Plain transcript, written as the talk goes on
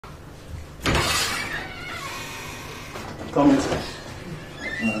Come inside.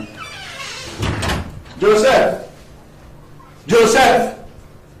 Joseph! Joseph!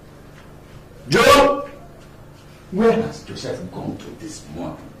 Joe! Where has Joseph gone to this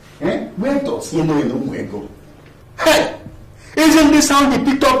morning? Eh? Where does he know where to go? Hey! Isn't this how he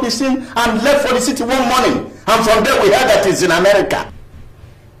picked up his thing and left for the city one morning? And from there we heard that he's in America.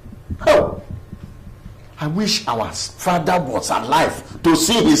 Oh! I wish our father was alive to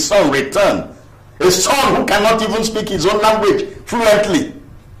see his son return. A son who cannot even speak his own language fluently.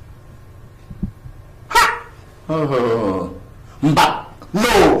 Ha! Oh. But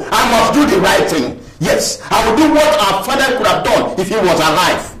no, I must do the right thing. Yes, I will do what our father could have done if he was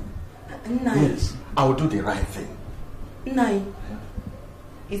alive. Yes, I will do the right thing. Nai,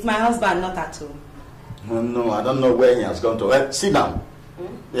 it's my husband, not at home. No, I don't know where he has gone to. Well, sit down.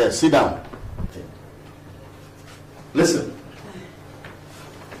 Yes, sit down. Okay. Listen.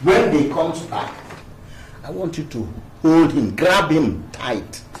 When he comes back, I want you to hold him, grab him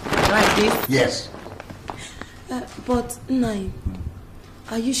tight. Like this? Yes. But, Nai,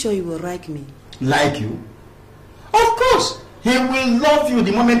 are you sure he will like me? Like you? Of course. He will love you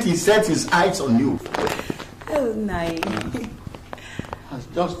the moment he sets his eyes on you. Oh, Nai.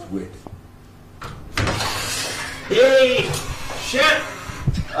 Just wait. Hey! Shit!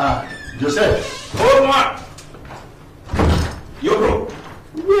 Joseph. Hold on! Yo, bro.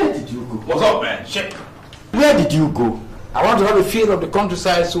 Where did you go? What's up, man? Shit. Where did you go? I want to have a feel of the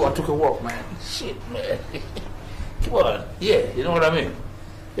countryside, so I took a walk, man. Shit, man. Come on. Yeah, you know what I mean?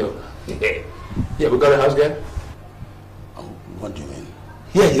 Yo. Yeah, we got a house there? What do you mean?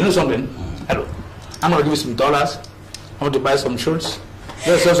 Yeah, you know something? Hello. I'm going to give you some dollars. I want to buy some shirts.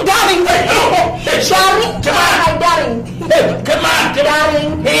 Let's sell some. Darling! Hey, hello! Hey, Darling! Come on! Hi, darling! Hey, come on!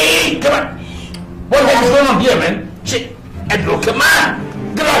 Darling! Hey, come on! What the heck is going on here, man? Shit! Hello, come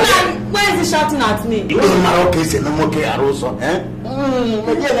on! Come on! Why is he shouting at me? It doesn't matter, okay, say no more okay, Aroso, eh? Hello.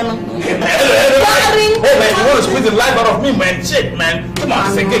 Darling! Hey, man, you want to squeeze the life out of me, man? Shit, man. Come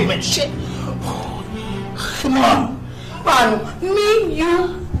on, say good, man. Shit. Come on. Man, me, you,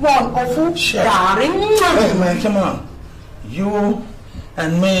 one, awful. Darling! Hey, man, come on. You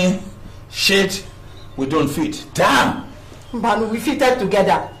and me, shit, we don't fit. Damn. Man, we fitted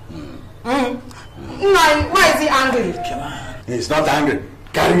together. Why is he angry? Come on. He's not angry.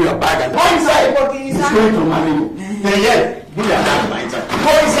 Carry your bag and Go inside. He's going to marry you. Yeah. Give your bag to inside.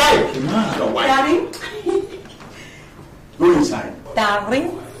 Go inside. Come on, your wife. Darling? Go inside. Darling?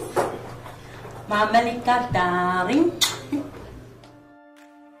 My America, darling?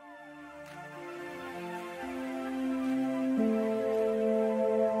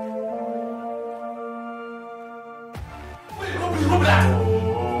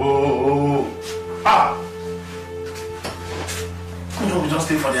 You know, we just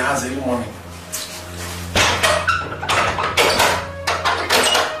stay for the house every morning.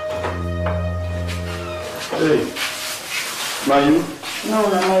 Hey, now you? No,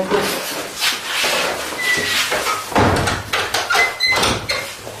 my good.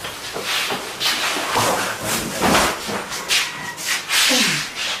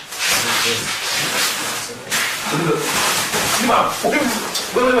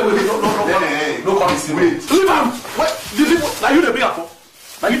 Wait, no, come see. Wait. Leave him! What? Now you the bring up for?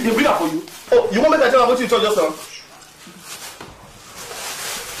 Now you the bring up for you? Oh, you want me to tell him what you told just now?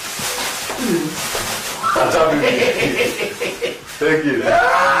 Thank you.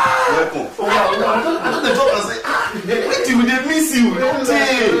 Welcome. I thought the job and say, wait till they miss you. Don't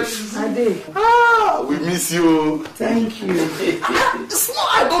they? We miss you. Thank you.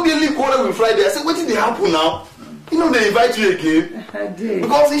 I don't really quarrel with Friday. I said, what did they happen now? You know they invite you again. I did.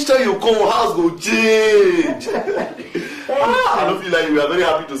 Because each time you come, house go change. I don't feel like we are very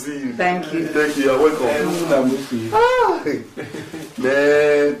happy to see you. Thank you. Thank you. You're welcome. Man,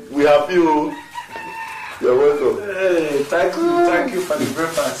 we happy you. You're welcome. Hey, thank you for the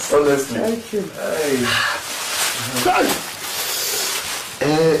breakfast. Honestly. Thank you.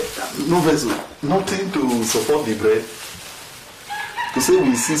 No vessel. Nothing to support the bread. To say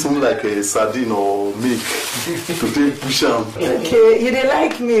we see something like a sardine or milk to take push am. Okay, you dey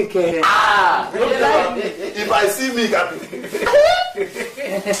like milk. You don't like milk. If I see milk,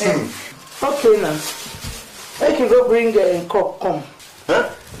 Okay now. Make you go bring a cup, come. Huh?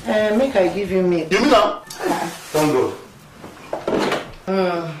 Make I give you milk. You mean now? Don't go.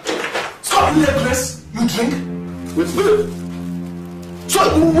 Stop you Grace. You drink? Wait. So,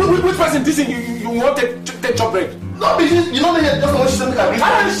 which person this you want to take your bread? No, because you know that just what she said.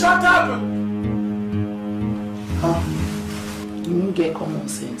 Shut up! You don't get common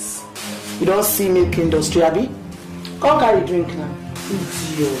sense. You don't see milk industry, Abi? Come carry drink now.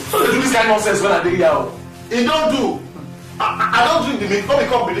 Idiot. So they do this kind of nonsense when I dig here. He don't do. I don't drink the milk. Don't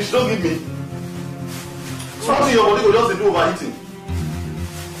become British. Don't give me. Something in your body will just do overeating.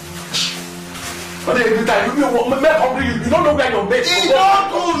 But every time you make hungry, you don't know where your bed is. It's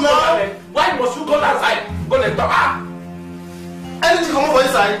not cool now. Why must you go outside? Go and talk. Anything come up for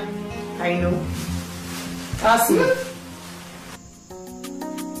inside? I know. Ask me.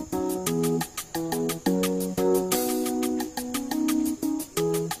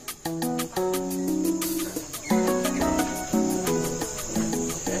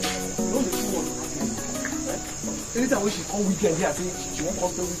 Anytime when she come weekend here, say she won't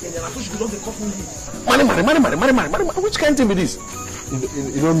come to weekend here, I thought she could just come for me. Money. Which kind of thing be this?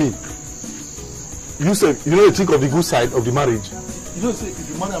 You know me. You said you know you think of the good side of the marriage. You know, say if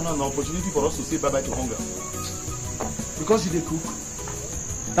you marry, I'm not an opportunity for us to say bye-bye to hunger. Because you dey cook.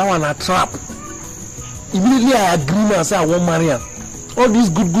 That one a trap. Immediately I agree now, say I won't marry her. All this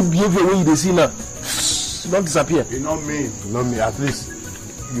good behavior when you see now, don't disappear. You know me. You know me. At least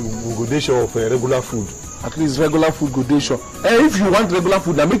you will go day show of regular food. At least regular food go day show. And if you want regular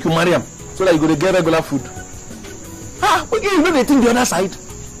food, then make you marry him so that you go to get regular food. Ah, okay, you know they think the other side.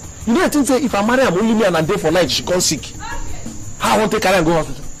 You know they think say if I marry him only me and a day for night she come sick. How I won't take her and go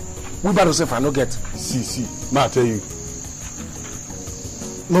hospital. We better say if I no get. See, ma I tell you.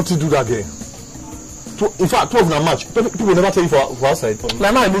 Not to do that again. In fact, 12 na match. People never tell you for outside.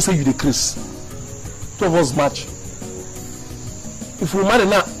 Now I know say you the Chris. 12 was match. If we marry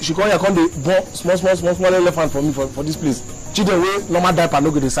now, she come here come the born small elephant for me for this place. Children wey normal diaper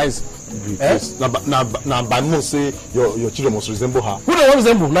no go the size. Yes. Now by most say your children must resemble her. Who they want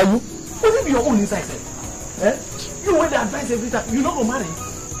resemble? Now you? What if your own inside say? You wey dey advise every time, you no go marry.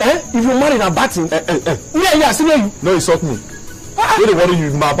 If you marry na bad thing. Yeah, I see you. No, insult me. Wey dey worry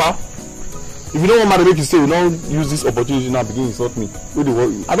you, my papa? If you don't want marry, make you stay. You don't use this opportunity now begin insult me. Wey dey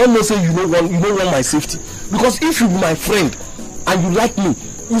worry you? I don't know say you don't want my safety. Because if you be my friend and you like me,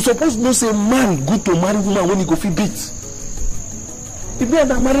 you suppose know say man good to marry woman when he go fit beat. If me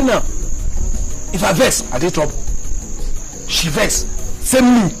and I marry now, if I vex, I dey trouble. She vex, same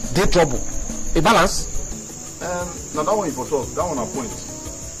me dey trouble. A balance. Now that one is for sure. That one a point.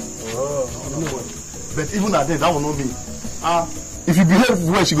 That one a point. But even at that one not me. If you behave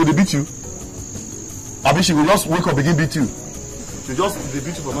well, she go to beat you. I mean, she will just wake up begin beat you. She just dey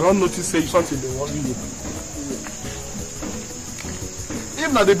beat you, but I don't notice say something they want you.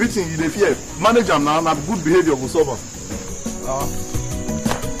 If na the beating you dey fear, manage am now. Na good behavior go solve am.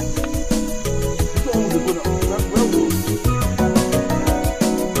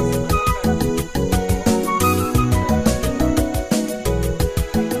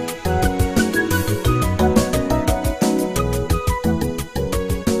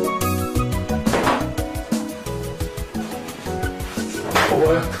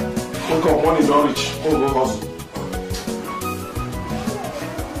 Money don't reach. Go hustle.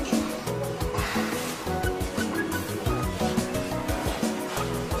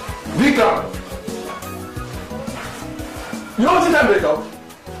 Victor, you know what time break up?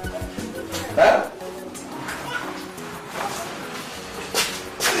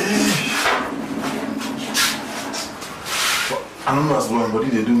 I don't know as long, but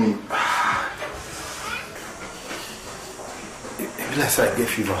they do me. It like I get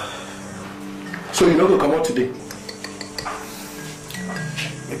fever. So you no go come out today?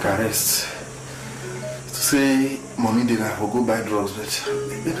 Make I rest. To say mommy did I go buy drugs, but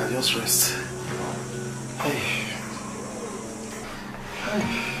make I just rest. Hey.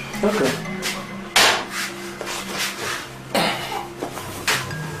 Okay.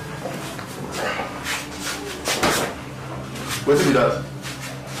 What did that?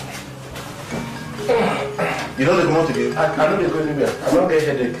 You don't come out again? I don't go anywhere. I don't get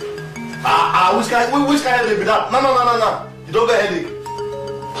headache. Which kind of headache be that? No. You don't get headache.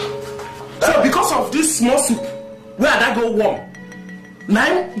 So because of this small soup, where that go warm?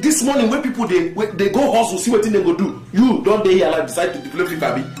 Now this morning when people they go hustle, see what thing they go do. You don't they here like decide to develop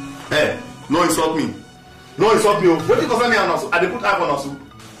fever. Hey, no insult me. No insult me. What do you concern me on us? I dey put eye on us.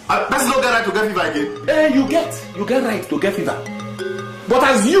 That's not get right to get fever again. Hey, you get right to get fever. But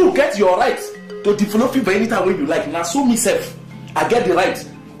as you get your right to develop fever anytime when you like, now so myself, I get the right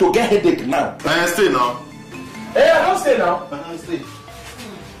to get headache now. Stay now. Hey, I don't stay now. Stay.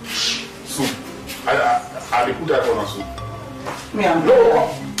 So, I dey put eye on us. Me,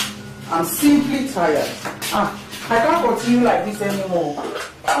 I'm simply tired. I can't continue like this anymore.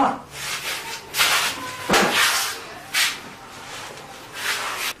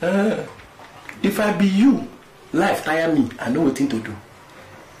 If I be you, life tire me, I know what thing to do.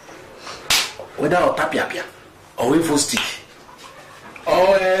 Whether or tapia or wave for stick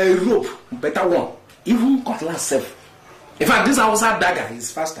or a rope, better one, even cutlass self. In fact, this outside dagger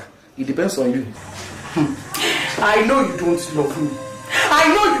is faster. It depends on you. I know you don't love me. I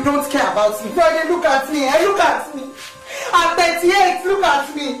know you don't care about me. Friday, look at me. Look at me. I'm 38. Look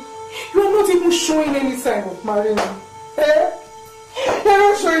at me. You are not even showing any sign of marrying me. Eh? You're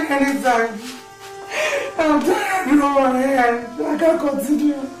not showing any sign. I'm tired. No, I can't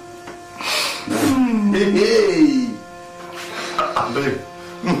continue. Hey. Babe,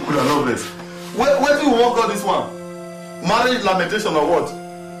 could I love this? Where do you work on this one? Marriage lamentation or what?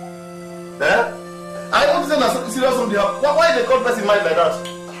 Eh? I don't say that's serious on the house. Why they call person mind like that?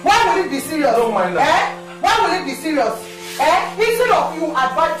 Why will it be serious? Don't mind that. Eh? Why will it be serious? Eh? Instead of you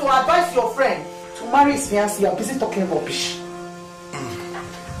advise your friend to marry his fiancé, you're busy talking rubbish.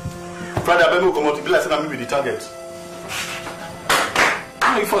 Friday, I better come out to be like saying I'm maybe the target.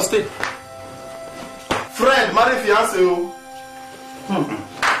 How you first stay? Friend, marry fiancé.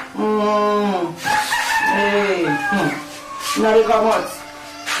 Hey. Now they come out.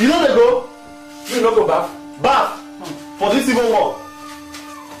 You know they go? You don't go back. Back for this even war.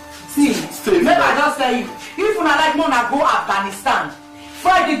 See, Stay make I just tell you, if you like Mona go Afghanistan,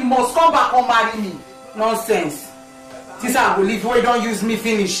 Friday you must come back and marry me. Nonsense. This I will leave. You don't use me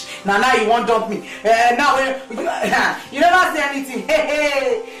finish. Now you won't dump me. Now you never say anything.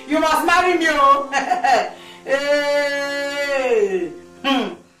 Hey, you must marry me. Oh. Hey.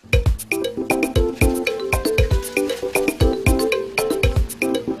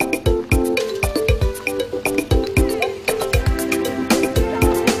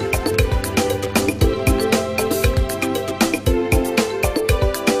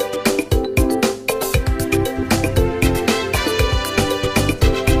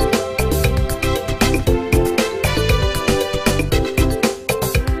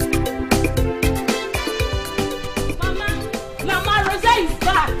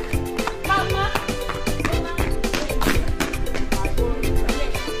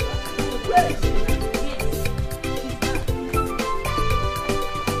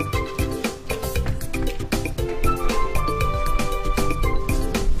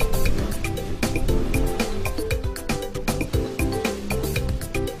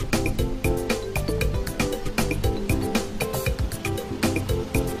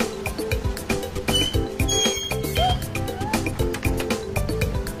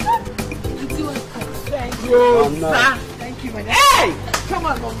 Thank you, man. Hey! Come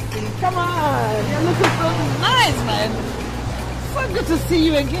on, Mommy. Come on. You're looking so nice, man. So good to see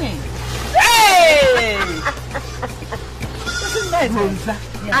you again. Hey! Rosa,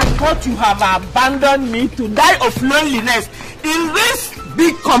 I thought you have abandoned me to die of loneliness in this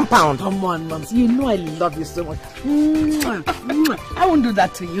big compound. Come on, Moms. You know I love you so much. I won't do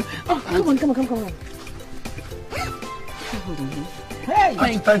that to you. Oh, come on.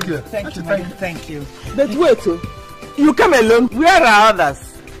 Hey, Thank you. Thank you. But wait, you come alone. Where are others?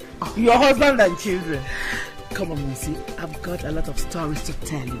 Your husband and children. Come on, Missy. I've got a lot of stories to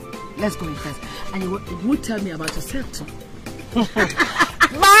tell you. Let's go in first. And you will tell me about yourself too. My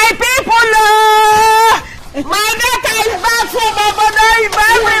people! My daughter is back from Obodo.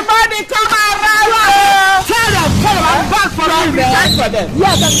 Everybody come around! Tell them, I'm back for them. Back for them.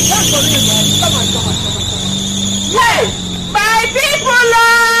 Yes, I'm back for them. Come on. Hey! My people!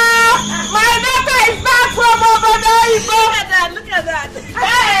 My daughter is back from Obodo. Look at that.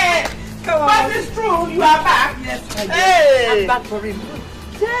 Hey! Come on. But it's true, you are back. Yes, I'm back for him.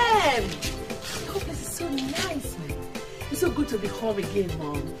 Damn! Oh, this is so nice, man. It's so good to be home again,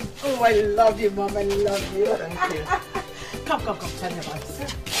 Mom. Oh, I love you, Mom. I love you. Thank you. Come. Tell me about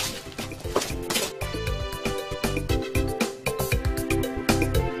yourself.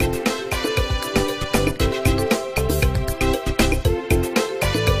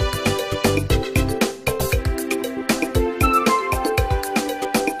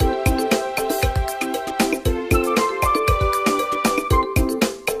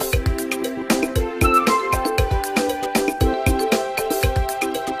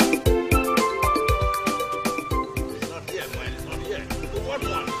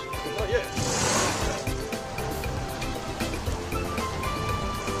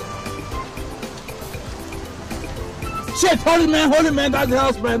 Shit, holy man, that's the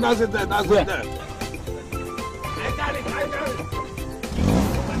house, man. That's it there. I got it.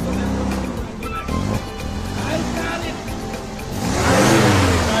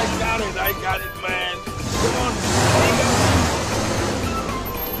 I got it, man. Come on.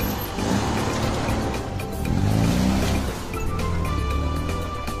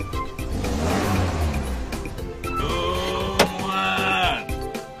 Oh,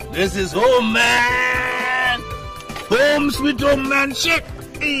 man. This is home, man. Home sweet home, man. Shit.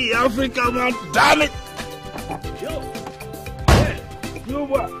 Hey, Africa, man. Damn it. Yo. You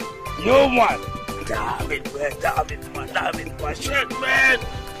man. Damn it, man. Shit, man.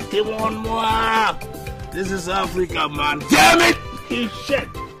 Come on, man. This is Africa, man. Damn it. Shit.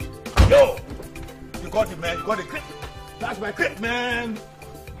 Yo. You got it, man. You got the clip. That's my clip, man.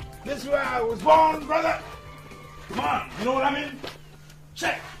 This is where I was born, brother. Come on. You know what I mean?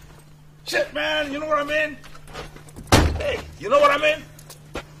 Shit, man. You know what I mean? Hey, you know what I mean?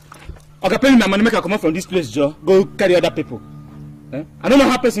 Okay, pay me my money, make I come out from this place, Joe. Go carry other people. I don't know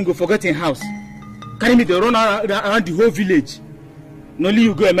how person go forget in house. Carry me, they run around the whole village. Only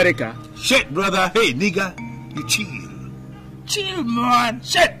you go America. Shit, brother. Hey, nigga. You chill. Chill, man.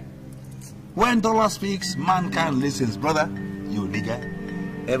 Shit. When dollar speaks, mankind listens, brother. You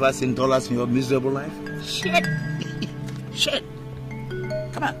nigga. Ever seen dollars in your miserable life? Shit. Shit.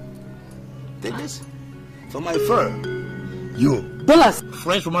 Come on. Take this. For my fur. You. Dollars.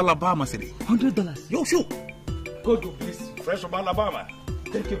 Fresh from Alabama City. $100. Yo, shoot. Go, please. Fresh from Alabama.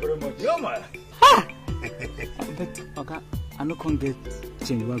 Thank you very much. Yo, man. Ha! But, okay, I no can't get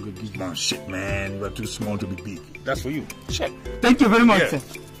change. What go give you? Man, shit, man. You are too small to be big. That's for you. Shit. Thank you very much, Yeah. sir.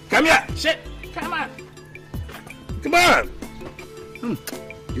 Come here. Shit. Come on. Come on.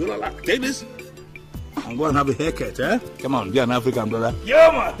 You look like, take this. I'm going to have a haircut, eh? Come on, you're an African, brother.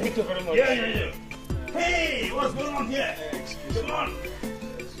 Yeah, man. Thank you very much. Yeah. Hey, what's going on here? Come on.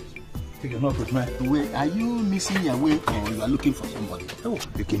 Take enough with man. Wait, are you missing your way or you are looking for somebody? Oh,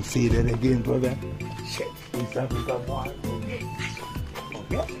 you can say that again, brother. Shit. East Africa boy.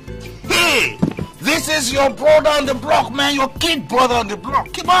 Okay. Hey, this is your brother on the block, man. Your kid brother on the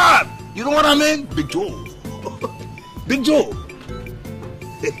block. Come on. You know what I mean? Big Joe. Big Joe.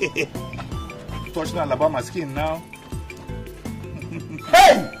 Touching Alabama skin now.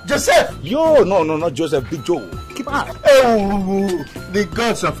 Hey, Joseph! Yo, no, not Joseph. Big Joe. Keep on. Oh, the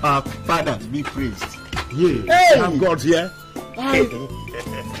gods of our fathers be praised. Yeah. Hey. Have God here.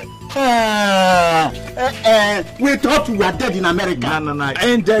 We thought we were dead in America. No. I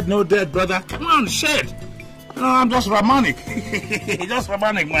ain't dead, no dead, brother. Come on, shit. No, I'm just romantic. Just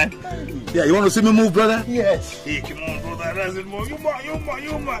romantic, man. Yeah, you want to see me move, brother? Yes. Hey, come on, brother. That's it, boy. You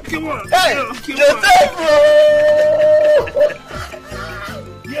man. Come on. Hey, Joseph, bro.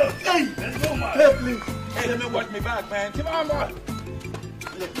 Yo, hey, let's go, man. Hey, please. Hey, let me watch me back, man. Come on, boy.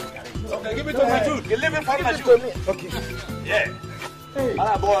 Okay, give it to my dude. You're living for my dude. Okay. Yeah. Hey. All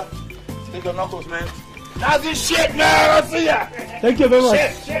right, boy. Take your knuckles, man. That's this shit, man. I'll see ya. Thank you very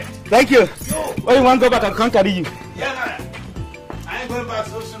much. Shit. Thank you. Yo. When you want to go back, I can't carry you. Yeah, man. I ain't going back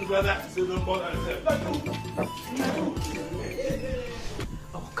so soon, brother. So don't bother yourself.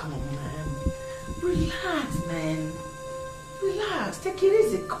 Oh, come on, man. Relax, man. Relax. Take it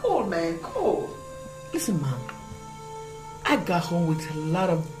easy. Cool, man. Cool. Listen, man. I got home with a lot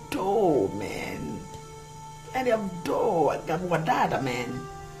of dough, man. Plenty of dough. I got wadada, man.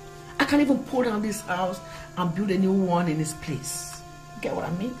 I can't even pull down this house and build a new one in this place. Get what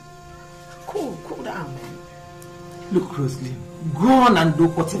I mean? Cool down, man. Look, Rosalie, go on and do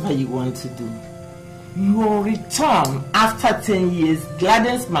whatever you want to do. Your return after 10 years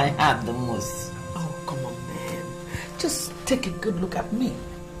gladdens my heart the most. Oh, come on, man. Just take a good look at me.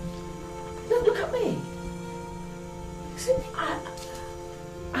 Just look at me. See,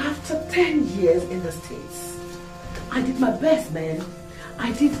 after 10 years in the States, I did my best, man.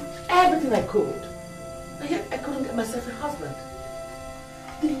 I did everything I could. And yet I couldn't get myself a husband.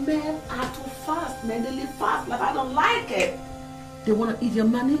 The men are too fast, man. They live fast life. I don't like it. They want to eat your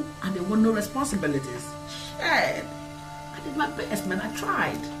money and they want no responsibilities. Shit. I did my best, man. I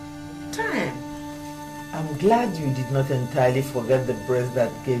tried. Time. I'm glad you did not entirely forget the breast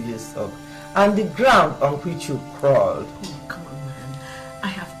that gave you suck and the ground on which you crawled. Oh, come on, man. I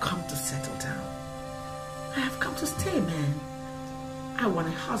have come to settle down. I have come to stay, man. I want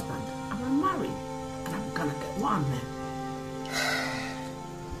a husband. I want to marry. And I'm gonna get one, man.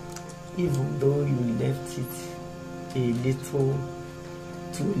 Even though you left it a little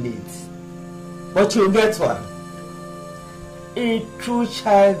too late. But you'll get one. A true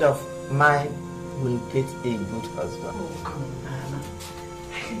child of mine will get a good husband. Oh, come on, man.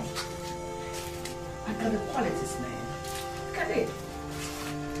 I got the qualities, man. Look at it.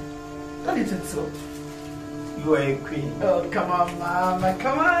 Don't you think so? You are a queen. Oh, come on, mama.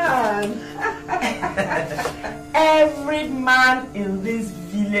 Come on. Every man in this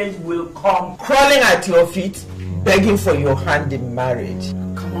village will come crawling at your feet, begging for your hand in marriage.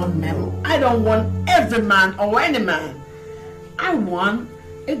 Come on, man. I don't want every man or any man. I want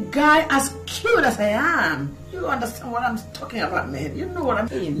a guy as cute as I am. You understand what I'm talking about, man? You know what I'm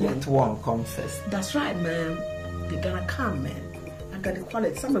saying, man. Let one come first. That's right, man. They're gonna come, man. I got the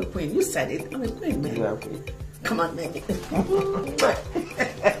qualities. I'm a queen. You said it. I'm a queen, man. You are queen. Come on, man.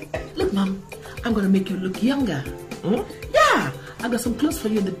 Look, Mom, I'm gonna make you look younger. Hmm? Yeah, I got some clothes for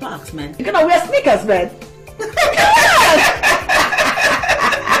you in the box, man. You're gonna wear sneakers, man.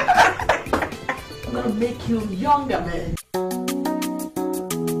 I'm gonna make you younger, man.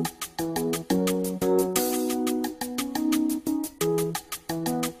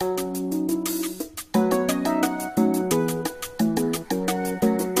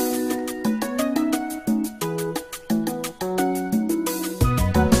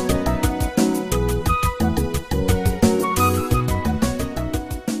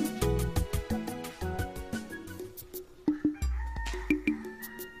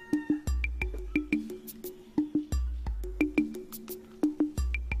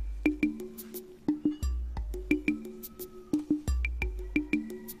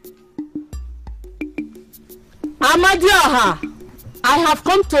 I have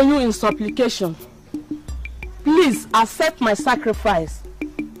come to you in supplication. Please accept my sacrifice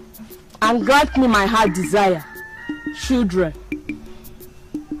and grant me my heart desire, children.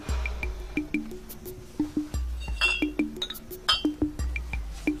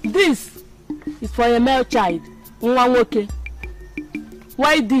 This is for a male child, Nwanwoke.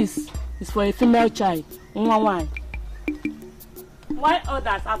 Why this is for a female child, Nwanwai. Why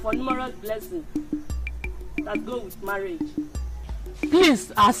others are for numerous blessings that go with marriage.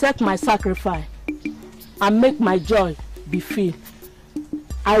 Please accept my sacrifice and make my joy be filled.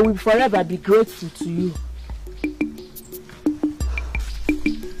 I will forever be grateful to you.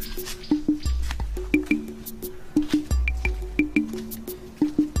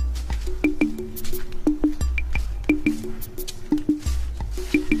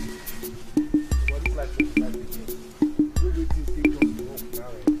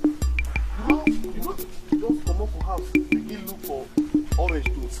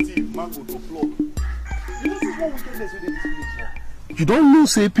 You don't know,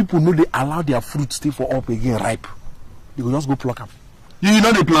 say people know they allow their fruit stay for up again ripe. You will just go pluck them. You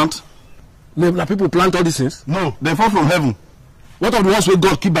know they plant? Now people plant all these things? No, they fall from heaven. What of the ones where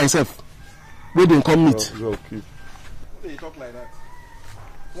God keep by himself? Where they come meet? God keep. Why do you talk like that?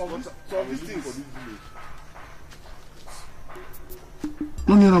 So these things.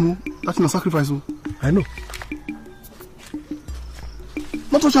 No, Niramu, that's not sacrifice. I know.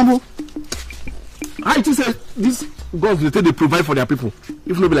 Not touch Ambo. I just said this gods they provide for their people.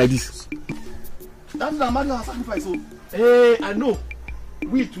 If not be like this. That's not a sacrifice. Hey, I know.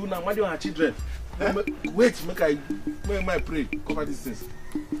 We too now, Madio and our children. Wait, make I pray. Cover these things.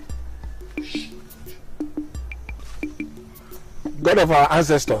 God of our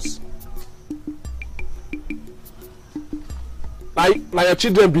ancestors. Like your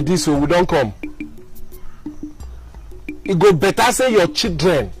children be this, so we don't come. It go better say your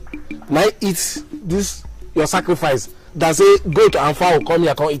children now eat this your sacrifice than say goat and fowl come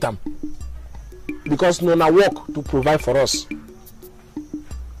here come eat them. Because no na work to provide for us.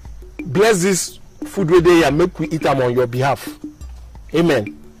 Bless this food we dey and make we eat them on your behalf.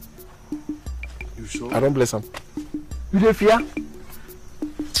 Amen. You sure? I don't bless them. You dey fear?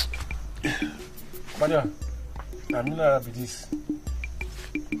 Madia, I mean I be this.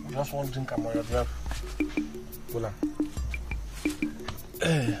 Just one drink on your behalf. Hola.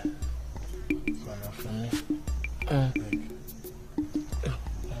 For me.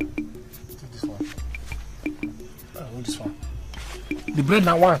 Take this one. Hold this one. The bread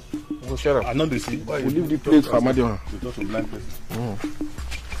now one. Go share up. I know they see. We leave the plate for Madion. You talk to blind person.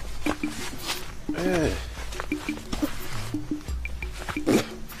 Hey.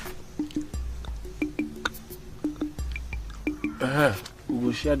 We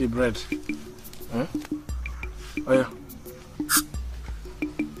will share the bread. Huh? Oh yeah.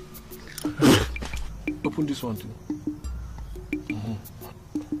 Open this one too.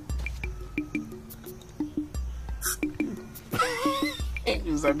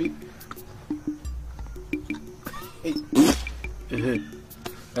 You sabi? Hey.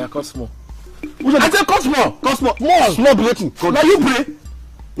 Yeah, cut small. I said cut small. Cut small. More. Small blating. Now you pray.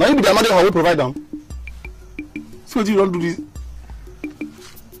 Now you be the mother how we provide them. So you don't do this.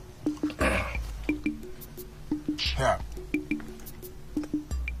 Yeah.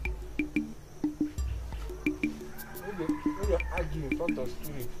 When you argue in front of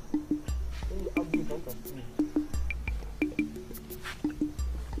spirit, when you argue in front of spirit.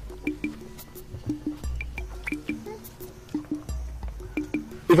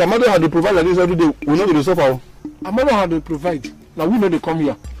 If a mother had to provide like this every day, we know they suffer. A mother had to provide. Now we know they come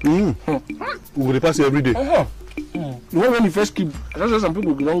here. We will pass it every day. You know when you first keep, that's some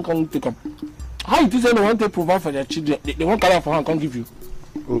people don't come take up. How it is they want to provide for their children? They won't carry for hand, can't give you.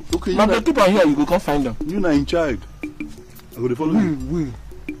 Oh, okay. But they keep on here, you go come find them. You not in charge. I go to follow you. We.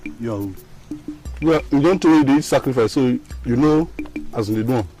 Yo. Well, you don't tell me they sacrifice, so you know as they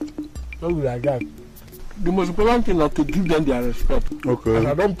do. Don't be like that. The most important thing is to give them their respect. Okay. And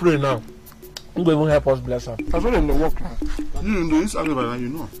I don't pray now. You go even help us bless them. That's what in the work now. You know this sacrifice, you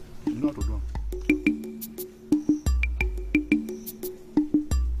know. You know how to do.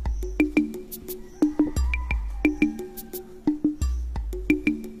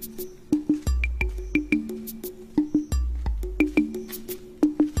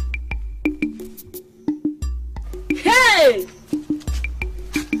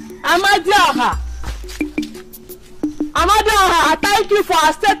 Amah, thank you for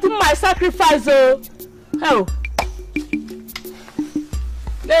accepting my sacrifice. Oh,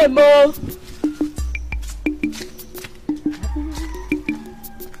 Nemo.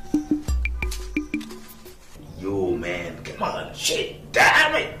 Yo, man, come on, shit,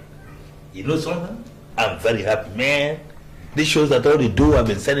 damn it. You know something? I'm very happy, man. This shows that all the dough I've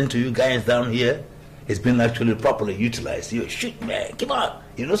been sending to you guys down here has been actually properly utilized. Yo, shit, man, come on.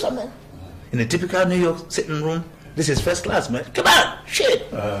 You know something? In a typical New York sitting room, this is first class, man. Come on,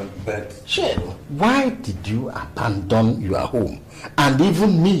 shit. But shit. Why did you abandon your home and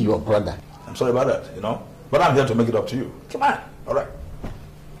even me, your brother? I'm sorry about that, you know. But I'm here to make it up to you. Come on, all right.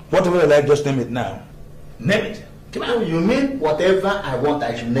 Whatever you like, just name it now. Name it. Come on. You mean whatever I want,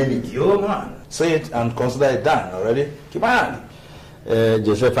 I should name it? Yo, man. Say it and consider it done already. Come on.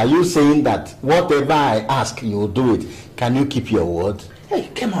 Joseph, are you saying that whatever I ask, you will do it? Can you keep your word? Hey,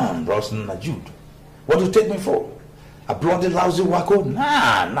 come on, Bronson and Jude. What do you take me for? A bloody lousy wacko?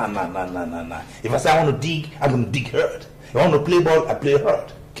 Nah. If I say I want to dig, I'm going to dig hard. If I want to play ball, I play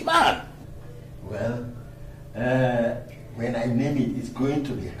hard. Come on. Well, when I name it, it's going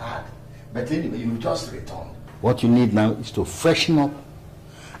to be hard. But anyway, you just return. What you need now is to freshen up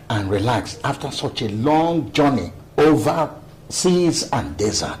and relax after such a long journey over seas and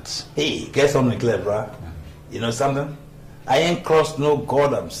deserts. Hey, get something clear, bro. You know something? I ain't crossed no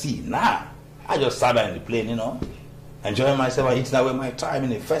goddamn sea. Nah. I just sat down in the plane, you know, enjoying myself and eating away my time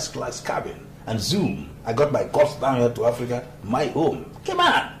in a first-class cabin. And zoom, I got my guts down here to Africa, my home. Come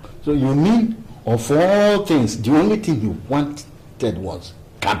on. So you mean, of all things, the only thing you wanted was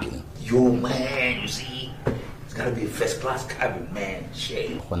cabin? Yo, man, you see, it's gotta be a first-class cabin, man.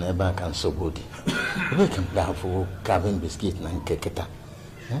 Shit. Whenever I can so good, we can down for cabin biscuit and keketa.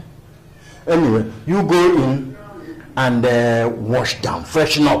 Anyway, you go in and wash down,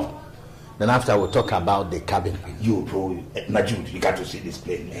 freshen up. Then after we'll talk about the cabin. Yo, bro, Najud, you got to see this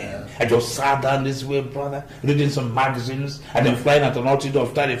plane, man. I just sat down this way, brother, reading some magazines, and then flying at an altitude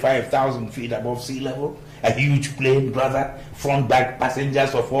of 35,000 feet above sea level. A huge plane, brother, front back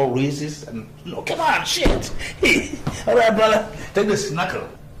passengers of all races, and no, come on, shit. Hey, all right, brother, take this knuckle.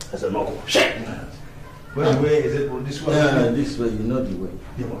 That's a knuckle. Shit. Which way is it? This way? This way, you know the way.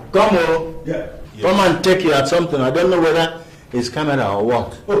 Come on. Yeah. Come and take you at something. I don't know whether it's camera or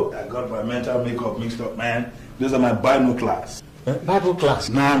what. Oh, I got my mental makeup mixed up, man. Those are my binoculars. Bible class?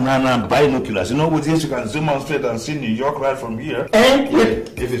 No, binoculars. You know what things you can zoom on straight and see New York right from here? Yeah.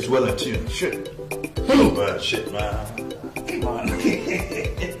 If it's well attuned. Shit. Oh, bad shit, man. Come on.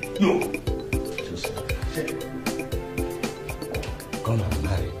 Yo. Come and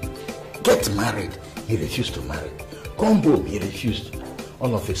marry. Get married. He refused to marry. Come home. He refused.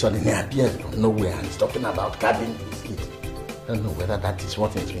 All of a sudden, he appears from nowhere and he's talking about cabin biscuit. I don't know whether that is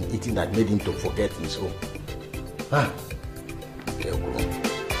what he's been eating that made him to forget his home. Okay,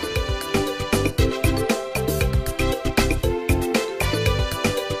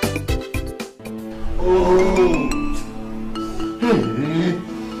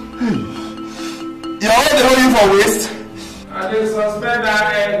 You all the whole you for waste? I didn't suspend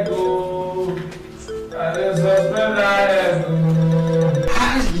that ego. I didn't suspend that ego.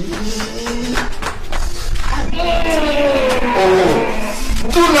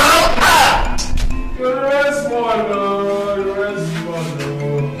 Do now! You're very small, though. You're very small,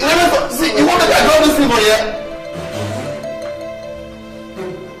 though. See, you want to get all this thing for here?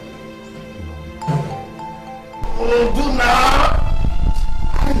 Do now!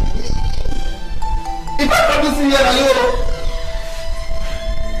 If I come to see here, you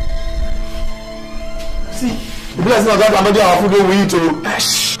see, the blessing of God, I'm not doing our food we eat to.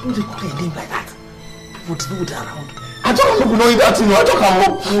 Shh! Who they call a name like that? People around. I don't know know that thing. I don't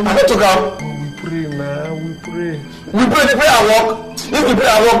talk. We pray, man. We pray. We pray and walk. If we pray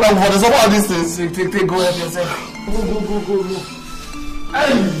and walk, now for the some of these things. Take, go help yourself. Go.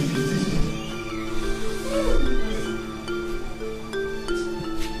 Hey.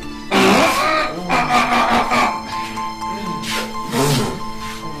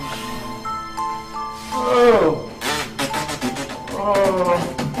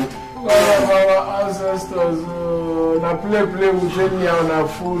 play with me on our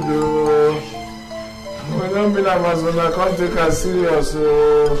food. We don't be like us when I can't take us serious.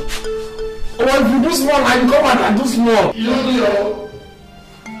 Oh, if you do small, I come and I do small. You don't do your.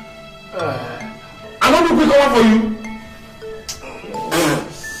 I don't do quick over for you.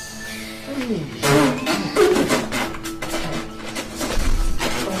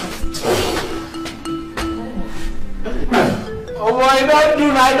 Oh, I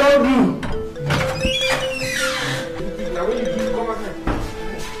don't do. Now when you do, come back.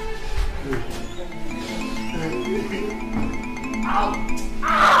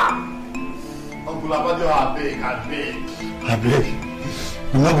 Uncle Abadio, I beg.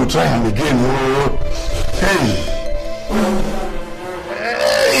 You know we try him again. Hey.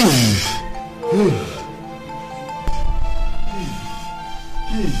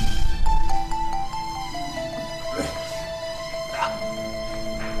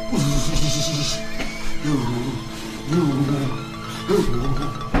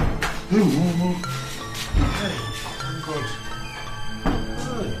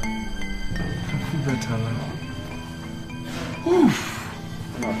 Better now.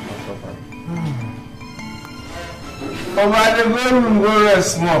 Over the room, go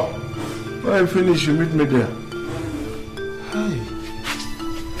rest more. When you finish, you meet me there. Hey.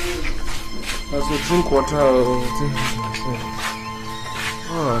 As we drink water, oh, thank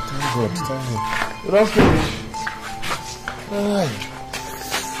God. You don't finish. Hey.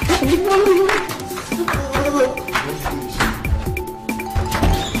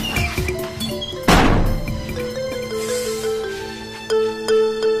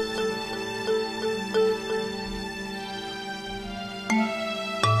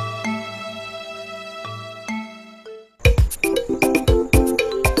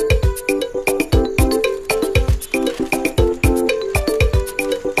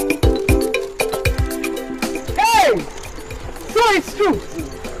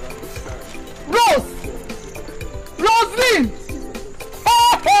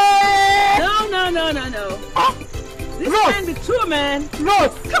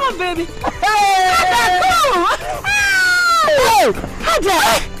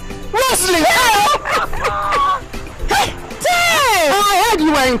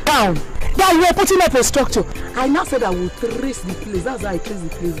 Structure. I now said I will trace the place. That's how I trace the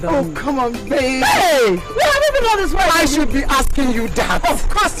place down. Oh, come on, babe. Hey! We have even all this right. I should be asking you that. Of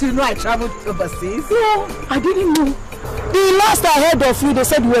course you know I traveled overseas. No, I didn't know. The last I heard of you, they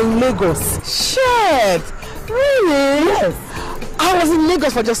said you were in Lagos. Shit! Really? Yes. I was in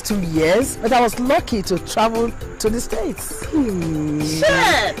Lagos for just 2 years, but I was lucky to travel to the States.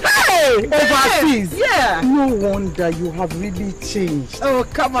 Shit! Hey! Overseas. Yeah. No wonder you have really changed. Oh,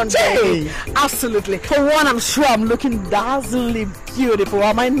 come on, baby. Absolutely. For one, I'm sure I'm looking dazzlingly beautiful.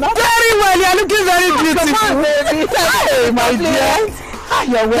 Am I not? Very well. You're looking very beautiful. Come on, baby. Hey, my dear.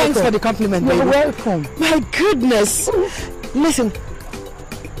 You're welcome. Thanks for the compliment, baby. You're welcome. My goodness. Listen.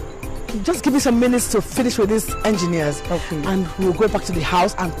 Just give me some minutes to finish with these engineers. Okay. And we'll go back to the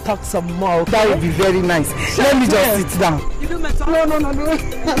house and talk some more. Okay? That would be very nice. Sure. Let me just sit down. You do matter. No.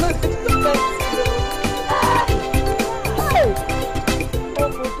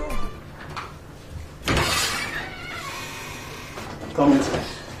 Come inside.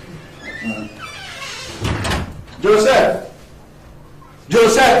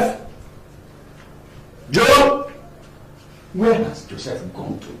 Joseph! Joe! Where has Joseph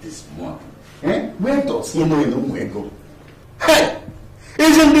gone to this morning? Where does he know go? Hey!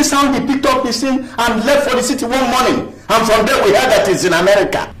 Isn't this how he picked up his thing and left for the city one morning? And from there we heard that he's in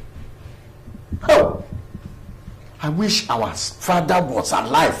America. Oh! I wish our father was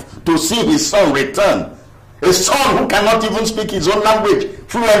alive to see his son return. A son who cannot even speak his own language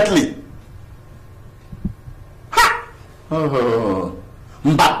fluently. Ha! Oh.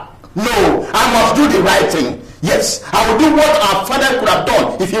 But no, I must do the right thing. Yes, I will do what our father could have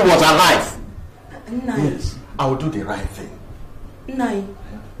done if he was alive. Yes, I will do the right thing. Nai,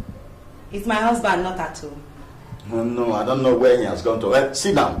 it's my husband, not at all. No, I don't know where he has gone to.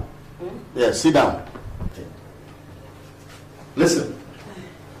 Sit down. Yes, sit down. Okay. Listen.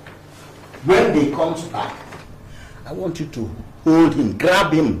 When he comes back, I want you to hold him,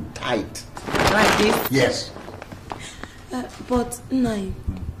 grab him tight. Like this? Yes. But, Nai,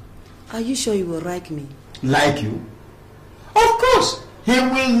 are you sure you will like me? Like you? Of course! He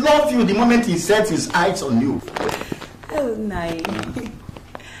will love you the moment he sets his eyes on you. Oh, Nai.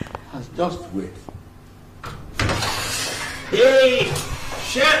 Just wait. Hey!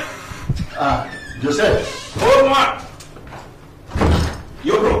 Shit! Joseph. Hold on!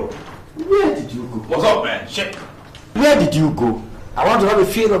 Yo, Where did you go? what's up, man? Shit! Where did you go? I want to have a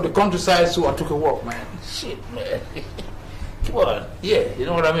feel of the countryside, so I took a walk, man. Shit, man. Come on. Yeah, you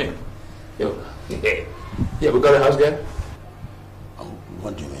know what I mean? Yo, yeah, we got a house girl?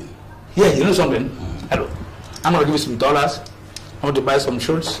 What do you mean? Yeah, you know something? Hello. I'm gonna give you some dollars. I want to buy some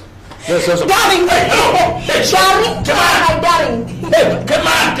shirts. Darling! Hey, Darling! Come on! Hi, darling! Hey, come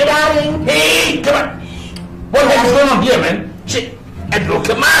on! Darling! Hey, come on! What the heck is going on here, man? Shit! Hello,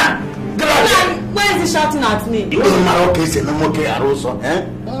 come on! Get out here! Why is he shouting at me? It doesn't matter, okay, say no more, Aroso, eh?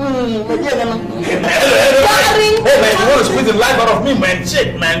 Darling! Hey, man, you want to squeeze the life out of me, man?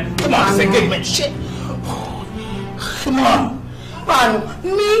 Shit, man! Come on, say good, man. Shit! Come on! Man,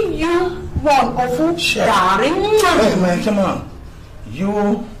 me, you, one awful darling. Hey, man, come on.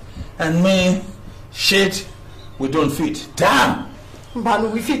 You and me, shit, we don't fit. Damn!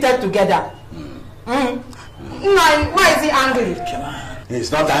 Man, we fitted together. Why is he angry? Come on.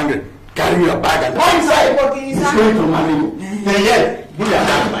 He's not angry. Carry your bag and Go inside. He's going to marry you. Yeah. Give your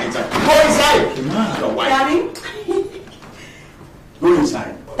bag by inside. Go inside. Come on, your wife. Darling. Go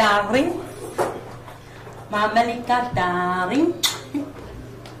inside. Darling. My America, darling.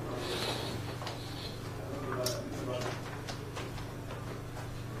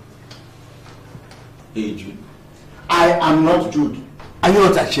 Hey, Jude. I am not Jude. Are you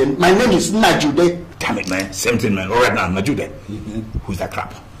not ashamed? My name is Najude. Damn it, man. Same thing, man. All right now, Najude. Who's that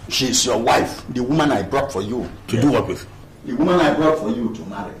crap? She's your wife, the woman I brought for you. To do what with? The woman I brought for you to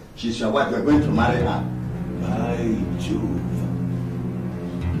marry. She's your wife. You're going to marry her. By Jude.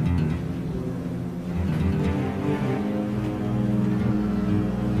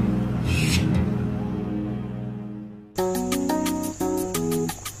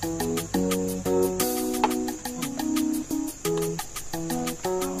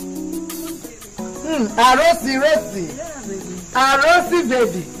 Rosie,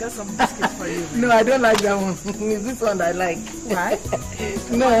 baby. Got some biscuits for you. No, I don't like that one. It's this one I like. Why?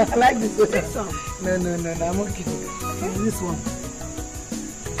 No, I like this one. This one. No, I'm okay. This one.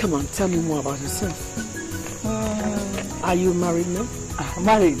 Come on, tell me more about yourself. Are you married now?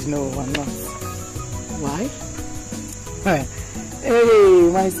 Married? No, I'm not. Why? Hey,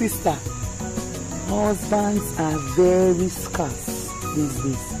 my sister. Husbands are very scarce these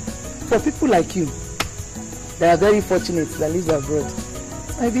days. For people like you, they are very fortunate that live abroad.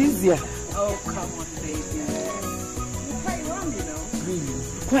 Might be easier. Oh, come on, baby. You're quite wrong, you know. Really?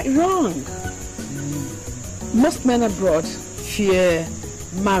 Quite wrong. Most men abroad fear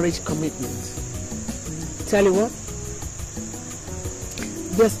marriage commitment. Tell you what?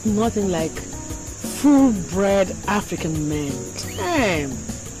 There's nothing like full-bred African men. Damn.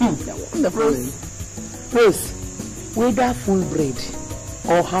 They're wonderful. Rose, whether full-bred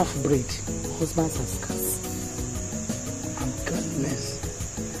or half-bred, husbands are scarce. Goodness.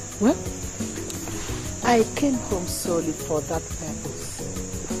 Well, I came home solely for that purpose.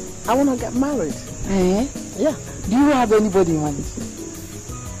 I want to get married. Eh? Yeah. Do you have anybody in mind?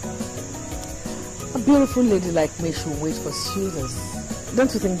 A beautiful lady like me should wait for suitors.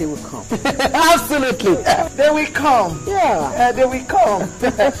 Don't you think they will come? Absolutely. They will come. Yeah. They will come.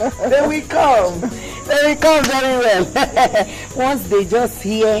 They will come. They will come very well. Once they just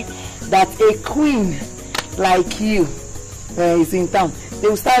hear that a queen like you is in town, they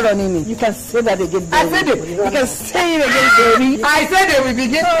will start running in. You can say that again, baby. I said it. You can say it again, baby. I said they will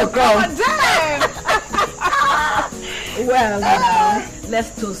begin to come. Damn. Well, now, let's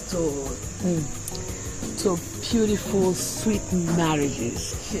toast to beautiful, sweet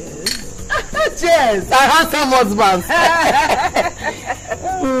marriages. Cheers. Cheers. I have some husbands.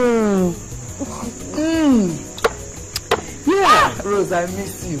 Yeah. Rose, I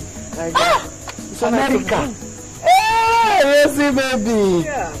miss you. It's America. Hey, Rosie, baby.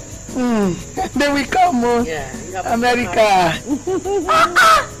 Yeah. They will come, Yeah. America.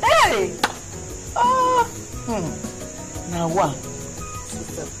 Hey. Now what?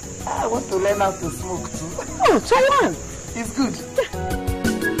 I want to learn how to smoke too. Oh, so what? It's good.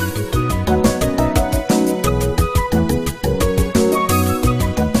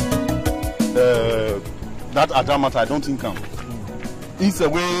 That Adamata, I don't think can. It's a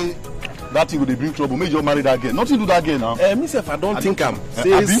way that thing will bring trouble. Make you marry that girl. Nothing to that girl now. Myself, I don't think I'm.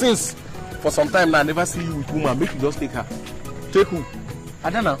 Since for some time now, I never see you with woman. Make you just take her. Take who?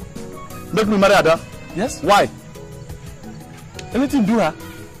 Adana. Make me marry Ada? Yes. Why? Anything do her?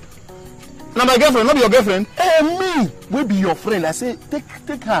 Now my girlfriend, not your girlfriend. Me, we be your friend. I say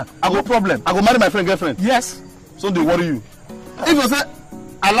take her. No problem. I go marry my friend girlfriend. Yes. So they worry you. If you say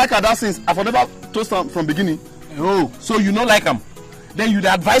I like Ada since I for never toast her from beginning. Oh, so you not like him? Then you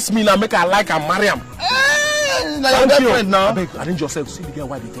advise me now make her like and marry him. your girlfriend now. I beg, arrange yourself. See the girl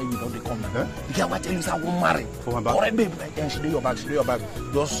why they tell you don't they come now. The girl why tell you say I won't marry. For my back. Alright, babe. She do your back.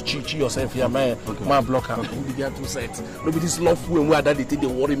 Just cheat yourself here, man. Okay. Man, block her. Okay. The girl too set. No be this love when we are that they think they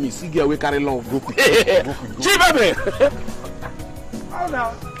worry me. See girl we carry love. Go quick. Gee, baby. How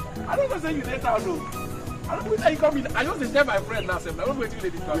now? I don't want to say you later, no. I don't know you come in. I just tell my friend now, I don't wait till they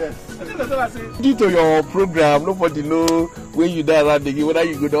come. Yes. I think that's what I say. Due to your program, nobody know when you die around the game, whether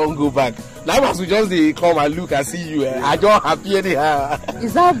you go down, go back. Now as we just come and look and see you, I don't happy anyhow.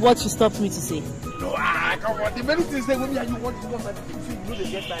 Is that what you stopped me to say? No, come on. The many things say when you want to and the things you know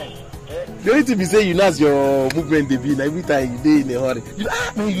they get time. The only thing be say you know as your movement they be every time you day in a hurry.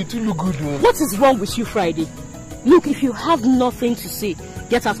 Man, you too look good. Man. What is wrong with you, Friday? Look, if you have nothing to say,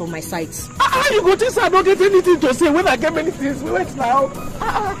 get out of my sight. You go this, I don't get anything to say. When I get many things, we wait now.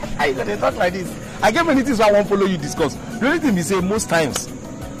 How you gonna talk like this? I get many things I won't follow you discuss. The only thing we say most times,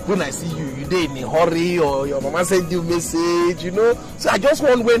 when I see you, you day in a hurry or your mama send you message, you know. So I just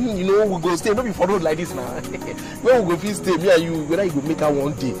want when, you know, we go stay, not be for road like this now. When we go feel stay, me and you, whether you go make her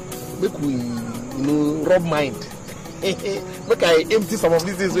one day, make we, you know, rub mind. Make I empty some of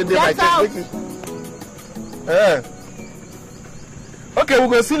these things when they like it. Okay, we'll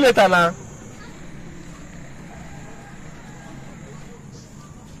go see later now.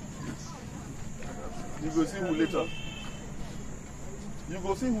 You go see who later. You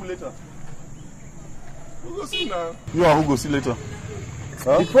go see who later. You go see now. You are who go see later.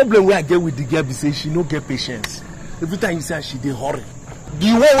 Huh? The problem where I get with the girl be say she no get patience. Every time you say she dey hurry.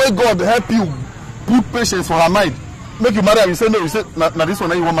 The way God help you put patience for her mind. Make you marry her, you say no, you say now this one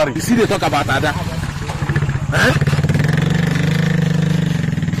now you want marry. You see they talk about Ada. Huh?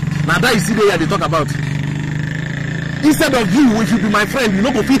 Now that you see there they talk about. Instead of you, if you be my friend, you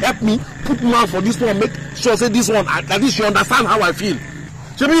know go fit help me put mouth for this one, make sure say this one at least you understand how I feel.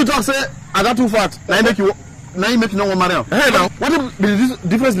 Maybe you talk say I got too fat. Now you make you no one marry her. Hey now, what is the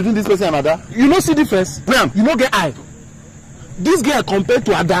difference between this person and Ada? You no see difference. When you no get eye. This girl compared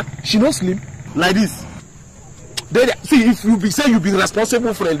to Ada, she no slim like this. See, if you be say you be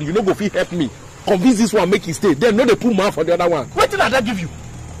responsible friend, you no go fit help me. Convince this one make it stay. Then no they put mouth for the other one. What did Ada give you?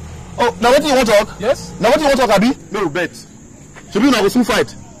 Oh, now what do you want to talk? Yes. Now what do you want to talk, Abi? No bet. She be now go soon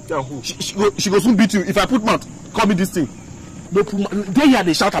fight. Yeah, who? She go soon beat you. If I put mouth, call me this thing. No put mouth. They hear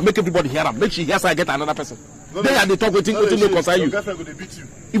they shout and make everybody hear them. Make she hear so I get another person. No, they hear they talk waiting no concern you. Your girlfriend go dey beat you.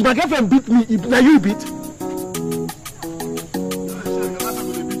 If my girlfriend beat me, if now you beat.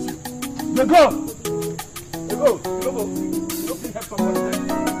 They go. They go. You don't go. You don't help somebody.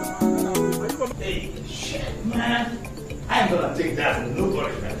 Hey, shit, man. I ain't gonna take that from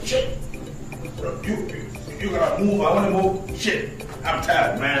nobody, man. Shit. Bro, you gotta move. I wanna move. Shit. I'm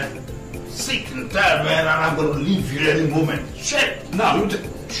tired, man. Sick and tired, man. And I'm gonna leave you any moment. Shit. No, you just.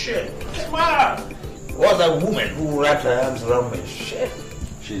 Shit. Come on. What's that woman who wrapped her arms around me? Shit.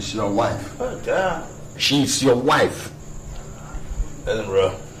 She's your wife. Oh, damn. She's your wife. Listen,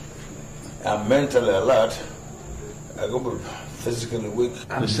 bro. I'm mentally alert. I go be physically weak.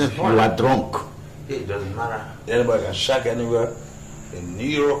 Listen, you are drunk. It doesn't matter. Anybody can shack anywhere. In New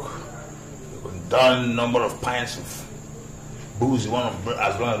York, you can down number of pints of booze you want to,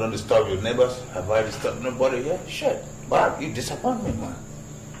 as long as you don't disturb your neighbors. Have I disturbed nobody here? Shit. But you disappoint me, man.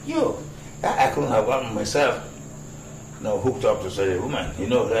 You. I couldn't have gotten myself hooked up to such a woman. You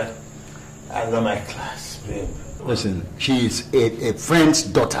know that? I got my class, babe. Listen, she is a friend's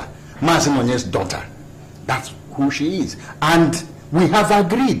daughter. Mazimonye's daughter. That's who she is. And we have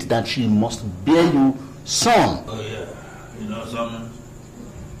agreed that she must bear you son. Oh, yeah. You know something?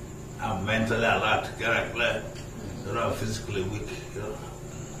 I'm mentally alert, get clear. You know, I'm physically weak, you know.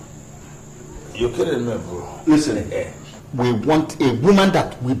 You're kidding me, bro. Listen, we want a woman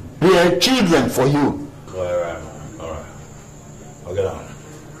that will bear children for you. All right, man. All right. Okay, now.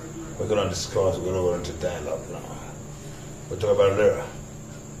 We're going to discuss, we're going to go into dialogue now. We'll talk about it later.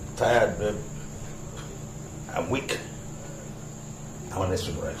 Tired, babe. I'm weak. I want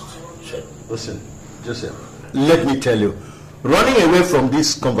to rest. Shit. Listen, Joseph, let me tell you, running away from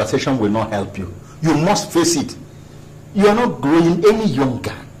this conversation will not help you. You must face it. You are not growing any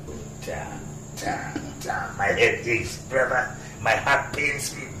younger. Damn. My head aches, brother. My heart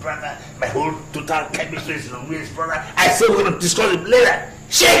pains me, brother. My whole total chemistry is in waste, brother. I said we're going to discuss it later.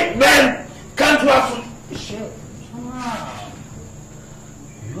 Shit, man! Can't you have some... Shit. Wow.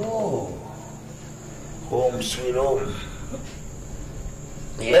 Yo. Home, sweet home.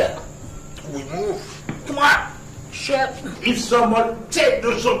 Yeah. We move. Come on. Shit. If someone take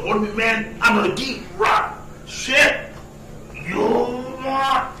this up on me, man, I'm going to keep rock. Shit. You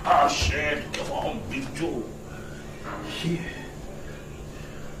want... Oh, shit. Come on, Big Joe. Shit.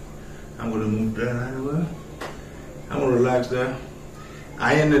 I'm going to move down anyway. I'm gonna relax there.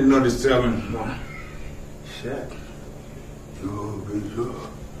 I ain't no disturbance. No. Shit. You be sure.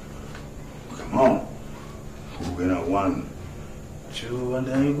 Come on. We're gonna 1, 2, and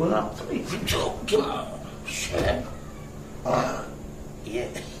then you're gonna 3. Come on. Shit. Yeah.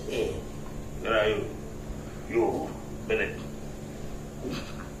 Where are you? You, Bennett.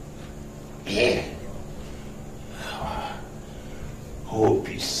 Yeah. Oh,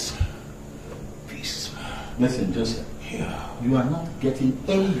 peace. Peace. Listen, Joseph. Yeah. You are not getting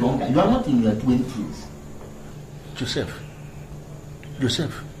any younger. You are not in your 20s. Joseph.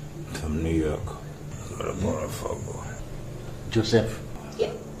 From New York. Got a motherfucker. Joseph.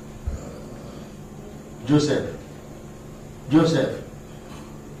 Yeah. Joseph.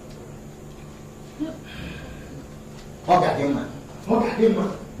 Okay, man.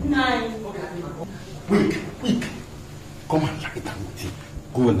 Quick. Come and lie down with him.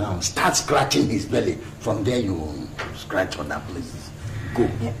 Go now. Start scratching his belly. From there you scratch other places. Go.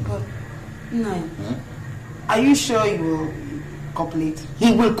 Yeah, but are you sure you will cooperate?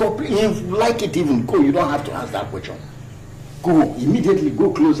 He will cooperate. He will like it even. Go. You don't have to ask that question. Go. Immediately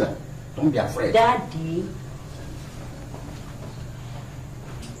go closer. Don't be afraid. Daddy.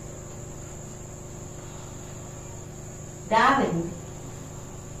 Darling.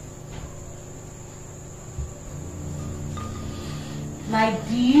 My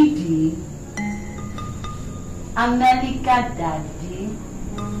Didi. America Daddy.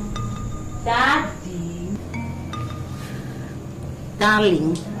 Daddy.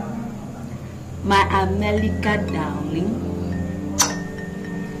 Darling. My America darling.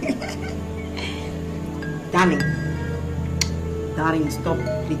 Darling, stop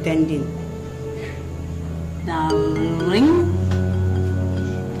pretending. Darling.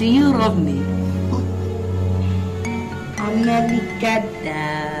 Do you love me? America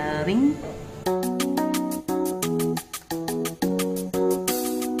darling.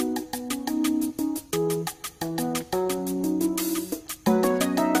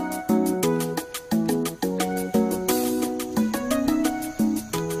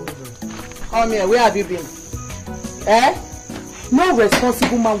 Come here, where have you been? No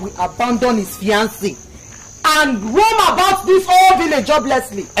responsible man will abandon his fiancée and roam about this whole village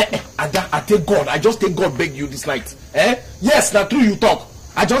joblessly. Ada, I just take God beg you this night. Yes, na true you talk.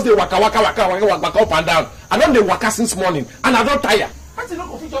 I just dey waka up and down. I don dey waka since morning and I don tire. Person no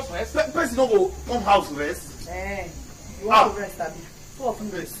go fit just rest. Person no go come house rest. You want to rest, Abi? Two of you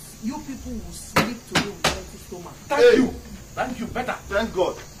rest. You people will sleep today with empty stomach. Thank you, better. Thank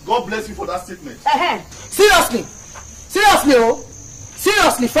God. God bless you for that statement.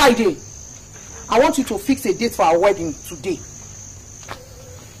 Seriously, Friday. I want you to fix a date for our wedding today.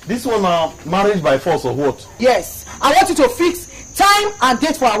 This one marriage by force or what? Yes, I want you to fix time and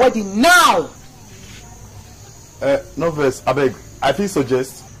date for our wedding now. No verse, abeg. I fit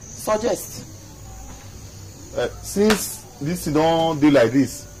suggest. Since this don't do like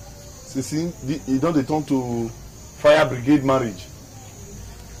this, since it don't turn to fire brigade marriage.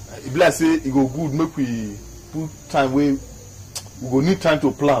 It be like say it go good make we put time where we go need time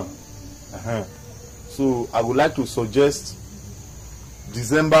to plan. So I would like to suggest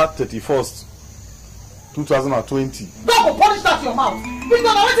December 31st, 2020. God will punish that your mouth. Because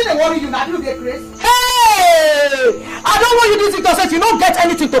I want to worry you now. You get grace. Hey! I don't want you to think yourself. If you don't get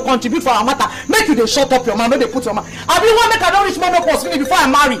anything to contribute for our matter, make you shut up your mouth. Make they put your mouth. I be one make I don't reach menopause finish before I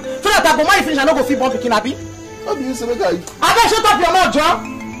marry. So that I go marry finish I don't go fit born pikin abi. How do you say make I shut up your mouth,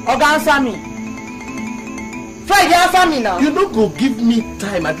 John. Oga answer me. Friday, answer me now. You don't go give me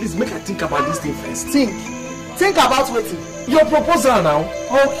time at least make I think about this thing first. Think about what? Your proposal now.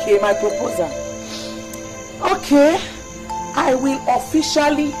 Okay, my proposal. Okay, I will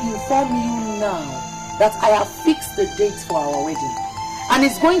officially inform you now that I have fixed the date for our wedding. And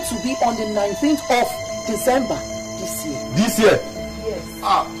it's going to be on the 19th of December this year. This year? Yes.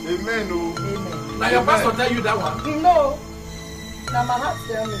 Amen. Amen. Now your pastor tell you that one? No. Now my heart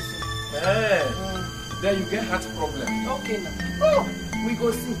tell me so. Then you get heart problem. Okay now. We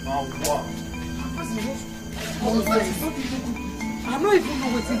go see. Oh, wow. I don't even know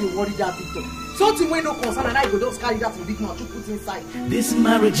what they worry that Victor. Something when no concern and I go just carry that big mouth to put inside. This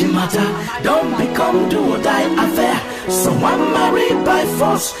marriage matter don't become do or die affair. Someone married by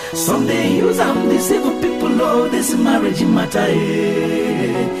force, some they use and deceive people. Oh, this marriage matter.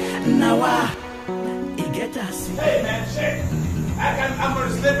 Now it get us. Hey man, shit. I'm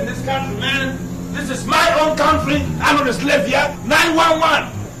gonna slave in this country, man. This is my own country. I'm gonna slave here.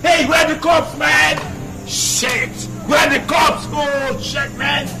 911. Hey, where the cops, man? Shit. Where the cops? Oh, shit,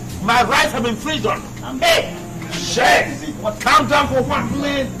 man. My rights have been infringed on. Hey, shit. What? Calm down for what,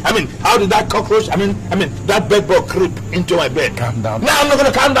 man? I mean, how did that cockroach, I mean, that bedbug creep into my bed? Calm down. Now I'm not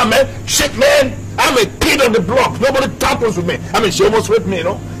gonna calm down, man. Shit, man. I'm a kid on the block. Nobody tampers with me. I mean, she almost raped me, you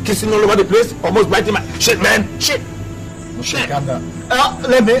know? Kissing all over the place, almost biting my... Shit, man. Shit. Shit. Calm down.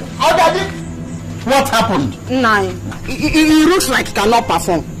 Let me... Oh, Daddy. What happened? Nine. He looks like he cannot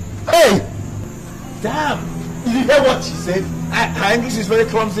perform. Hey! Damn. Did you hear what she said? Her English is very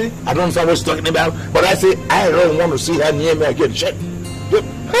clumsy. I don't understand what she's talking about, but I say I don't want to see her near me again. Shit.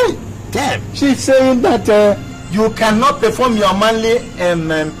 Hey! Damn. She's saying that you cannot perform your manly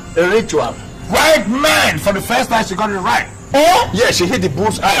ritual. Right, man! For the first time, she got it right. Eh? Yeah, she hit the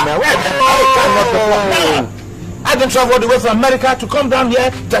bull's eye, man. Right, man. I cannot perform. I can travel all the way from America to come down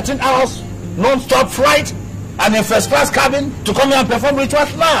here, 13 hours, non-stop flight, and in first-class cabin to come here and perform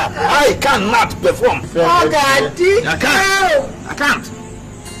rituals. Nah, I cannot perform. Oh, Daddy. I can't. I can't.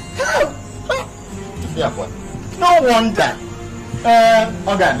 Yeah, boy. No wonder.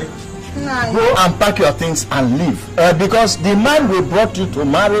 Daddy. Go and pack your things and leave. Because the man we brought you to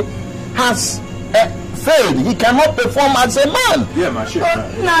marry has failed. He cannot perform as a man. Yeah, man. Shit,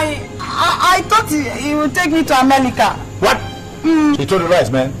 man. I thought he would take me to America. What? He told you right,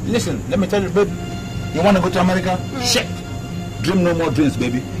 man. Listen, let me tell you, baby. You want to go to America? Shit. Dream no more dreams,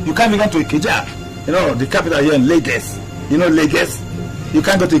 baby. You can't even go to Ikeja. You know, the capital here in Lagos. You know Lagos? You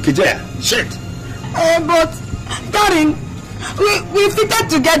can't go to Ikeja. Shit. But, darling, we fitted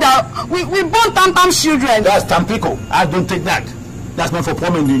together. We born tam children. That's Tampico. I don't take that. That's not for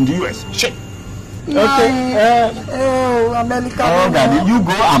poor men in the US. Shit. Okay. America. Oh, Daddy, you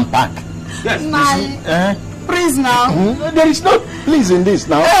go and pack. Yes. Please now. There is no please in this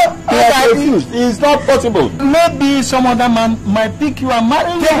now. He has refused. It's not possible. Maybe some other man might pick you and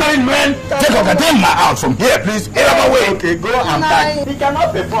marry you. Take her in, man. Take her damn out from here, please. Get out of my way. Okay, go and pack. He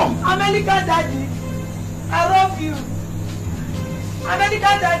cannot perform. America, Daddy. I love you.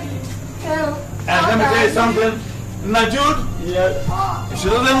 America, Daddy. And let me tell you something. Najude, if she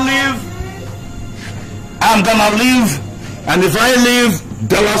doesn't leave, I'm gonna leave. And if I leave,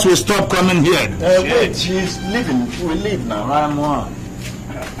 Dallas will stop coming here. Wait, she's leaving. She will leave now. One more.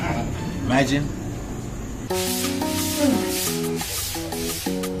 Imagine.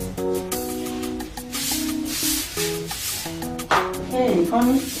 Hey,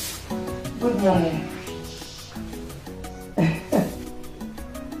 honey. Good morning.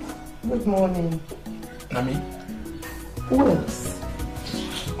 Good morning. Nami? Who else?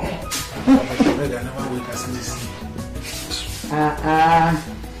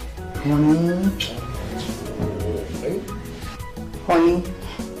 Honey.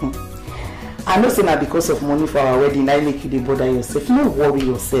 I know say na because of money for our wedding I make you dey bother yourself. No worry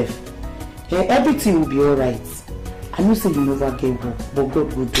yourself. Everything will be alright. I know say you never get work, but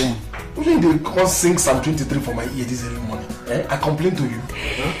God will do it. Only they can't sing Psalm 23 for my ear this early morning. I complain to you.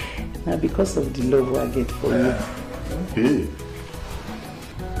 Now because of the love I get for you. Okay.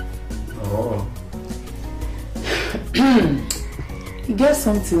 Oh. You get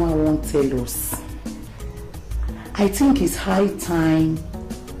something I won't tell us. I think it's high time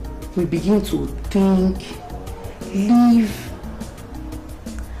we begin to think, live,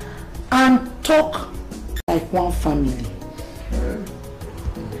 and talk like one family.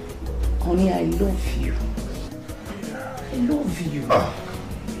 Honey, I love you. I love you.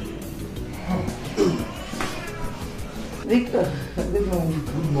 Victor, good morning.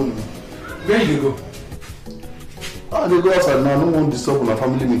 Good morning. Where did you go? They go outside now. No one disturb on a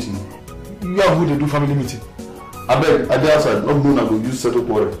family meeting. You are who they do family meeting. I beg, I dey outside. Not known I go use settle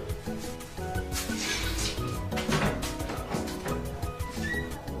quarrel.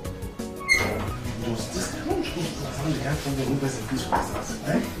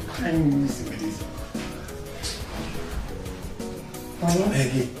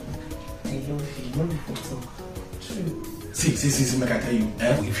 Hey. I love you. No need for talk. See, make I tell you.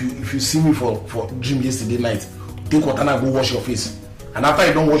 If you see me for gym yesterday night, take water and go wash your face. And after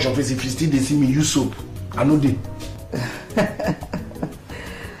you don't wash your face, if you still dey see me use soap, I know they.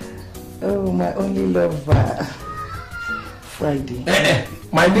 Oh, my only lover. Friday.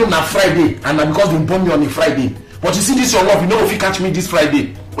 My name na Friday, and na because they born me on a Friday. But you see this your love, you know if you catch me this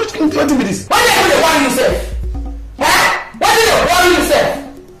Friday. What be this? Why do you worry yourself? Why do you worry yourself?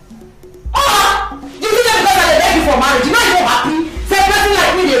 You think that because I beg you for marriage, you know you're happy? Say a person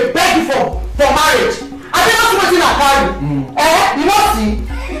like me, they beg you for marriage. I don't know something I carry. You don't see?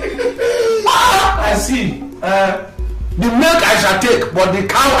 I see. The milk I shall take, but the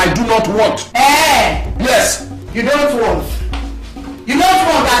cow I do not want. Yes. You don't want. You don't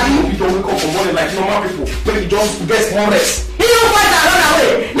want, Daddy. You don't wake up for morning like normal people. But you just get more rest. He don't fight another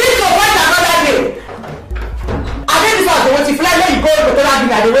way. Need to fight another way. I think this was what if like you go to tell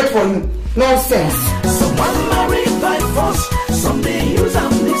me I dey wait for you. Nonsense. Someone married by force, some they use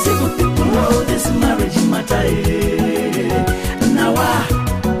and they say good people know this marriage matter. Now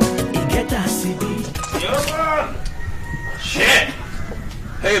you get a CD. Yo man! Shit!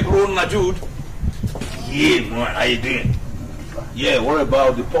 Hey bro, Najud. Yeah man, how you doing? Yeah, what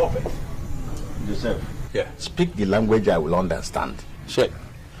about the puppet? Joseph. Yeah. Speak the language I will understand. Shit.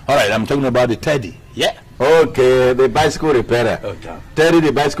 Alright, I'm talking about the Teddy. Yeah. Okay, the bicycle repairer. Okay. Teddy,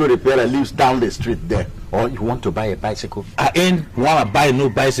 the bicycle repairer, lives down the street there. Or you want to buy a bicycle? I ain't wanna buy no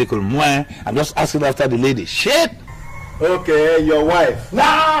bicycle, man. I'm just asking after the lady. Shit. Okay, your wife. Nah,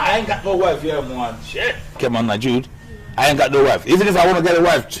 I ain't got no wife here, man. Shit. Come on, Jude. I ain't got no wife. Even if I want to get a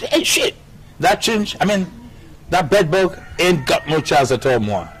wife, hey, shit. That change, I mean, that bed bug ain't got no chance at all,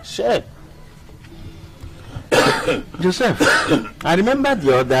 man. Shit. Joseph, I remember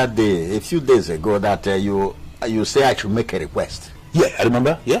the other day, a few days ago, that you say I should make a request. Yeah, I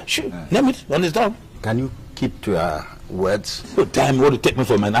remember. Yeah, sure. Name it. When it's done. Can you keep to your words? Oh, damn, what to take me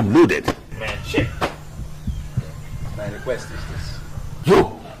for, man? I'm loaded. Man, shit. My request is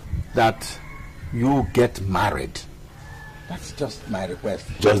this. That you get married. That's just my request.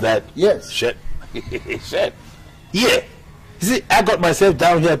 Just that? Yes. Shit. Shit. Yeah. You see, I got myself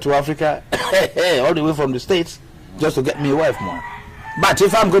down here to Africa, all the way from the States, just to get me a wife, man. But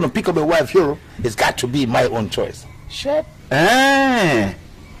if I'm going to pick up a wife here, it's got to be my own choice. Shit.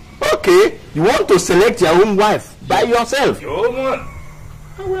 Okay. You want to select your own wife by yourself? Yo, man.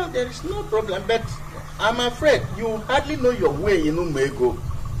 Well, there is no problem, but I'm afraid you hardly know your way in Umwego.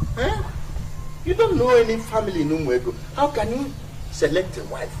 You don't know any family in Umwego. How can you select a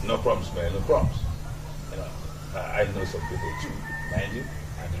wife? No problems, man. No problems. You know, I know some people too, mind you.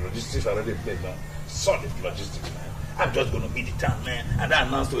 And the logistics already played now. Solid logistics, man. I'm just going to be the town, man. And I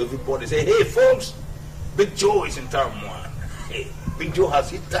announce to everybody, say, hey, folks, Big Joe is in town, man. Hey, Big Joe has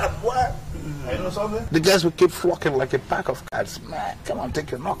hit town, what? You know something? The guys will keep flocking like a pack of cats, man. Come on,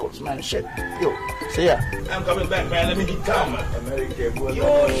 take your knuckles, man. Shit. Yo, see ya. I'm coming back, man. Let me get down, man. America,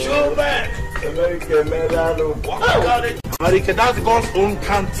 yo, show back. America, man. What about it? America, that's God's own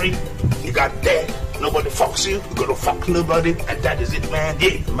country. You got that. Nobody fucks you. You gotta fuck nobody. And that is it, man.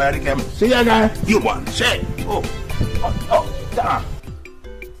 Yeah, America. See ya, guy. You want shit. Oh, damn.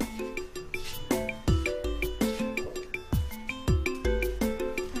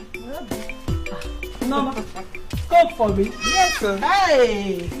 No, cook for me. Yes, sir.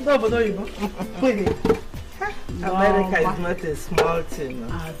 Hey, no. America is not a small thing.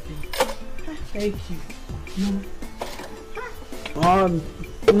 Thank you.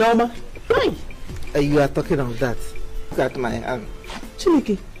 Norma. Hi. You are talking of that. Look at my hand.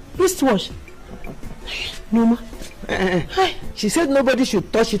 Chineke, wristwatch. Norma. Hi. She said nobody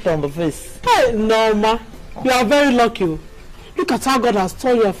should touch it on the face. Hey, Norma. You are very lucky. Look at how God has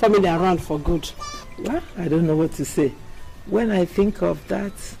turned your family around for good. Well, I don't know what to say. When I think of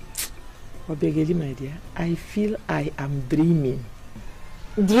that, Obegeli, my dear, I feel I am dreaming.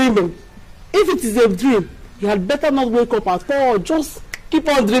 Dreaming? If it is a dream, you had better not wake up at all. Just keep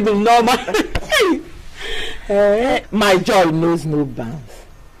on dreaming, Norma. My joy knows no bounds.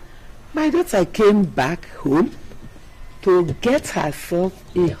 My daughter came back home to get herself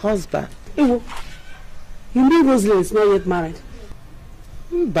a husband. You mean Rosalie is not yet married?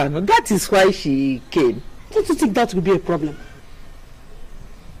 But that is why she came. Don't you think that would be a problem?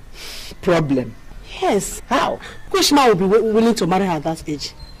 Problem? Yes. How? Which man will be willing to marry her at that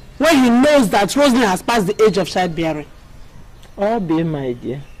age? When he knows that Rosalie has passed the age of childbearing. Obi, my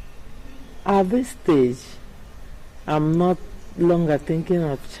dear, at this stage, I'm not longer thinking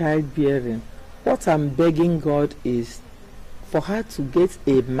of childbearing. What I'm begging God is for her to get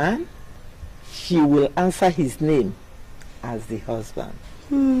a man. She will answer his name as the husband.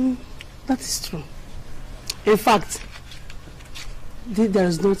 That is true. In fact, there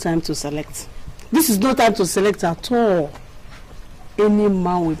is no time to select. This is no time to select at all. Any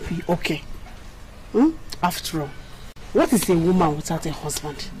man will be okay. After all, what is a woman without a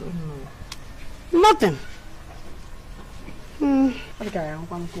husband? I don't know. Nothing. Okay,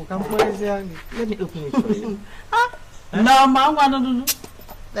 let me open it for you. No, no.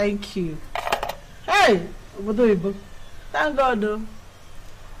 Thank you. Hey, what do you? Thank God, though.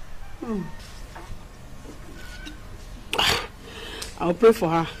 I'll pray for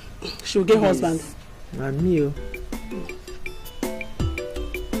her. She'll get husband. And me.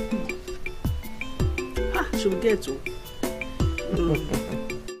 She'll get to.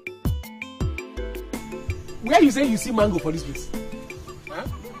 Where you say you see mango for this place? Huh?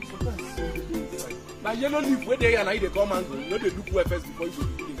 Now yellow leaf where they are now they call mango. You know they look well first before you go to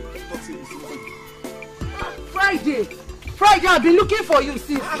the talk say you see mango. Friday. Friday, I've been looking for you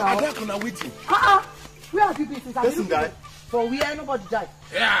since now. I'm gonna wait you. Where have you been since? Person died. For where nobody died.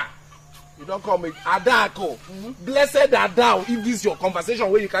 Yeah. You don't come with Adako. Blessed Adao. If this your conversation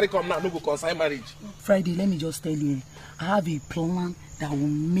where you carry come now, no go consign marriage. Friday, let me just tell you, I have a plan that will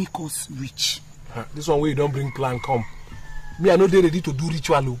make us rich. This one where you don't bring plan come. Me, I know they ready to do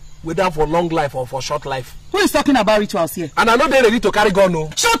ritual, whether for long life or for short life. Who is talking about rituals here? And I know they ready to carry gun,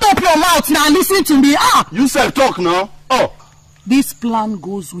 no. Shut up your mouth now, listen to me. You said talk now. Oh. This plan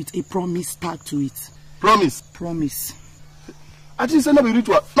goes with a promise tag to it. Promise? Promise. I didn't say not be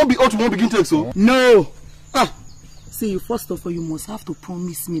ritual. Not be out to one begin take so. No. See, first of all, you must have to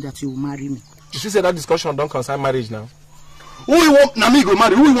promise me that you will marry me. You see, say that discussion don't concern marriage now. Who you want? Na me go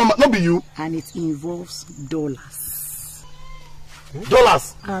marry. Who you want? Not be you. And it involves dollars.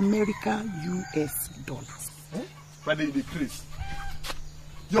 Dollars? America, US dollars. Friday, you decrease.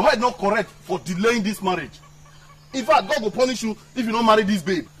 Your head not correct for delaying this marriage. In fact, God will punish you if you don't marry this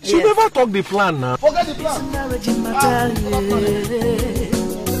babe. She never talk the plan now. Forget the plan.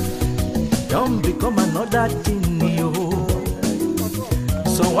 Don't become another thing, yo.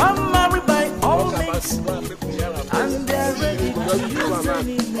 So I'm married by all means, and they're ready to use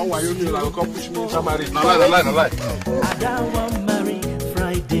me. I don't want marry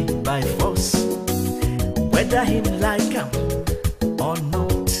Friday by force, whether him like him or not.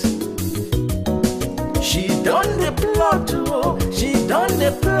 She done the plot, oh, she done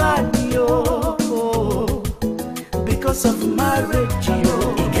the plan, yo. Because of marriage,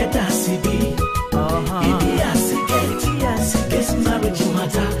 yo. He get a CB, he be a CG, this marriage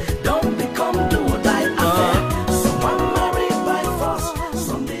matter. Don't become do or die affair. Someone married by force,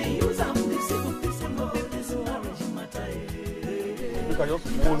 some they use them, this marriage matter. Look, I just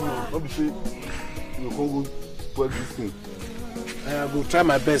warn you, don't be sure you can't go spoil this thing. I will try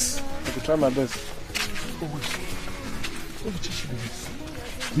my best. I will try my best. Oh, wait. What did she do this?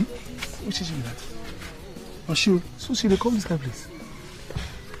 What did she do that? Oh, sure. So she they come this kind of place.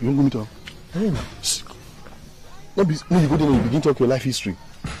 You don't go meet her? Hey, man. When you go there and you begin to talk your life history,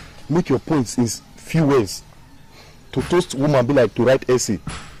 make your points in few words. To toast woman be like to write essay.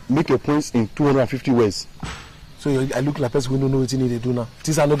 Make your points in 250 words. So I look like a person who don't know what you need to do now.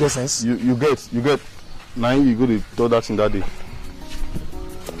 This I no get sense. You get. Now you go to tell that in that day.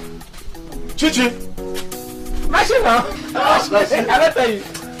 Chichi! Machine now! I don't tell you.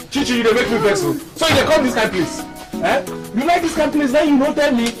 Chichi, you dey make me vex. So you dey come this kind of place? You like this kind of place, then you don't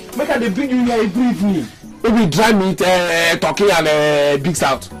tell me, make I dey bring you here, breathe me. Maybe dry meat, turkey and big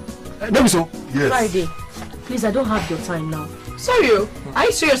south. Maybe so? Yes. Friday, please, I don't have your time now. Sorry, are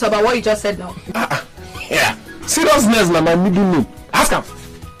you serious about what you just said now? Yeah. Seriousness na my middle name. Ask him.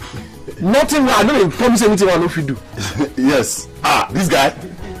 Nothing, I don't even promise anything I know if you do. Yes. This guy.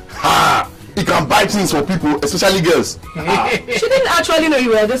 He can buy things for people, especially girls. She didn't actually know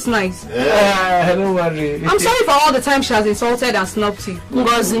you were this nice. Don't worry. I'm sorry for all the time she has insulted and snubbed you.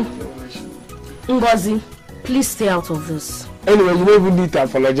 Ngozi, please stay out of this. Anyway, you don't even need to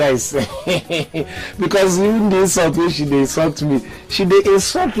apologize. Because even the insult when she insult me, she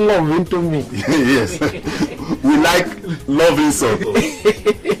insult love into me. Yes. We like love insult.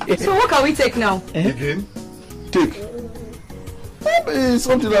 So what can we take now? Again? Take. It's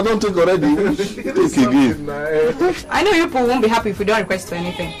something I don't take already. Take again. I know you people won't be happy if we don't request for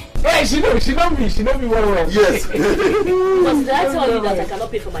anything. Hey, she know me well. Yes. But did I tell you that I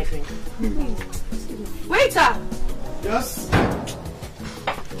cannot pay for my drink? Waiter! Yes.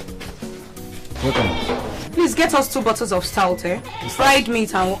 Welcome. Please get us 2 bottles of stout, fried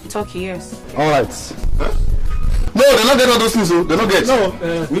meat and turkey, yes. Alright. No, they don't get all those things, they don't get.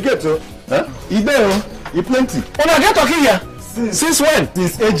 No, we get to. Eat there, eat plenty. Oh, no, get turkey here. Since when?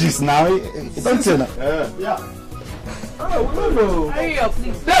 Since ages now. It's until now. Yeah. Oh, no. Hurry up,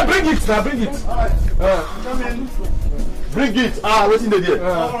 please. Yeah, bring it now, bring it. Come in. Bring it. What's in there?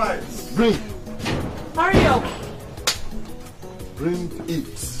 Alright. Bring. Hurry up. Bring it.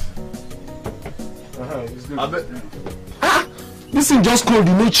 This thing just cold,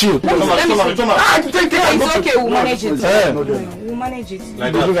 you no chill. Come on. It's okay, we'll manage it. We'll manage it.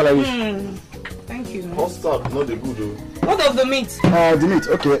 Like that. Thank you. Mustard, not the good though. What of the meat? The meat,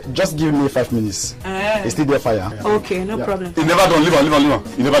 okay. Just give me 5 minutes. It's still there fire. Okay, no problem. It never done. Leave on.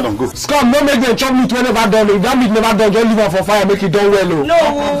 It never done. Go. Scum, don't make them chop meat when never done. If that meat never done, just leave it for fire, make it done well.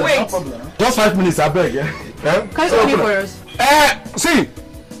 No, wait. Just 5 minutes, I beg. Can you open for us? See,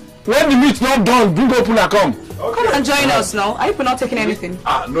 when the meat not done, bring open and come. Okay. Come and join us now. Are you not taking anything?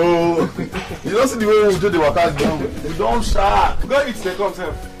 No. You don't see the way we do the workers down. You don't start. Go eat the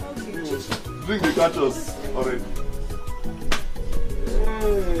concept. Drink the catchers already.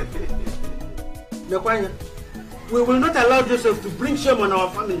 We will not allow Joseph to bring shame on our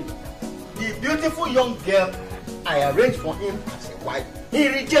family. The beautiful young girl I arranged for him as a wife, he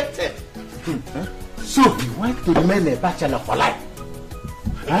rejected. So he went to remain a bachelor for life.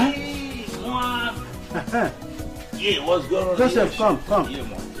 Huh? Yeah, what's going on? Joseph, here? come. Yeah,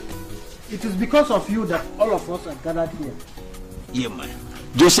 man. It is because of you that all of us are gathered here. Yeah, man.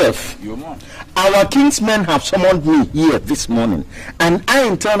 Joseph, Your mom. our kinsmen have summoned me here this morning, and I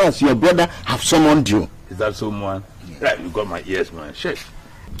in turn as your brother have summoned you. Is that so, man? Right, you got my ears, man. Shit.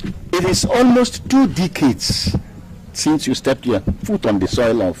 It is almost 2 decades since you stepped your foot on the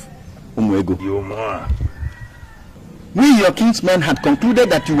soil of Umuego. Yo, man. We, your kinsmen, had concluded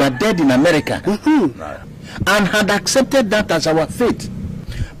that you were dead in America and had accepted that as our fate.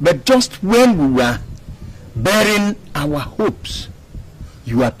 But just when we were bearing our hopes,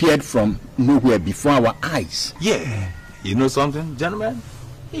 you appeared from nowhere before our eyes. Yeah. You know something, gentlemen?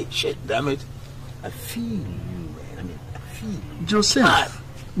 Hey, shit, damn it. I feel you, man. I mean, I feel you. Joseph,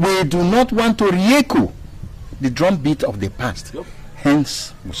 we do not want to re-echo the drumbeat of the past. Yep.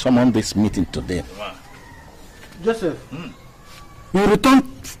 Hence, we summoned this meeting today. Joseph, you returned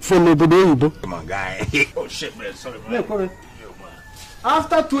from Obodo. Come on, guy. Oh, shit, man. Sorry, man. yeah, correct. Yo, man.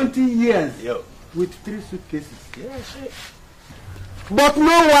 After 20 years Yo. with 3 suitcases. Yeah, shit. But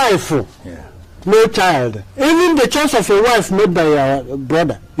no wife, no child. Even the choice of a wife made by your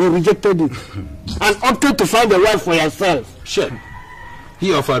brother, you rejected it and opted to find a wife for yourself. Shit.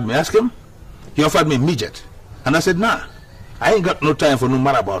 He offered me, ask him. He offered me midget. And I said, nah. I ain't got no time for no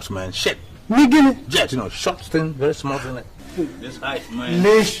marabouts, man. Shit. Nigga. Jet, you know, short thing, very small thing. Like this height, man.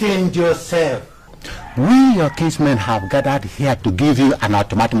 Listen, Joseph. We, your kinsmen, have gathered here to give you an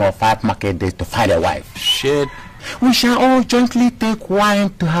ultimatum of 5 market days to find a wife. Shit. We shall all jointly take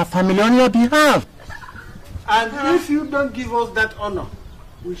wine to her family on your behalf. And if you don't give us that honor,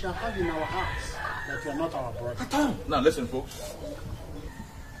 we shall have in our house that you are not our brother. Now listen, folks.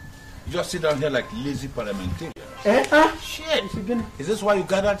 You just sit down here like lazy parliamentarians. Shit. Is this why you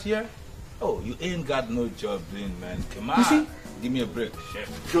gathered here? Oh, you ain't got no job doing, man. Come on. You see? Give me a break, chef.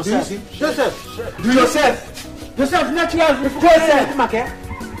 Joseph, Joseph, Joseph, let you have Joseph.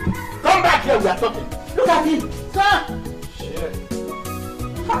 Come back here, we are talking. Look at him, sir. Shit.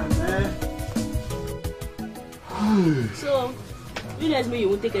 So, you guys mean you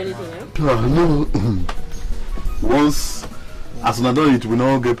won't take anything, eh? No. Once, as I don't eat, we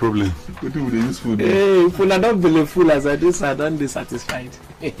don't get problem. What do we use food? Hey, if I don't believe full as I do, so I don't be satisfied.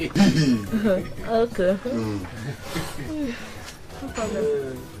 Okay. No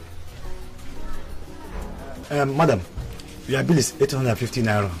problem. Madam, your bill is 850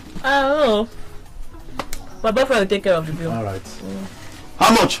 naira. Oh. My boyfriend will take care of the bill. All right.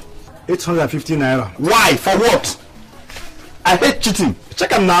 How much? 850 naira. Why? For what? I hate cheating. Check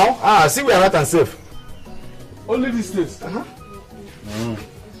them now. See we are right and safe. Only these days. Can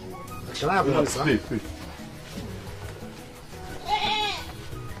I have one, sir? Please.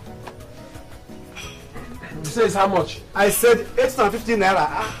 You say it's how much? I said 850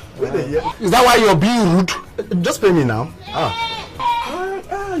 naira. Wait a year. Is that why you're being rude? Just pay me now.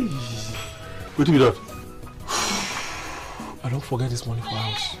 What do you do? I don't forget this money for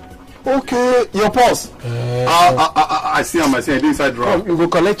house. Okay, your purse. I see him. I see. I do inside drawer. You go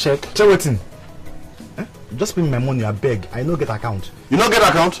collect check. Check waiting. Just pay me my money, I beg. I no get account. You no get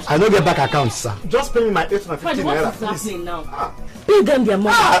account? I no get back account, sir. Just pay me my 850 naira. What is happening now? Pay them their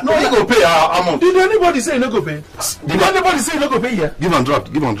money. No, you go pay our amount. Did anybody say you no go pay? Did anybody say you no go pay here? Give and draft.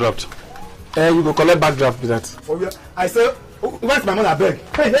 You go collect back draft with that. For real? I say, where's my money, I beg?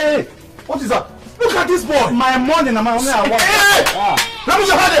 Hey, what is that? Look at this boy. My money and my money I want. Hey! Let me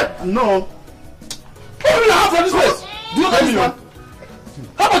have it. No. What do you have for this place? Do you know this man?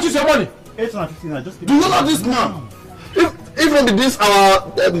 How much is your money? 850 naira. Just do you know this man? If not this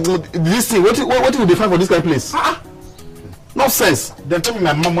this thing, what will they find for this kind of place? Nonsense. Then tell me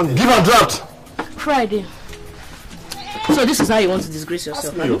my money. Give a draft. Friday. So this is how you want to disgrace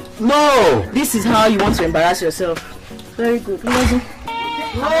yourself, right? No. This is how you want to embarrass yourself. Very good. Imagine.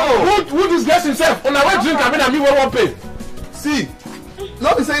 No. Who disgrace himself? On our way drink, I mean, won't pay. See,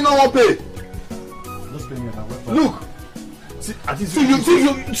 not be saying no one pay. Just pay me. Look. See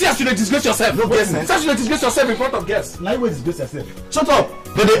as you disgrace yourself. No guess, man. See as you disgrace yourself in front of guests. Now you disgrace yourself. Shut up.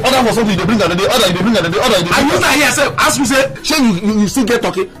 They order for something, they bring that, they order, they bring that, they order. And you not here, sir. Ask me, say, you still get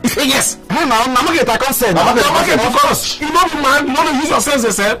talking? You say yes. Hey, now, I'm not getting a consent. Of course. You don't be man, you want to use your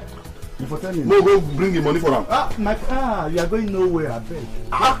sense, sir. You for telling me. No, go bring the money for them. You are going nowhere, I beg.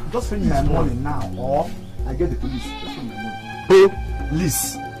 Just pay me my money now, or I get the police. Just pay me my money.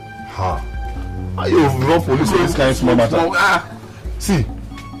 Police. You run police for this kind of small matter. No, See,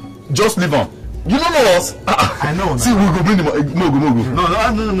 just leave on. You don't know us? I know. See, we go bring the money. Mogo.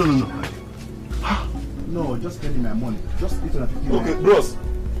 No. No, just pay me my money. Just eat on 50. Okay, bros.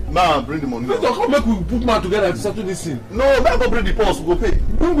 Now bring the money. Let's come make we put man together to settle this thing. No, now go bring the purse. We go pay.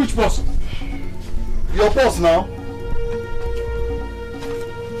 Bring which purse? Your purse now.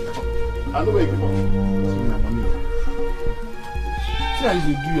 I know where you go. See how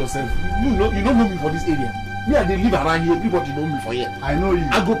you do yourself. You don't know me for this area. Me and they live around here. Everybody know me for here. I know you.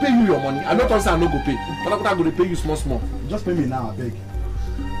 I go pay you your money. I don't say I no go pay. But I'm going to pay you small. Just pay me now, I beg.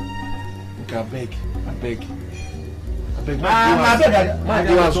 Okay, I beg. I beg. My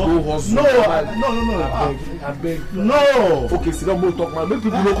dealers go hustle. No. I beg. No. Okay, sit down, talk, man. Make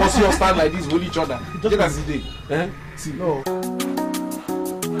people don't see us stand like this, hold each other. Just as the day. Eh? See, no.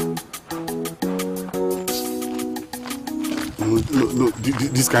 Look,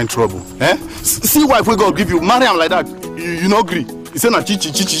 this kind of trouble. Eh? See why if we go give you, marry him like that. You not agree. He say na chichi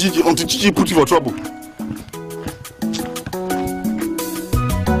until chichi put you for trouble.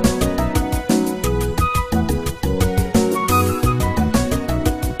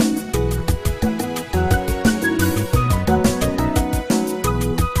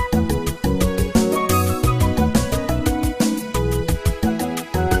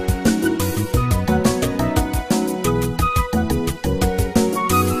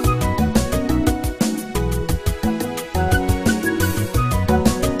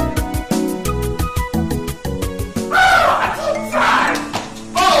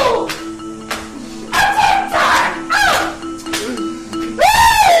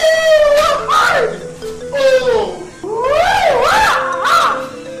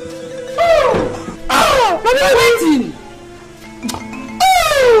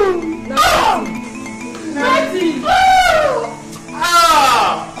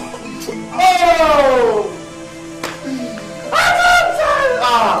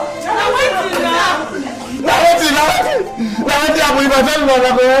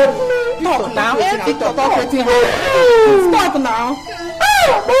 Stop now.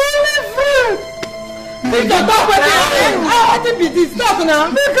 Stop now.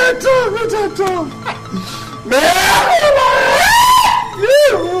 Make her talk.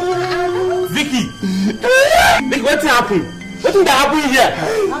 Vicky, what happened? What did happen here?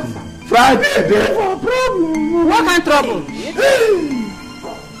 Friday, there for problem. What kind of trouble?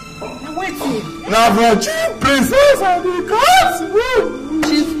 Now for chief princess and the cops.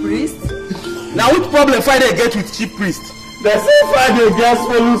 Chief priest? Now which problem Friday get with chief priest? They say Friday gets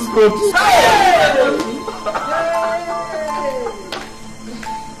follows court.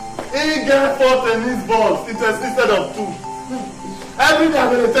 He get 4 tennis balls instead of 2. Every time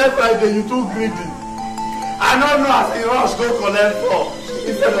they tell Friday you too greedy. I don't know as he rush go collect 4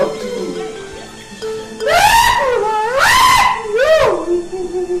 instead of 2.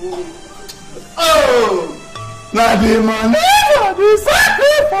 Oh, now the money for the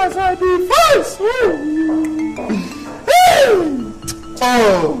sacrifice of the first.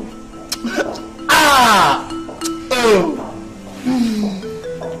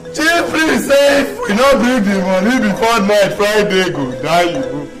 Chief priest say if we not bring the money before night, Friday go die you.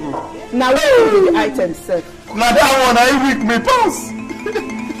 Now where is the item, sir? Now that one I weak me pass.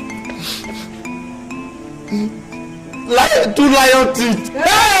 Like 2 lion teeth.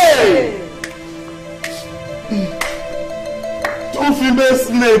 Hey! 2 female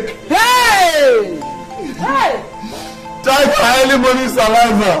snake. Hey! Tiger early morning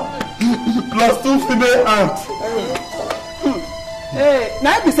saliva. Plus 2 female ants. Hey,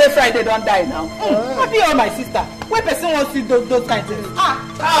 now you say Friday don't die now. What be all my sister? When person wants to do those kind of things? You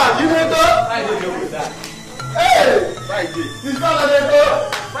may go? Friday no go die. Hey! Friday. Sister Ladeko.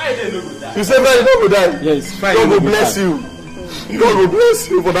 Friday no go die. You say Friday no go die? Yes, Friday. God will bless you. God will bless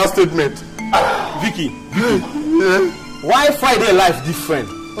you for that statement. Vicky. Yeah. Why Friday life different?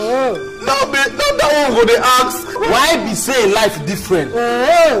 No, that one go dey ask. Why be say life different?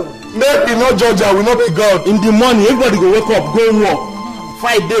 Make we not judge her, we not be God. In the morning, everybody go wake up, go work.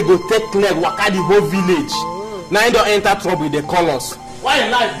 Friday go take leg, waka the whole village. Now you don't enter trouble, they call us. Why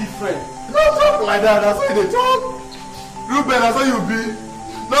life different? No talk like that, that's why they talk. Ruben, that's how you be.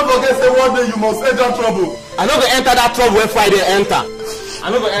 Don't forget say one day you must enter trouble. I no go enter that trouble when Friday enter. I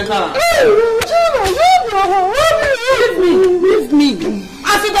no go enter that. Leave me.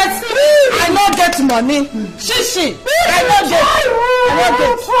 As you can see, I not get money. Shishi. I not get.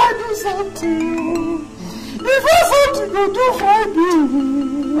 Try do something. Before something go do for you.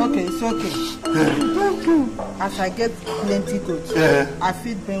 Okay, it's okay. As I get plenty goods, I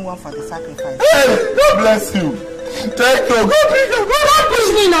fit bring one for the sacrifice. Hey, God bless you. Take your go bring your go. Don't push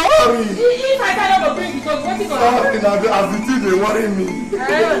me now. If I cannot bring it, what is going to happen? As the thing they worry me.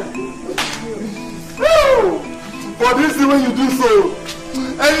 For this thing when you do so,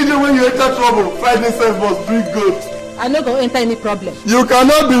 any day when you enter trouble, Friday self must bring goat. I no go enter any problem. You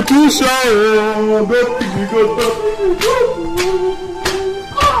cannot be too shy. Don't be goat.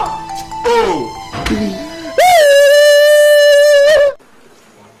 Oh.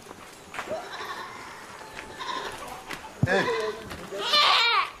 Hey.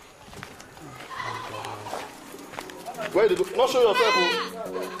 Where did you not show yourself?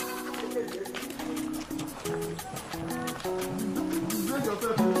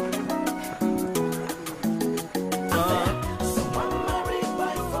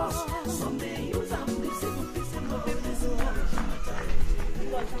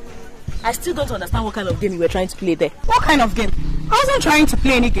 I still don't understand what kind of game you were trying to play there. What kind of game? I wasn't trying to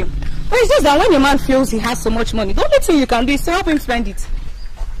play any game. But it's just that when a man feels he has so much money, the only thing you can do is to help him spend it.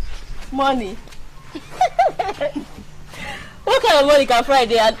 Money? What kind of money can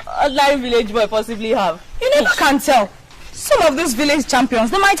Friday and ordinary village boy possibly have? You never can tell. Some of these village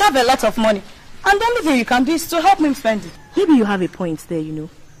champions, they might have a lot of money. And the only thing you can do is to help him spend it. Maybe you have a point there, you know.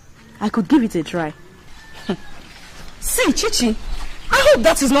 I could give it a try. See, Chichi, I hope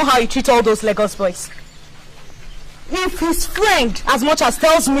that is not how you treat all those Lagos boys. If his friend as much as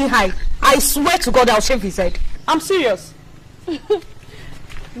tells me hi, I swear to God I'll shave his head. I'm serious.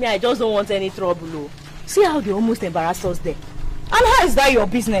 Me, I just don't want any trouble. Oh. See how they almost embarrassed us there. And how is that your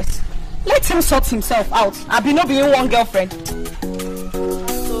business? Let him sort himself out. I've been not being one girlfriend.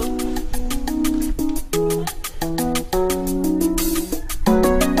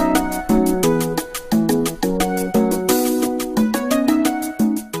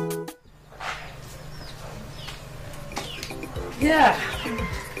 Yeah.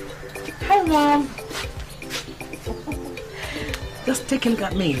 Hi, Mom. Just take a look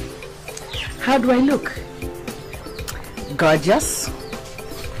at me. How do I look? Gorgeous?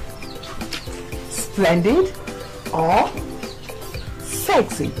 Splendid? Or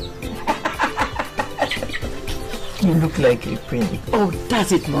sexy? You look like a queen. Oh,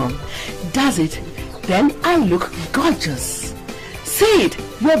 does it, Mom? Does it? Then I look gorgeous. Say it,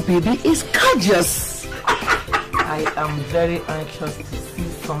 your baby is gorgeous. I am very anxious to see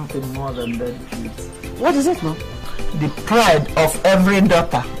something more than that. What is it, Mom? The pride of every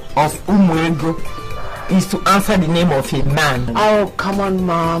daughter of Umuego is to answer the name of a man. Oh, come on,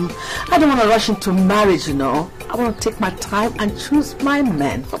 Mom. I don't want to rush into marriage, you know. I want to take my time and choose my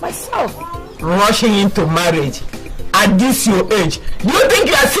man for myself. Rushing into marriage at this your age? Do you think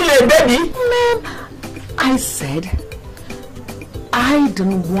you are still a baby? Ma'am, I said I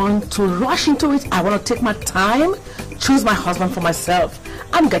don't want to rush into it. I want to take my time, choose my husband for myself.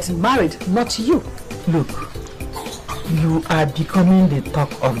 I'm getting married, not you. Look, you are becoming the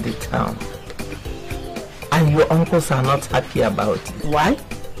talk of the town. And your uncles are not happy about it. Why?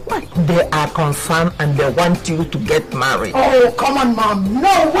 Why? They are concerned and they want you to get married. Oh, come on, Mom.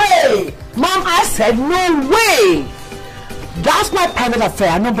 No way! Mom, I said no way! That's my private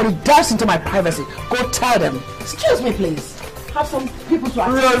affair. Nobody dives into my privacy. Go tell them. Excuse me, please. Have some people to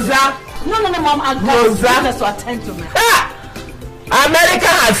attend Rosa. to. No, Mom. I've got business to attend to, man. Ah! America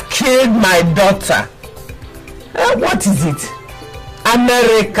has killed my daughter. What is it?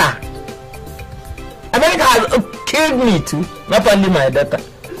 America has killed me too. Not only my daughter.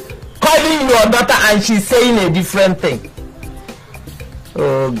 Calling your daughter and she's saying a different thing.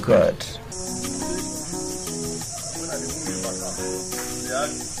 Oh God.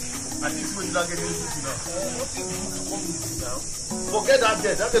 Forget that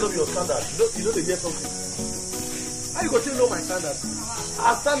there. That cannot be your standard. You know they hear something. How you go to know my standard?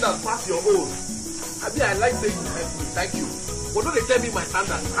 Our standard pass your own. I like saying you help me. Thank you. But don't they tell me my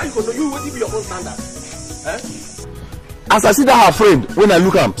standard? How you go know you will be your own standard? As I see that her friend, when I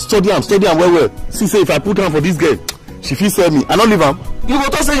look am, study am well. See say if I put am for this girl, she fit sell me. I don't leave am. You go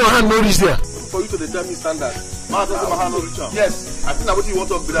to say your hand no reach there. For you to determine standard. Man, say my hand no reach am. Yes. I think that what you want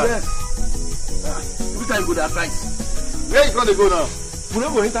to be that. Yes. Every time you go that side. Where you gonna go now? We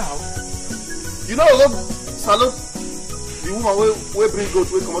don't go enter house. You know go salute the woman we bring goat,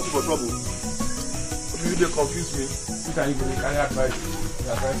 we come out for trouble. You dey confuse me. You can even carry advice.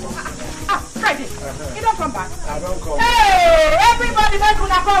 Friday, you don't come back. I don't come. Hey, everybody make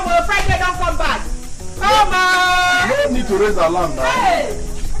una come. Friday don't come back. Come on. You don't need to raise alarm now. Hey.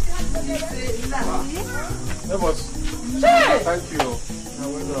 Thank you.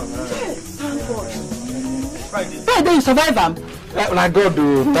 Well done. Thank God. Friday, you survive am. Na God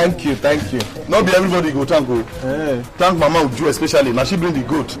do. Thank you. Not be everybody go thank you. Thank Mama Uju especially. Now she bring the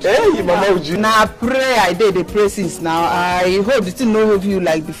goat. Hey, Mama Uju. Now pray I did the praises now. I hope the thing no hold you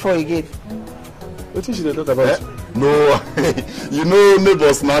like before again. What is she talk about? No, you know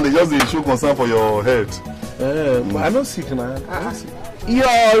neighbors now, they just show concern for your health. I'm not sick now.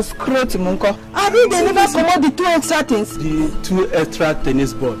 Your scrotum, uncle. I think they never come out the 2 extra things. The 2 extra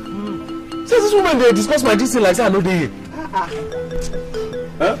tennis ball. So this woman, they discuss my distance like that, I know they hear.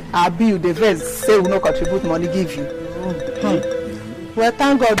 Abi, you the first say we no contribute money give you. Well,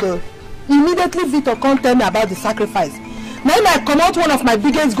 thank God though. Immediately Victor come tell me about the sacrifice. Now I come out one of my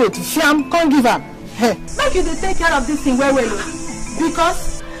biggest goats, Fiam, come give am. Hey. Make you take care of this thing well.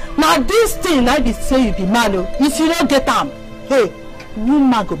 Because now this thing I be say you be man. If you don't get am, hey,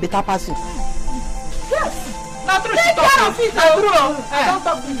 woman go better pass you. Yes. Not true. Take care of it. Not true. Don't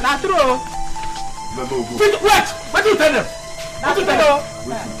talk. Not true. Wait. What do you tell them?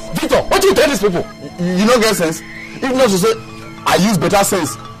 Victor, what do you tell these people? You don't get sense. If not to say, I use better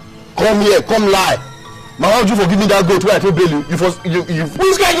sense. Come here, come lie. Why would you forgive me that goat where I told bail you?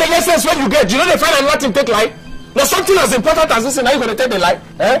 Which guy get sense when you get? You know they find and let him take lie. There's something as important as this, and now you're gonna tell the lie.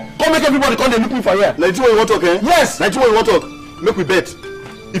 Come make everybody come and look me for here. Like you want to talk, eh? Yes. Like you want to talk. Make we bet.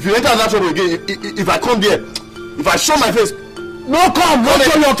 If you enter that trouble again, if I come there, if I show my face, no come, no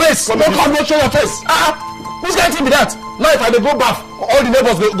show your face. No come, no show your face. Who's gonna tell me that? Now if I go bath, all the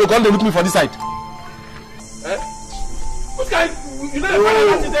neighbors go come and look me for this side. Which guy? You know the father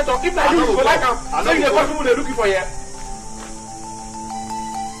that is there talk. If like you go like him, so you the people they looking for here.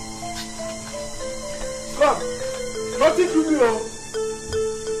 Come, nothing to me, oh.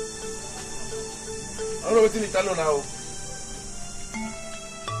 I don't know what you tell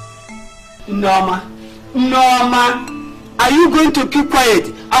Norma, are you going to keep quiet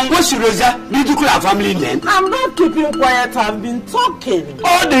and watch Rosa ridicule our family name? I'm not keeping quiet. I've been talking.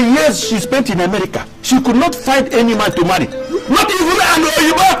 All the years she spent in America, she could not find any man to marry. Not even an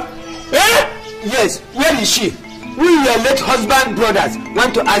Oyibo. Yes, where is she? We, your late husband brothers,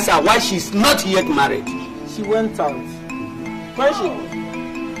 want to ask her why she's not yet married. She went out. Where is she?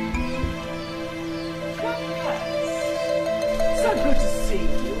 So good to see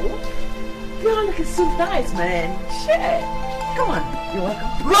you. You're looking so nice, man. Shit. Come on. You're welcome.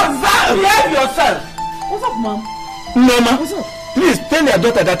 Rosa, behave yourself. What's up, Mom? Mama, what's up? Please tell your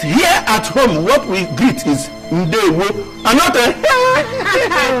daughter that here at home, what we greet is Ndewo, and not a...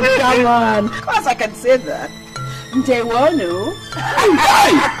 Come on. Of course I can say that. Ndewo, no.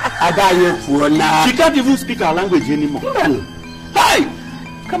 She can't even speak our language anymore. Hi.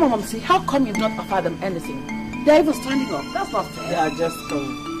 Come on, Mom. See, how come you've not offered them anything? They're even standing up. That's not fair. They are just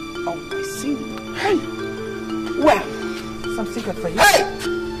going. Oh, I see. Hey. Well, some secret for you. Hey!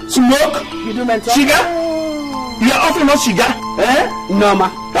 Smoke? You do mental? Sugar? You are offering us sugar? Norma.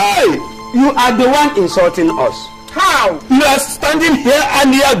 Hey! You are the one insulting us. How? You are standing here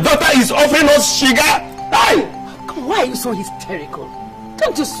and your daughter is offering us sugar? Hey! Why are you so hysterical?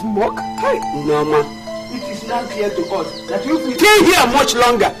 Don't you smoke? Hey, Norma. It is not clear to us that if we stay here much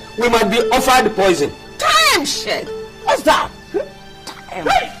longer, we might be offered poison. Damn shit! What's that? Damn.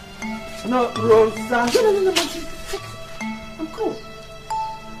 Hey! No, Rosa. No. I'm cool.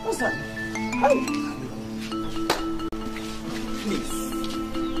 What's that? Hey. Please.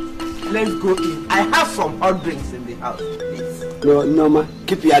 Let's go in. I have some hot drinks in the house. Please. No, Norma.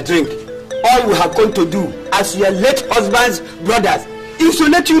 Keep your drink. All we have come to do as your late husband's brothers is to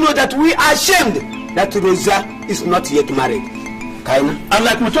let you know that we are ashamed that Rosa is not yet married. Kaina. And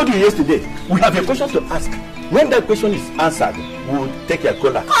like we told you yesterday, we have a question to ask. When that question is answered, we will take your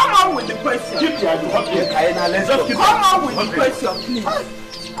cola. Come on with the question. Keep your hot drink. Kaina, let's go. Come on with the question, please.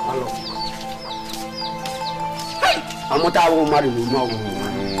 Hello. Hey! I'm not going to marry you now.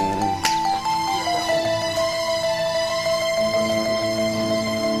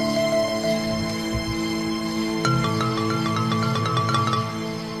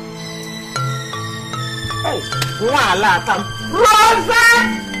 Voila, come. Rosa!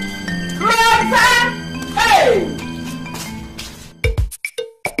 Hey!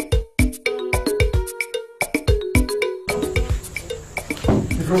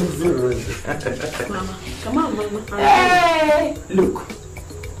 Mama, come on, Mama. Hey! Look,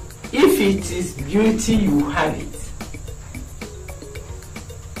 if it is beauty, you have it.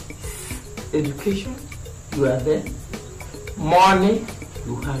 Education, you are there. Money,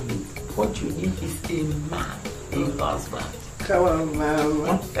 you have it. What you need is a man, a husband. Come on,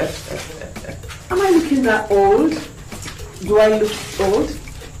 Mama. Am I looking that old? Do I look old?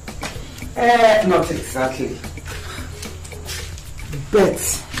 Not exactly. But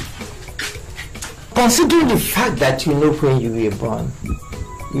considering the fact that you know when you were born,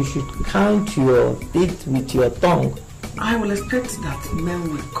 you should count your teeth with your tongue. I will expect that men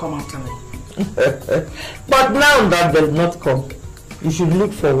will come after me. But now that does not come, you should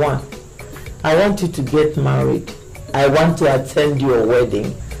look for one. I want you to get married I want to attend your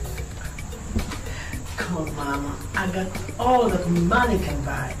wedding. Come on, Mama. I got all that money can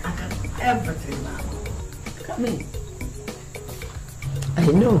buy. I got everything, Mama. Come in. I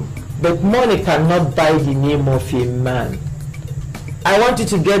know, but money cannot buy the name of a man. I want you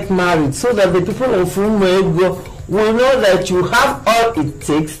to get married so that the people of Umwego will know that you have all it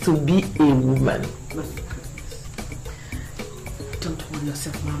takes to be a woman. Don't worry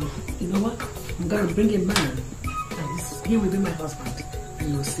yourself, Mama. You know what? I'm going to bring a man. And he will be my husband. And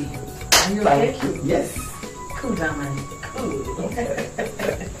you'll see him. Are you okay? Thank you. Yes. Cool down, man. Cool.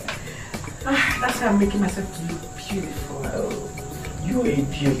 That's how I'm making myself to look beautiful. Oh, you're a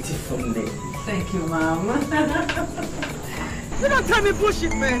beautiful lady. Thank you, Mama. You don't tell me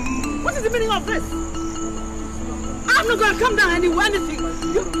bullshit, man. What is the meaning of this? I'm not going to come down anywhere, anything.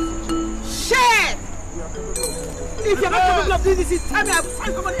 Shit! If you're not capable of doing this, it's time I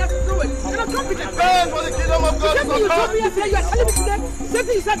find somebody else to do it. You're not competent. Repent for the kingdom of God. You told me yesterday, you are telling me today, same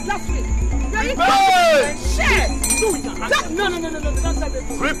thing you said last week. You're incompetent. Shit! No, don't tell me.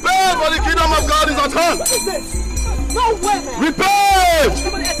 Repent for the kingdom of God is at hand. What is this? No way, man. Repent!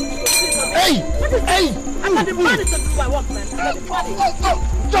 Somebody else to do it. Hey! Hey! I got the money to do my work, man. I got the money.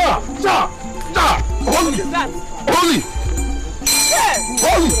 Holy! Holy! Yeah!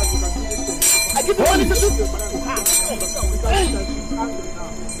 Holy! I give you money to do this. Hey!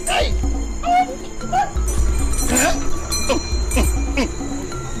 Hey!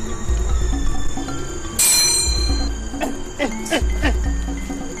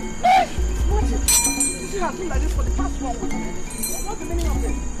 Like this for the past 1 week, man. What's the meaning of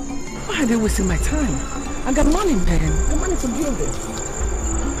this? Why are they wasting my time? I got money, man. I got money to build this.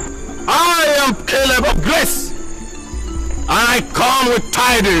 I am Caleb of Grace. I come with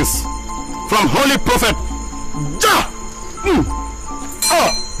tidings from Holy Prophet Jah.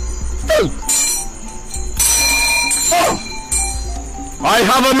 I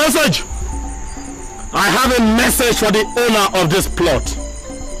have a message. I have a message for the owner of this plot.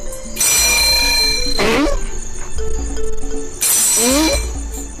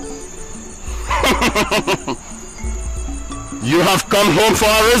 You have come home for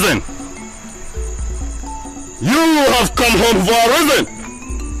a reason. You have come home for a reason.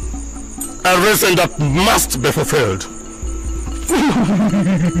 A reason that must be fulfilled.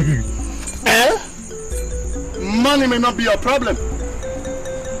 Money may not be your problem,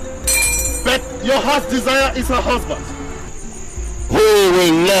 but your heart's desire is a husband who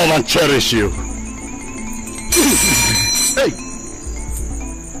will love and cherish you. Hey!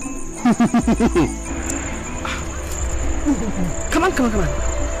 Come on.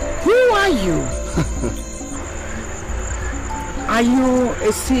 Who are you? Are you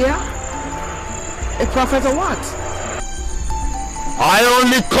a seer? A prophet or what? I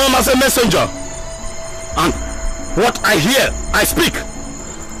only come as a messenger. And what I hear, I speak.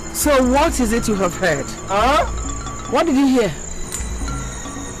 So what is it you have heard? What did you hear?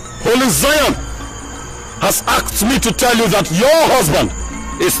 Holy Zion has asked me to tell you that your husband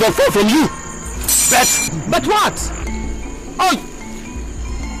is not far from you. But what?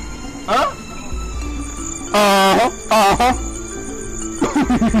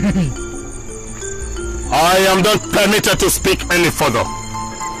 I am not permitted to speak any further.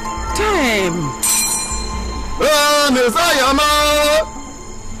 Time. Messiah,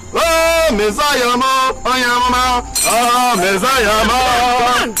 Messiah,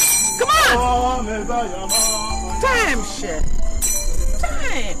 Come on. Time, shit.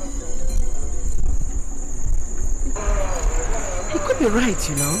 Time. He could be right,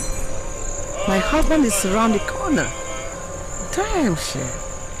 you know. My husband is around the corner. Damn shit.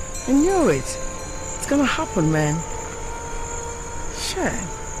 I knew it. It's gonna happen, man. Shit.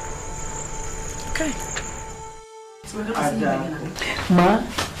 Okay. Ma,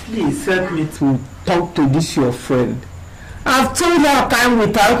 please help me to talk to this your friend. I've told her time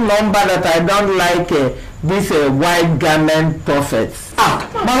without number that I don't like this white garment prophets.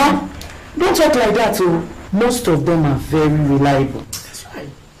 Mama, don't talk like that. Most of them are very reliable. That's right.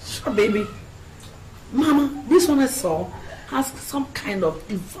 Sure, baby. Mama, this one I saw has some kind of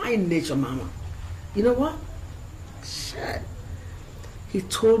divine nature, Mama. You know what? Shit. He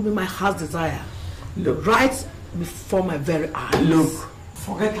told me my heart's desire. Look, right before my very eyes. Look,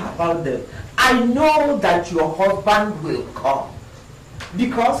 forget about them. I know that your husband will come.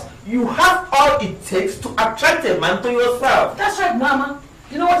 Because you have all it takes to attract a man to yourself. That's right, Mama.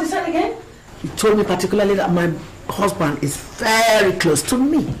 You know what he said again? He told me particularly that my husband is very close to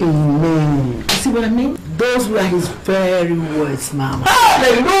me. Amen. You see what I mean? Those were his very words, Mama.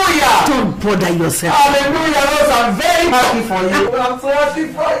 Hallelujah! Don't bother yourself. Hallelujah, Rose. I'm very happy for you. I'm so happy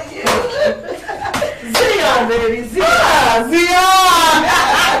for you. Zion! Zion, baby. Zion.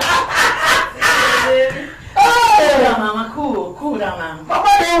 Cool down, Mama. Cool down, Mama. Mama,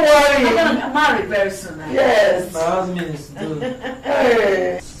 don't worry. I'm gonna get married very soon. Yes. My husband is good.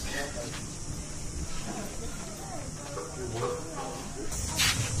 Hey.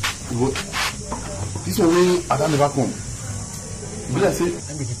 This one way I don't never come. But I say,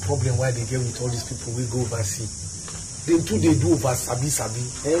 that be the problem why they get with all these people we go overseas. They too they do over sabi.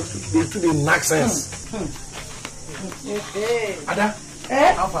 They too they knack sense. Ada.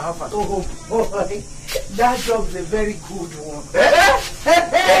 How far? Oh, that job is a very good one.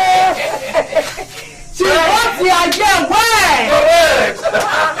 She wants the idea. Why?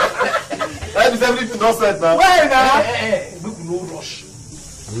 That is everything not said now. Why now? We will no rush.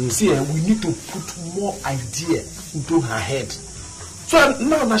 See, we need to put more idea into her head. So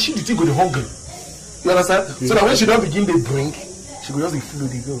now she the thing go the hungry. You understand? So that when she don't begin the drink, she will just the flow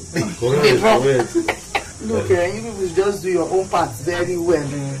they go. Correct. Look, you people just do your own part very well.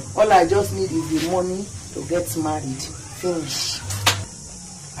 All I just need is the money to get married. Finish.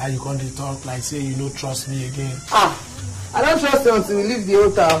 How you going to talk like say you don't trust me again? I don't trust you until we leave the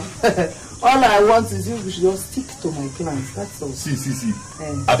old town. All I want is you should just stick to my plans. That's all. See.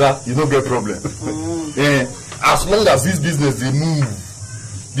 Ada, you don't get problem. As long as this business they move,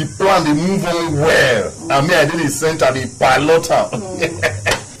 the plan they move on well. I mean, I didn't center the pilot.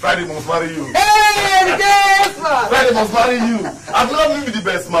 Friday must marry you. Hey, yes, man. Friday must marry you. I'm not me be the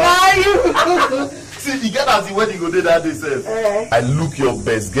best man. Why you? See, you get as the wedding go there that day, sir. I look your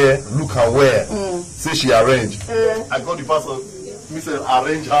best girl, look her wear. Say she arrange. I got the person. Me say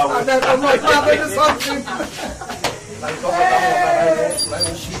arrange her. And then I'm like, something.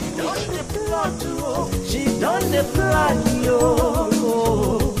 She done the plan, yo.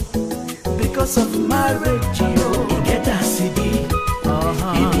 Because of marriage, yo. Get a CD.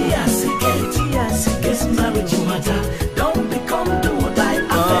 It's marriage matter. Don't become do or die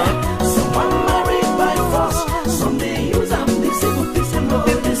affair. Someone married by force. Some they use them. This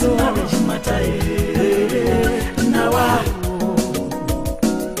is marriage matter. Now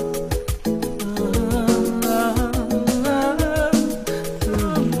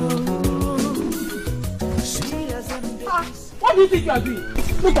what do you think you are doing?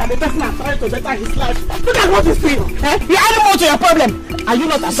 Look at the person I'm trying to better his life. Look at what he's doing. You adding more to your problem. Are you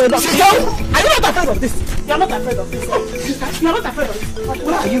not afraid of this? Are you not afraid of this? You are not afraid of this. You are not afraid of this.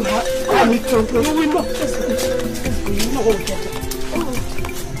 What are you? I need to. You will not. You know what we get.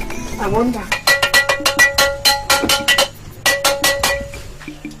 I wonder.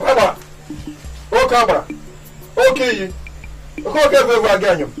 Abba. Oh, Cabra. Okay. Okay, very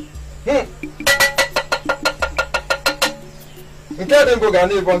again. Nke dị bụ ga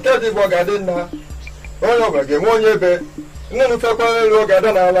n'ịbọ nke dị bụ ga dị nna onye ọbụla ga-enwe onye ebe nne m fekwara elu oge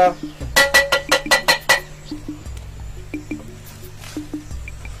ada n'ala.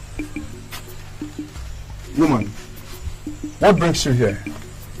 Woman, what brings you here?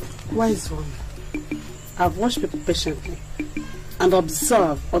 Wise one. I've watched people patiently and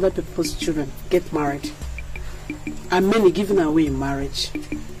observed other people's children get married and many given away in marriage,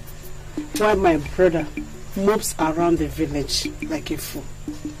 while my brother mopes around the village like a fool.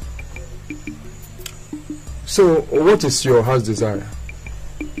 So, what is your heart's desire?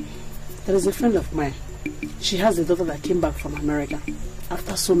 There is a friend of mine. She has a daughter that came back from America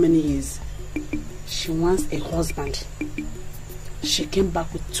after so many years. She wants a husband. She came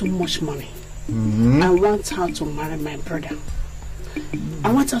back with too much money. I want her to marry my brother. I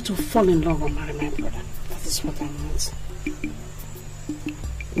want her to fall in love and marry my brother. That is what I want.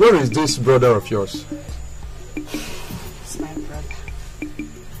 Where is this brother of yours? It's my brother.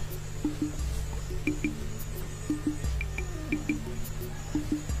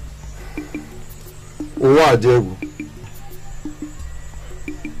 Owa Diego.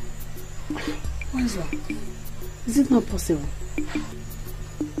 Why is that? Is it not possible?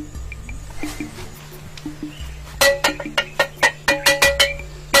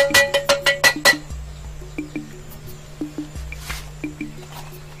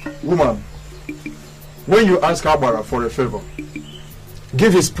 Woman, when you ask Abara for a favor,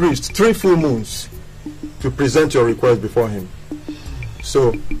 give his priest 3 full moons to present your request before him.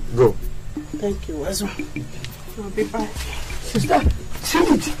 So, go. Thank you, Ezra. I'll be back. Sister,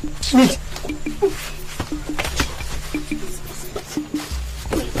 sit.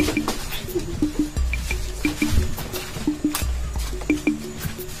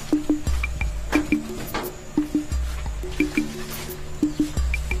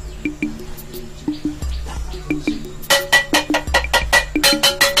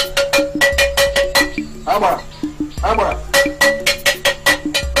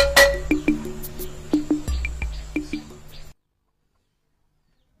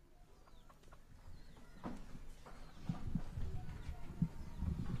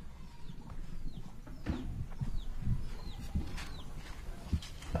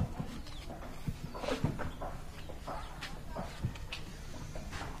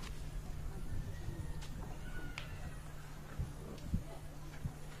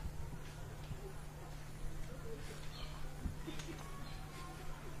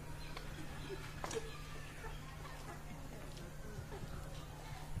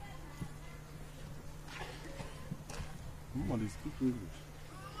 Somebody speak English.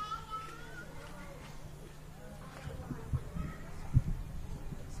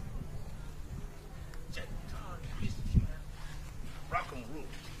 Rock and roll.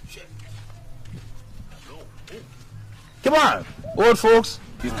 Shit. Come on, old folks.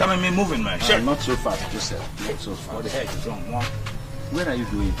 You're coming me moving, man. Shit. Not so fast, Joseph. Not so fast. What the heck is wrong, man? Where are you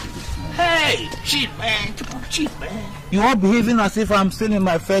going to this man? Hey, shit, man. Come on, shit, man. You all behaving as if I'm still in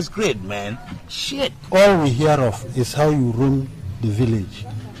my first grade, man. Shit. All we hear of is how you run the village.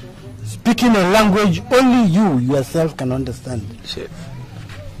 Speaking a language only you yourself can understand. Shit.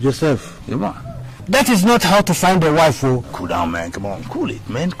 Joseph. Come on. That is not how to find a wife, oh. Cool down, man. Come on. Cool it,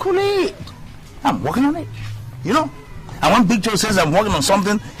 man. Cool it. I'm working on it. You know? And when Big Joe says I'm working on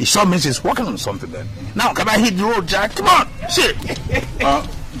something, he sure means he's working on something then. Now, can I hit the road, Jack? Come on. Shit.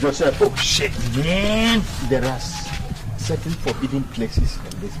 Joseph. Oh, shit, man. There are certain forbidden places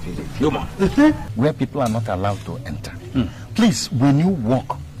in this village. Come on. Where people are not allowed to enter. Please, when you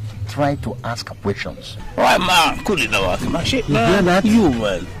walk, try to ask questions. All right, man. Cool it now. Come on. Shit, man. hear that? You,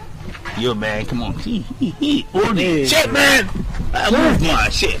 man. Yo, man. Come on. Hold it. Shit, man. Move, man.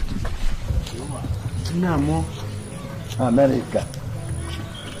 Shit. No more. America.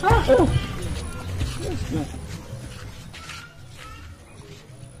 Oh.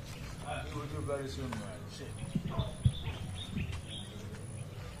 Very soon, man. Shit.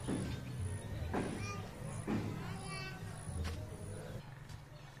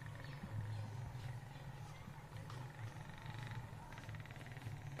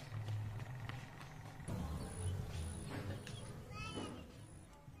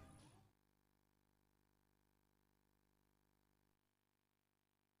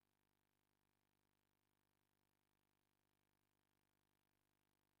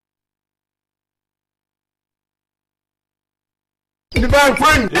 The bank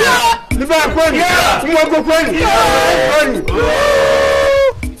friend. Yeah. The bank friend. Yeah. You want to friend?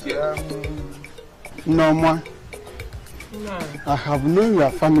 Yeah. No, ma. No. I have known your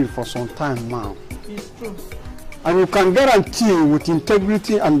family for some time now. It's true. And you can guarantee with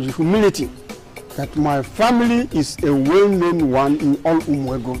integrity and humility that my family is a well-known one in all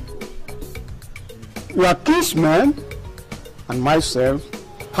Umuego. Your kinsmen and myself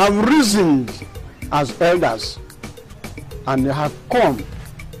have reasoned as elders, and they have come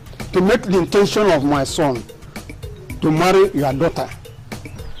to make the intention of my son to marry your daughter.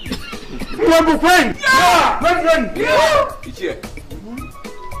 You want to friend? Yeah! Friend! Yeah! It's here.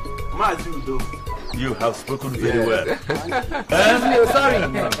 You have spoken very well. Sorry,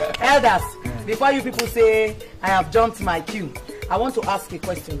 elders, before you people say I have jumped my queue, I want to ask a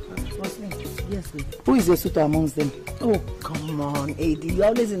question. Yes, please. Who is the suitor amongst them? Oh, come on, AD. You're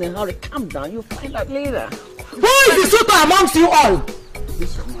always in a hurry. Calm down. You'll find out later. Who is the suitor amongst you all?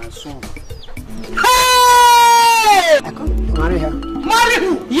 This is my son. Hey! I come to marry her. Marry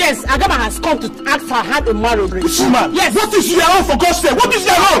who? Yes, Agama has come to ask for her in marriage. Woman, yes. What is your own for God's sake? What is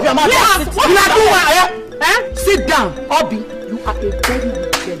your own? Yes. What you are doing? Sit down, Obi. You are a very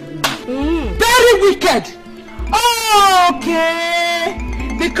wicked woman. Very wicked.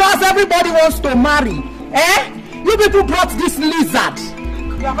 Okay. Because everybody wants to marry. You people brought this lizard.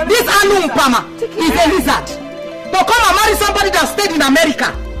 This Anu Mpama is a lizard. To come and marry somebody that stayed in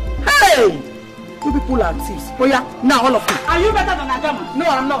America. Hey! You people are thieves. Oh yeah, now all of you. Are you better than Agama? No,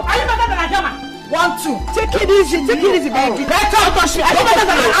 I'm not. Are you better than Agama? 1, 2. Take it easy, baby. Better touch me. Are you better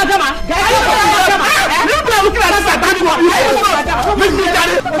than Agama? Are you better than Agama? You play looking at us like that one. Make me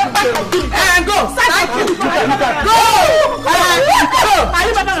daddy. And go. Go. Are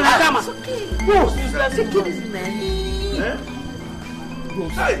you better than Agama? Go. Take it easy, man.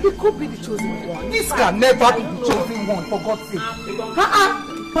 He could be the chosen one. This can never be the chosen one, for God's sake.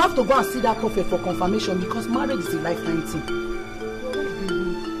 You have to go and see that prophet for confirmation because marriage is a lifetime thing.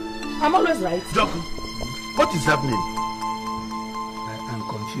 I'm always right. Joku, what is happening? I am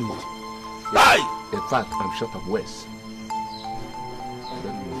confused. Aye. In fact, I'm short of words. I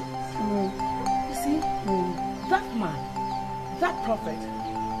don't know. You see, that man, that prophet,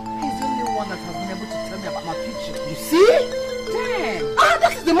 he's the only one that has been able to tell me about my future. You see? Damn.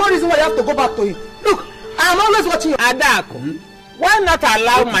 That is the more reason why you have to go back to him. Look, I am always watching you. Adako, why not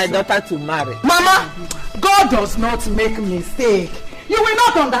allow my daughter to marry? Mama, God does not make mistake. You will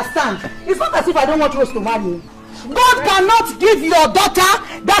not understand. It's not as if I don't want Rose to marry you. God cannot give your daughter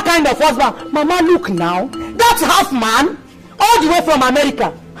that kind of husband. Mama, look now. That half man, all the way from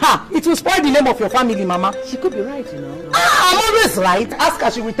America. It will spoil the name of your family, Mama. She could be right, you know. I'm always right. Ask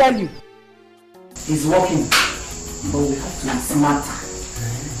her, she will tell you. He's working. But we have to be smarter.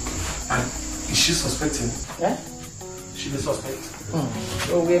 And is she suspecting? Yeah? She is suspect.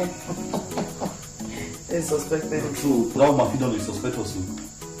 Okay. didn't suspect anything. True. That woman don't suspect us.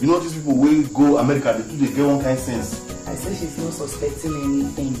 You know these people will go America, they get one kind of sense. I say she's not suspecting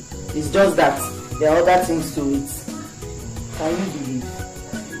anything. It's just that there are other things to it. Can you believe?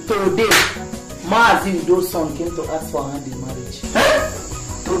 Today, Maazim's son came to ask for hand in marriage.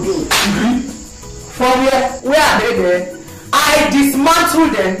 Today. From where are they there? I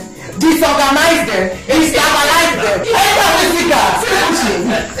dismantled them, disorganized them, destabilized them.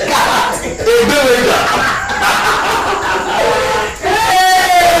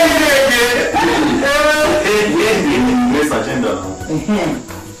 Next agenda.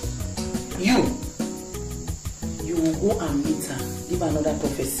 You will go and meet her, give another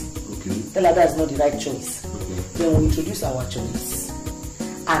prophecy. Okay. Tell her that's not the right choice. Okay. Then we'll introduce our choice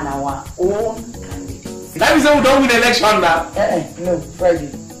and our own candidate. That is how we don't win election now. No,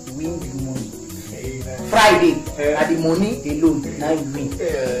 Friday. Win the money. Friday, and the money alone, now you win.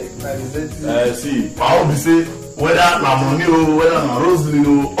 See, I want to say whether na money or whether na Rosalie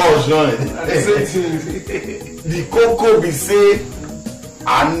or all join. The cocoa be say,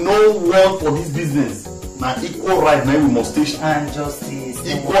 I know what for this business. Now equal right now we must take. And justice.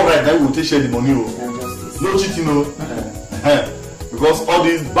 Equal right now we will take share the money. And justice. No cheating, no. Because all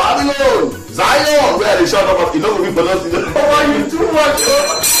these Babylon, Zion, where they shout about, you know, we pronounce it. Oh, you too much.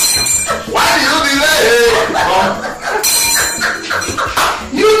 Why do you do that?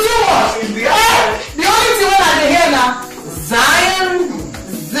 You too much. The only thing I can hear now, Zion,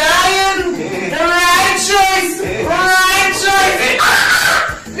 right choice.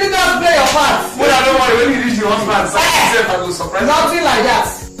 You just play your part. Well, I don't worry, when you reach your husband, I will surprise you. Nothing like that.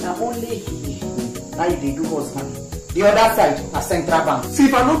 Now only he. Now they do husband. The other side, a central bank. See,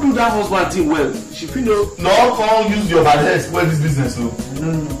 if I don't do that husband thing well, she feel no, can't use your bad head to this business. No.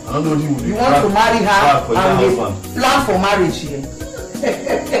 I don't know what you would do. You want to marry her and they plan for marriage here.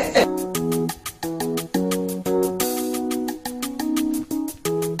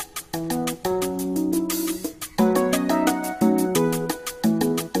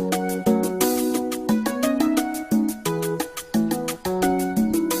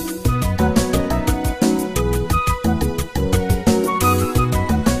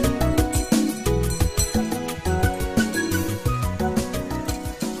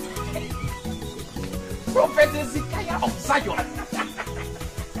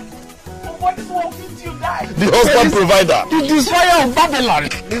 Provider. The destroyer of Babylon.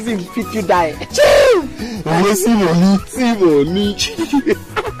 This is fit you die. Simoni.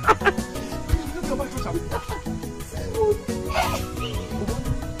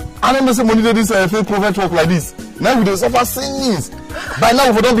 I don't say money this fake prophet work like this. Now we don't suffer sins. By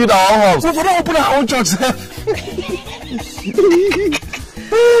now we don't build our own house. We don't open our own church.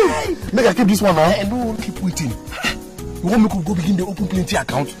 Make I keep this one now. And don't keep waiting. You want me to go begin the open plenty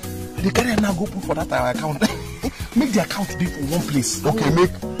account? The carrier now go put for that account. Make the account be for one place. Okay,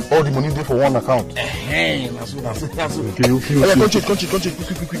 make all the money there for one account. That's what. Okay. Don't check, quick.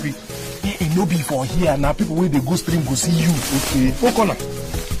 It no be for here now. People where they go stream go see you. Okay. Go corner.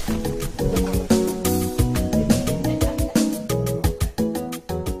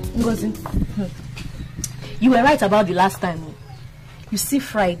 Ngozi, you were right about the last time. You see,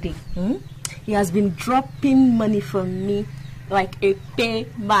 Friday, he has been dropping money from me like a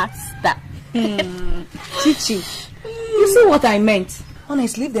paymaster. Chichi, you see what I meant?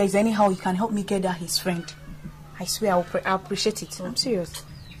 Honestly, if there is anyhow you can help me get that his friend, I swear I'll appreciate it. I'm serious.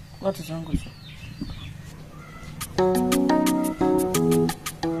 What is wrong with you?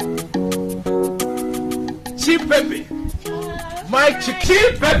 Cheap baby. My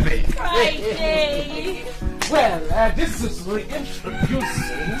chicken baby. Friday. Well, this is reintroducing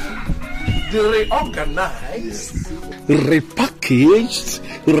the reorganized, repackaged,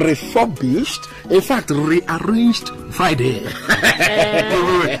 refurbished, in fact, rearranged Friday.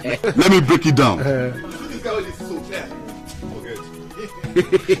 Wait. Let me break it down.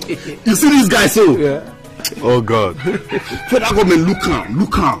 You see this guy, so? Yeah. Oh God. Federal government, look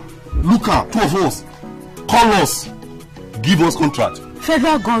am. Two of us. Call us. Give us contract.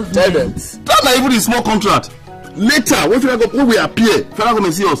 Federal government. Tell them. That's not even a small contract. Later, when we appear, federal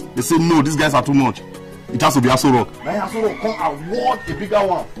government see us, they say no, these guys are too much. It has to be Aso Rock. Now Aso Rock come award a bigger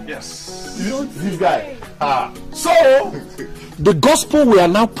one. Yes. This guy. So, the gospel we are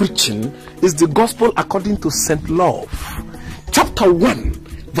now preaching is the gospel according to St. Love. Chapter 1,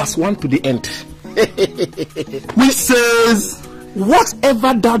 verse 1 to the end. Which says,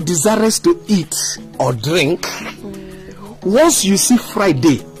 whatever thou desirest to eat or drink, once you see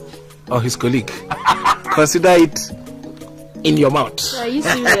Friday or his colleague, consider it in your mouth. Are you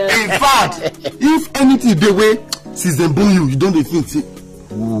serious? In fact, if anything the way since they born you don't think say,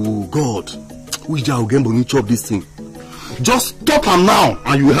 oh God, Which will get money chop this thing? Just stop him now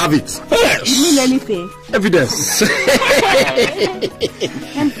and you will have it. Yes. You mean anything? Evidence.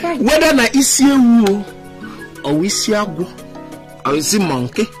 I'm fine. Whether na isi ewu or isi agwo or isi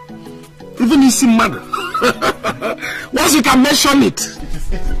monkey, even isi mad. Once you can mention it.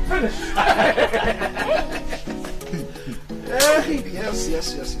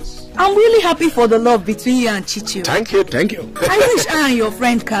 Yes. I'm really happy for the love between you and Chichi. Thank you. I wish I and your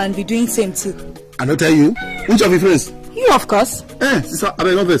friend can be doing same too. I don't tell you. Which of your friends? You, of course. Sister, I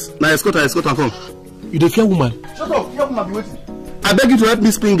beg of this. Now escort and come. You the fair woman. Shut up. Your woman be waiting. I beg you to help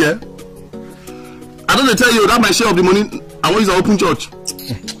me spring girl. I don't tell you that my share of the money I want is an open church.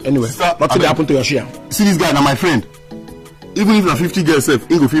 Anyway, what happened to your share? See this guy now, my friend. Even if 50 girls safe,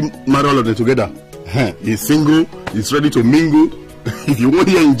 he go fit marry all of them together. He's single, he's ready to mingle. If you want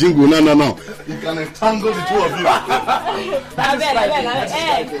here in jingle, no. You can entangle the two of you.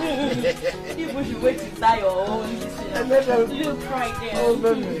 People should wait to die your own. You cry there.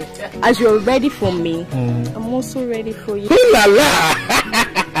 As you're ready for me, I'm also ready for you. Ooh la la!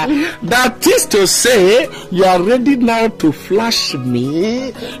 That is to say, you are ready now to flash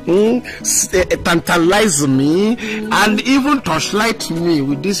me, tantalize me, and even torchlight me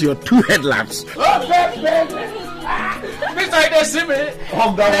with this your two headlamps. Mr. They see me.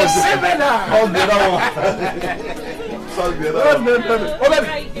 Hug that one. Hug the other one. Oh,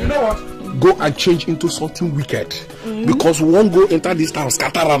 baby, you know what? Go and change into something wicked. Because we won't go enter this town,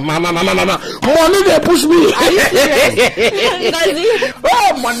 scatter and na. Money they push me. Are you serious?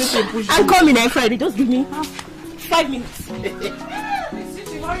 Oh, money they push me. I'm coming on Friday. Just give me 5 minutes.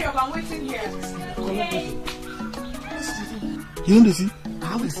 Hurry up, I'm waiting here. You know see?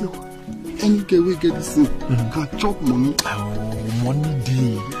 How is it? Any girl we get this thing can chop money. Money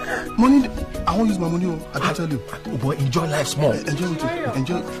day. I won't use my money. I can tell you. Oh boy, enjoy life small.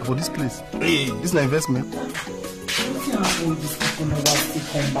 Enjoy for this place. Hey, this is an investment.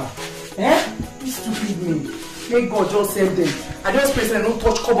 This stupid me. May God just send them. I just pray and don't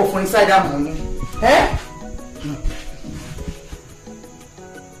touch cover for inside that money.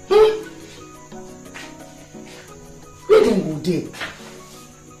 Where them go there?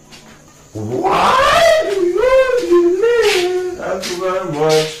 Why do you delay? Thank you very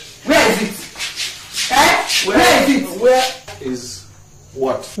much. Where is it? Where is it? Where is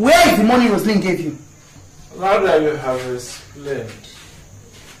what? Where is the money Roslyn gave you? Now that you have explained,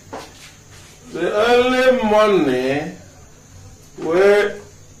 the only money where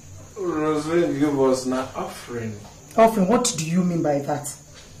Roslyn gave us an offering. Offering? What do you mean by that?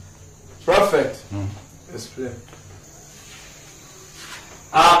 Prophet, explain.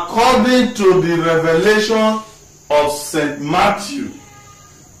 According to the revelation of St. Matthew,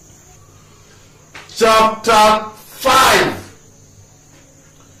 chapter 5,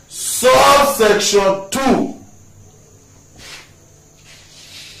 subsection 2,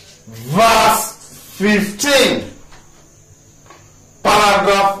 verse 15,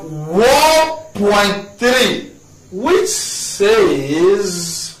 paragraph 1.3, which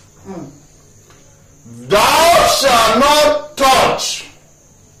says, thou shalt not touch,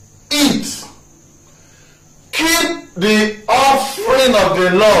 eat, keep the offering of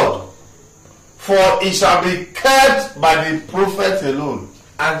the Lord, for it shall be kept by the prophet alone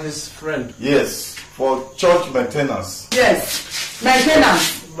and his friend. Yes, for church maintenance. Yes,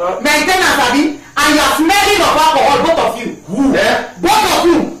 maintenance. Maintenance, Abi, and you are smelling of alcohol, both of you. Who? Both of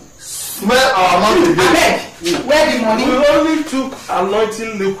you. Smell our money again. Where the money? We only took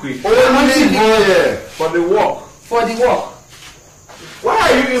anointing liquid. Only go here for the work. For the work. Why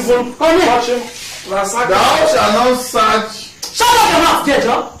are you even watching? Thou shalt not search. Shut up your mouth,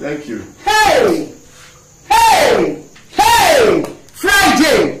 Jejo. Thank you. Hey!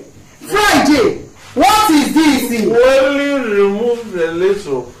 Friday! What is this? Only remove the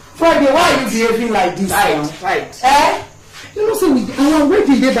little. Friday, why are you behaving like this? Right. You know, so our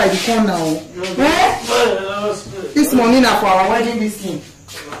wedding day by the corner now. This morning now for our wedding this thing.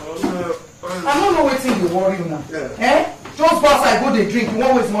 I don't know what thing you worry you now. Just pass I go the drink. You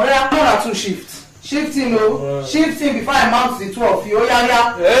won't waste more. I'm not two shifts. Shifting, shifting before I mount the 12.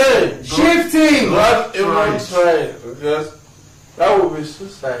 Hey! Shifting! Not even try, because that will be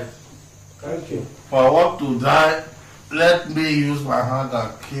suicide. Thank you. If I want to die, let me use my hand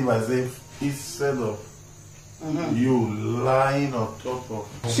and kill myself instead of you lying on top of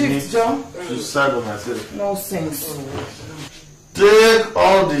Shift, John. Suicide of myself. No sense. Take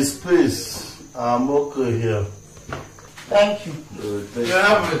all the space. I'm okay here. Thank you.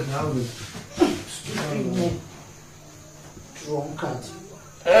 Have it. Drunkard.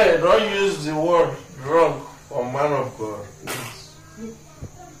 Hey, don't use the word drunk for man of God.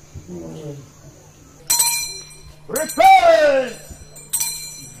 Repent!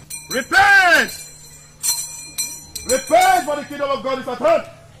 Repent! Repent, for the kingdom of God is at hand.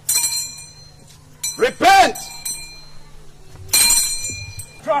 Repent!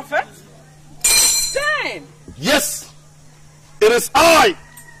 Prophet? Damn! Yes, it is I,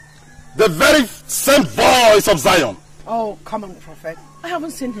 the very same voice of Zion. Oh, come on, Prophet. I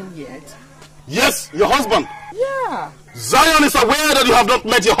haven't seen him yet. Yes, your husband. Yeah. Zion is aware that you have not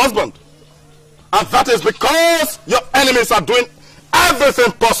met your husband. And that is because your enemies are doing everything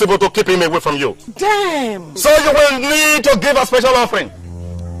possible to keep him away from you. Damn! So you will need to give a special offering.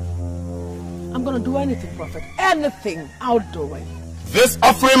 I'm gonna do anything, Prophet. Anything. I'll do it. This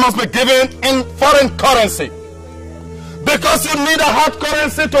offering must be given in foreign currency. Because you need a hard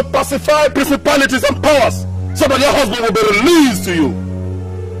currency to pacify principalities and powers, so that your husband will be released to you.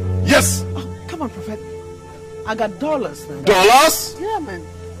 Yes. Oh, come on, Prophet. I got dollars now. Dollars? Yeah, man.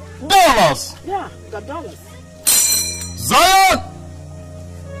 Dollars? Yeah, I got dollars. Zion!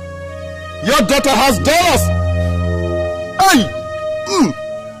 Your daughter has dollars. Hey!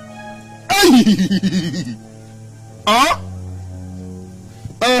 Hey! Uh-huh.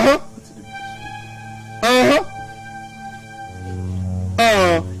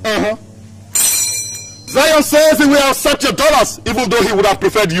 Zion says he will accept your dollars, even though he would have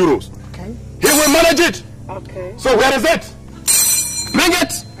preferred euros. Okay. He will manage it. Okay. So where is it? Bring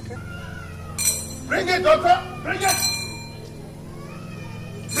it. Okay. Bring it, daughter. Bring it.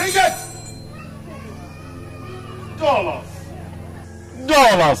 Bring it. Dollars.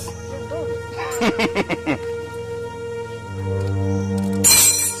 Dollars.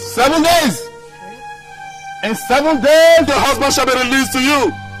 7 days. In 7 days, the husband shall be released to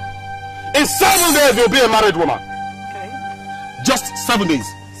you. In 7 days, you'll be a married woman. Okay. Just 7 days.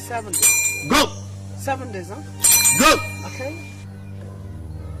 7 days. Go. 7 days, huh? Go. Okay.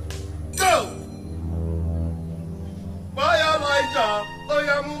 Go. Baya Elijah,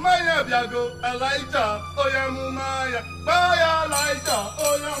 Oya Mumaya Biago, Elijah, Oya Mumaya, Baya Elijah,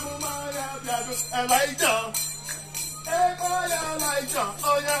 Oya Mumaya Biago, Elijah. Baya Elijah,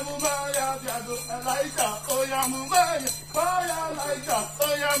 Oya Mumaya Biago, Elijah, Oya Mumaya, Baya Elijah,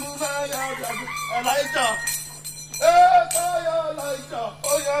 Oya Mumaya Biago, Elijah. Baya Elijah,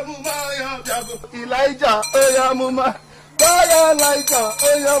 Oya Mumaya Biago, Elijah, Oya Mumaya, Baya Elijah,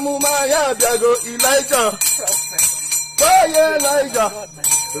 Oya Mumaya Biago, Elijah. Baya Elijah.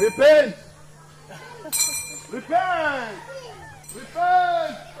 Repent. Repent.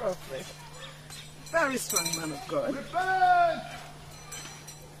 Repent. Prophet. Very strong man of God. Repent.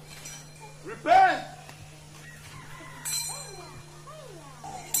 Repent.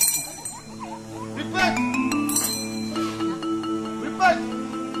 Repent. Repent.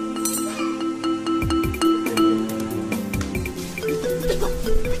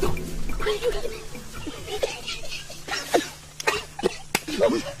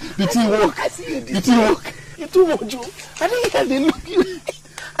 The thing work. The thing work. You too much, Joe. I didn't hear they look you.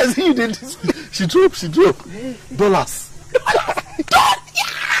 I see you did this. She dropped. Dollars.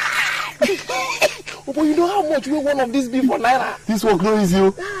 Oh, but you know how much will one of these be for Naira? This work no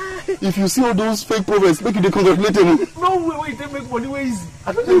easy. If you see all those fake prophets, make you congratulate them. No way, they make money way easy.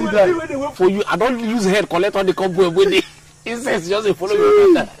 I don't do that. They work for you. I don't use head, collect all the cobweb with it. It says just a follow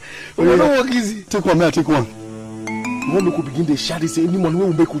you. But don't work easy. Take one, may I take one? You want me to begin the share this? Any money we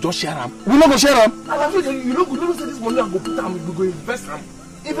will make, we just share them. We not go share them. You don't say this money and go put them, we go invest them.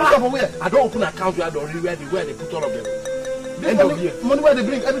 Even from where? I don't open account where I don't really where they put all of them. End of year. Money where they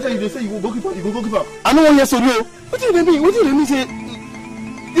bring, every time they say you go keep up, you go keep up. I know one year so you. What do they mean? What do they mean say?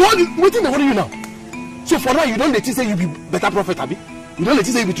 What do they worry you now? So for now you don't let it say you be better prophet, Abi? You don't let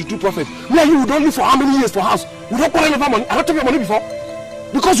it say you be true prophet. Where you don't live for how many years for house? We don't call over money. I don't take your money before.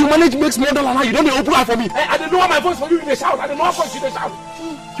 Because you manage makes more than now, you don't open eye for me. I don't know my voice for you in the shout. I don't know how voice you in the shout.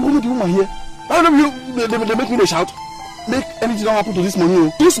 You want me the woman here? I don't know they make me the shout. Make anything that happen to this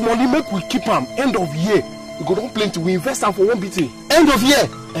money. This money make we keep them. End of year. We go don't plenty. We invest them for one BT. End of year.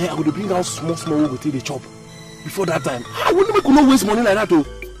 I go to bring out small we go take the chop. Before that time. I wouldn't make you no waste money like that though.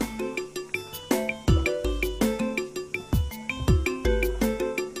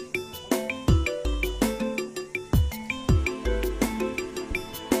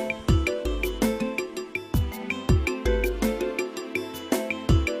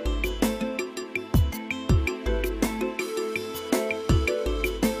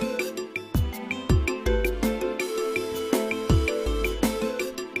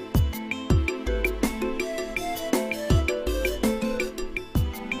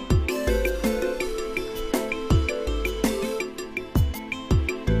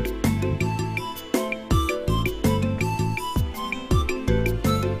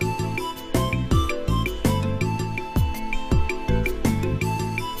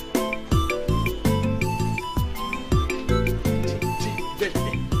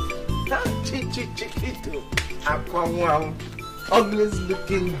 Chiquito. Always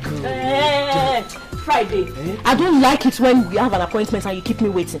looking good. Friday. I don't like it when we have an appointment and you keep me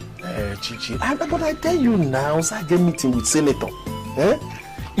waiting. Chichi, but I tell you now, so I get meeting with Senator.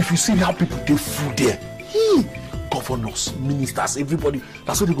 If you see how people do food there, governors, ministers, everybody,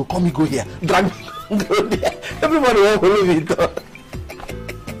 that's why they go come me go here, drag me go there. Everybody won't believe it.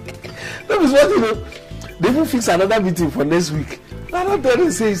 That is what you know. They will fix another meeting for next week. I don't tell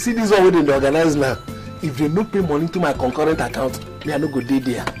you, say, see this one way they organize now. If they no pay money to my concurrent account, me I no go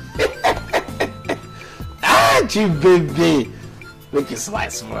there. Chief baby, make it smile.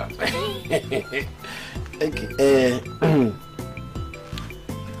 Okay.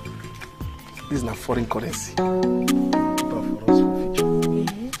 This is not foreign currency.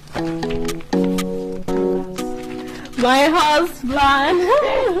 My husband.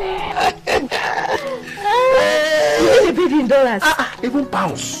 You paid in dollars. Even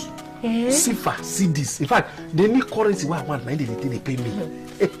pounds. Sifa, CDs. In fact, they need currency where I want. They pay me.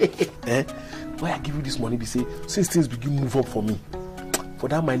 Why I give you this money? They say since things begin move up for me, for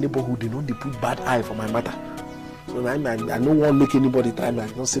that my neighborhood they know they put bad eye for my matter. So I don't want to make anybody time. I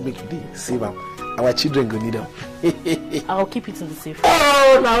don't say make you save them. Our children go need them. I'll keep it in the safe.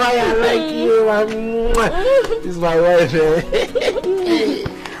 Oh, now I like you. This is my wife.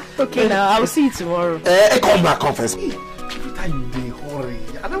 Okay, now I'll see you tomorrow. Come back, confess. Every time you dey hurry.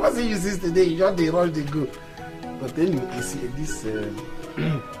 I never see you since today. You just dey rush, dey go. But then you see this.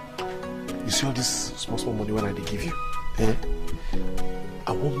 You see all this small money when I dey give you.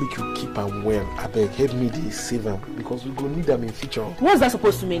 I won't make you keep them well. I beg, help me to save them because we go need them in future. What's that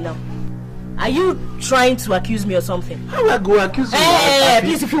supposed to mean now? Are you trying to accuse me or something? How will I go accuse you?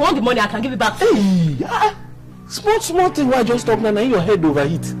 Please, if you want the money, I can give it back to you. Small thing why just stop now your head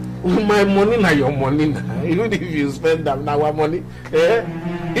overheat. My money now your money now. Even if you spend them now our money.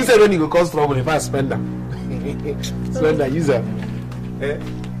 Instead when you go cause trouble if I spend them. Spend that use them.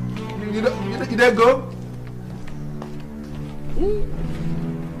 You don't go?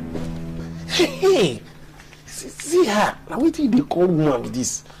 Hey, see her. Now wait till they call woman with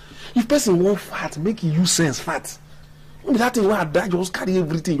this. If person want fat, make you use sense fat. That thing where that just carry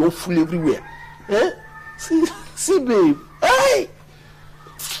everything, you're full everywhere. See babe. Hey!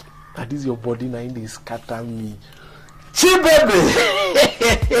 Now this your body now in this scatter me. See baby.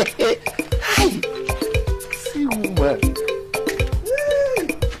 Hey! See woman.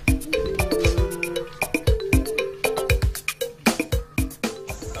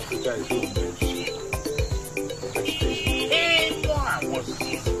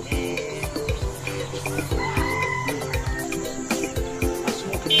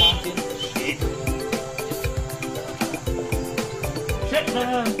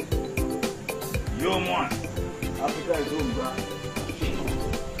 Yo, man. Africa is home, bro.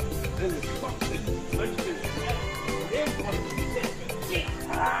 This is fun.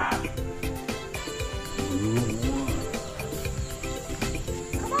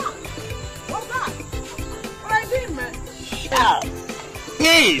 Come on. What's that? What are you doing, man?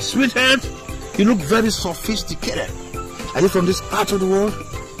 Hey, sweetheart. You look very sophisticated. Are you from this part of the world?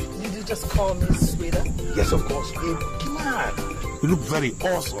 Did you just call me sweeter? Yes, of course. Hey, come on. You look very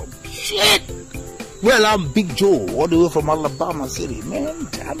awesome. Shit! Well, I'm Big Joe, all the way from Alabama City, man.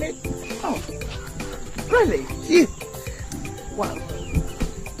 Damn it. Oh, really? Yeah. Well,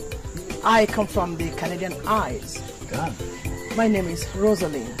 I come from the Canadian Isles. God. My name is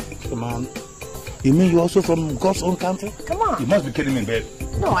Rosaline. Come on. You mean you're also from God's own country? Come on. You must be kidding me, babe.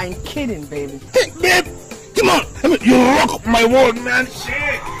 No, I'm kidding, baby. Hey, babe! Come on! I mean, you rock my world, man.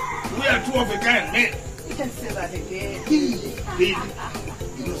 Shit! We are two of a kind, man. You can say that again. Baby,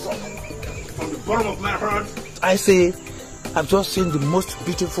 you know something? From the bottom of my heart, I say, I've just seen the most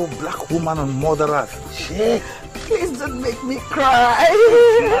beautiful black woman on Mother Earth. Shit. Please don't make me cry.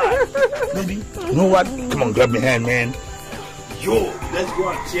 Baby, you know what? Come on, grab my hand, man. Yo, let's go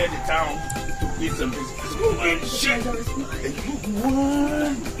and tear the town to beat some business. Man, shit.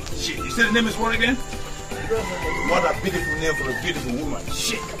 What? Shit, you said the name is what again? What a beautiful name for a beautiful woman.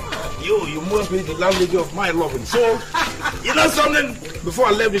 Shit. Yo, you must be the landlady of my loving soul. You know something? Before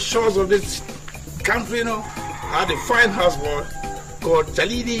I left the shores of this country, you know, I had a fine houseboy called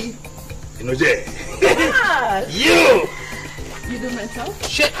Chalidi Inojie. You do mental?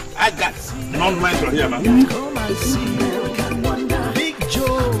 Shit, I got non-mental here, man. Come and see American Wonder. Big Joe,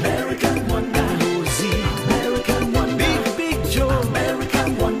 American Wonder. Rosie, American Wonder. Big Joe,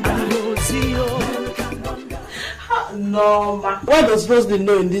 American Wonder. Rosie, American Wonder. No, ma. What does Rosaline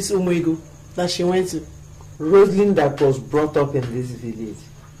know in this Umwego that she went to? Rosaline that was brought up in this village.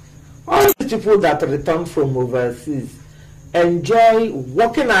 All the people that returned from overseas, enjoy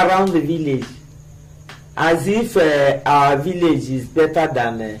walking around the village as if our village is better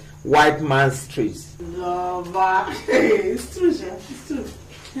than white man's streets. No, but it's true, Chef. It's true.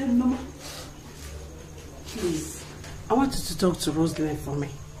 Hey, Mama, please, I want you to talk to Rosalind for me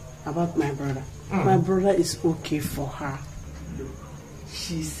about my brother. My brother is okay for her.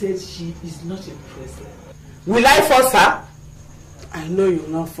 She said she is not interested. Will I force her? I know you'll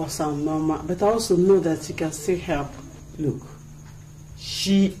not force her, Mama, but I also know that she can still help. Look,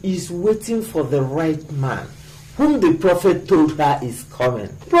 she is waiting for the right man, whom the prophet told her is coming.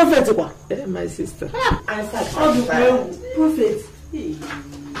 Prophet what? My sister. Prophet.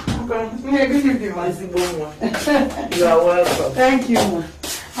 You are welcome. Thank you, Ma.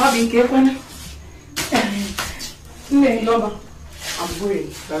 I'll be careful. No, I'm going.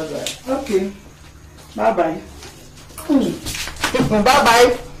 Bye-bye. Okay. Bye-bye.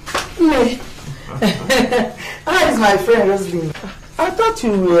 Bye-bye. How is my friend Rosalind? I thought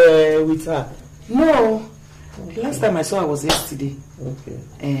you were with her. No. The last time I saw her was yesterday. Okay.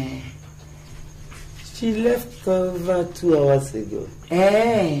 She left over 2 hours ago.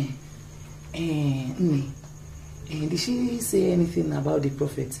 Did she say anything about the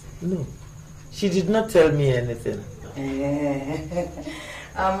prophet? No. She did not tell me anything.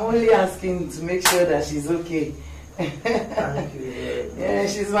 I'm only asking to make sure that she's okay. Thank you. Yeah,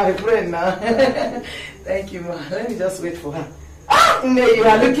 she's my friend now. Thank you, Ma. Let me just wait for her. You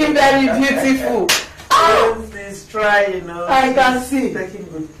are looking very beautiful. Please try, you know. I can see. Taking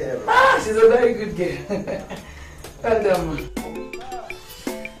good care of her. She's a very good girl. Well done, Ma.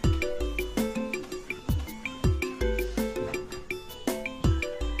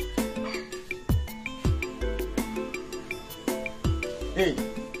 Hey,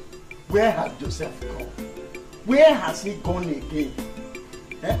 where has Joseph gone? Where has he gone again?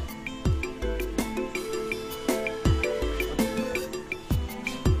 Eh?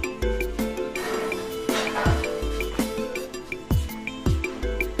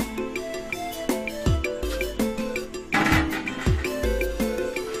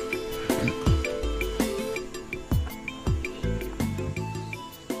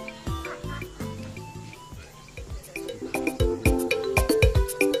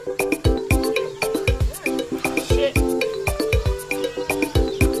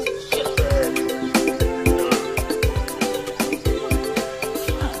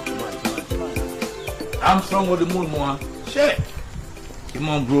 I'm strong with the moon, more. Shit. Come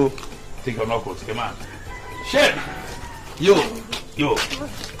on, bro. Take your knuckles. Come on. Shit. Yo.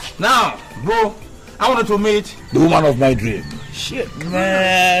 Now, bro, I wanted to meet the woman of my dream. Shit,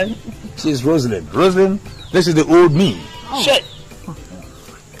 man. She's Rosalind. Rosalind, this is the old me. Oh. Shit.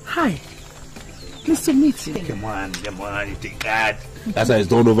 Hi. Nice to meet you. Come on, you take that. That's how it's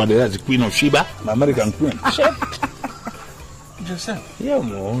done over there. That's the Queen of Sheba, my American queen. Shit. Joseph. Yeah,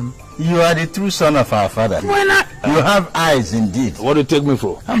 man. You are the true son of our father. Why not? You have eyes indeed. What do you take me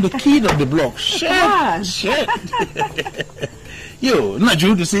for? I'm the kid of the block. Shit. Yo,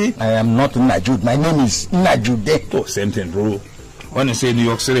 Najud, you see? I am not Najud. My name is Najude. Oh, same thing, bro. When you say New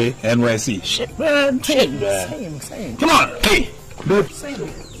York City, NYC. Shit, man. Same. Come on. Hey. Babe.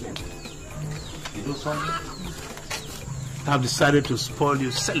 You know something? I've decided to spoil you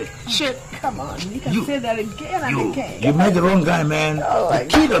silly. Shit. Come on. You can say that again and again. You met the wrong guy, man. Oh, the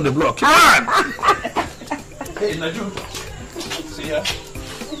kid on the block. Come on. Hey, Najud. See ya.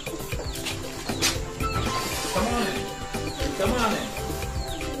 Come on in. Come on in.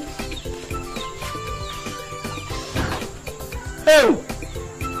 Oh!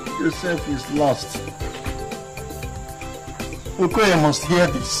 Joseph is lost. Okoye must hear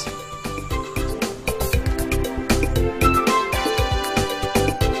this.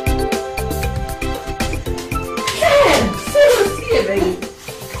 Baby.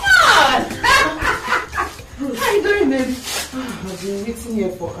 Come on! How you doing, baby? I've been waiting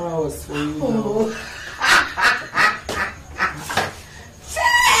here for hours for you. Oh.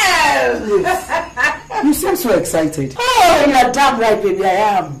 You seem so excited. Oh, you're damn right, baby.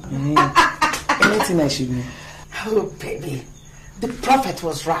 I am. Anything I should know. Oh, baby. The prophet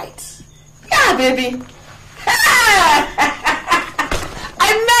was right. Yeah, baby.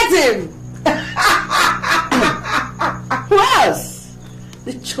 I met him. Who else?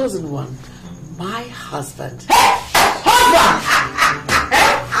 The chosen one, my husband. Hey! Husband!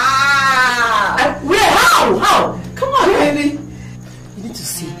 Where? How? Come on, baby. You need to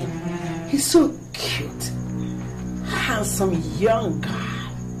see him. He's so cute, handsome, young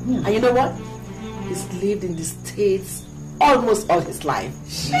guy. And you know what? He's lived in the States almost all his life.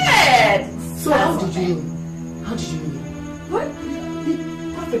 Shit! So how did you know? What? The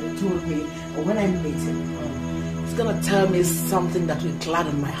prophet told me when I met him. was gonna tell me something that will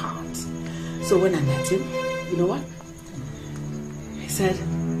gladden my heart. So when I met him, you know what? He said,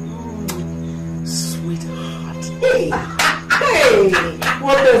 sweetheart. Hey,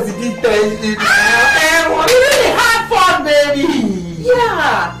 what does he tell you now? We really had fun, baby.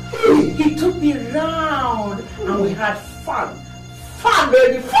 Yeah, he took me round and we had fun. Fun,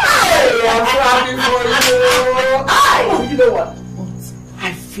 baby, fun! I'm so happy for you. You know what?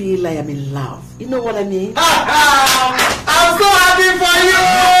 I feel I am in love. You know what I mean? I'm so happy for you!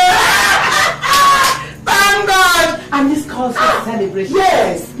 Thank God! And this calls for celebration.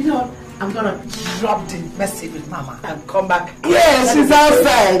 Yes! You know what? I'm gonna drop the message with Mama and come back. Yes, she's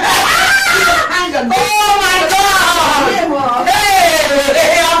outside. Hang on. Oh my God!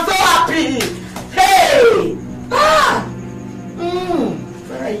 Hey, I'm so happy! Hey!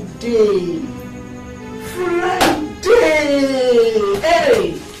 Friday.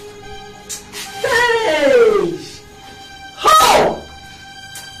 Hey! Hey! How?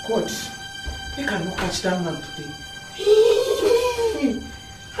 God, you cannot catch that man today.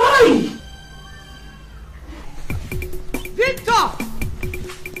 Hi! Victor!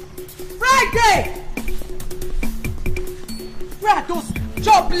 Friday! Where are those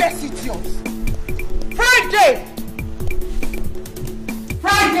jobless idiots? Friday!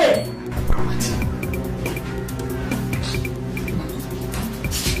 Friday!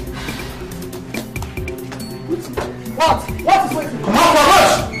 What? What is waiting? Come on,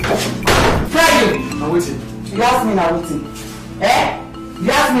 rush! Friday! I'm waiting. You asked me now waiting. Eh?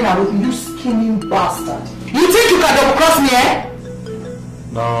 You asked me now waiting, you scheming bastard. You think you can double cross me, eh?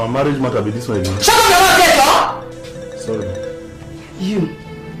 No, marriage matter be this way. Shut up your mouth, get up! Sorry. You,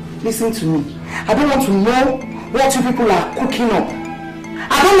 listen to me. I don't want to know what you people are cooking up.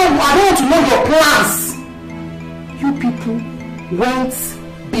 I don't want to know your plans. You people went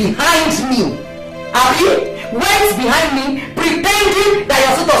behind me. Abi? Went behind me pretending that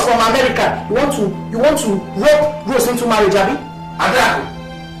your suitors from America. You want to rope Rose into marriage, Abi? Adako,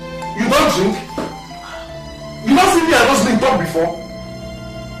 you don't drink? You don't see me and Rose talk before?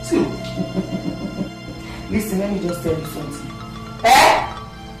 See. Listen, let me just tell you something.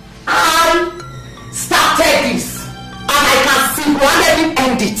 I started this and I can single-handedly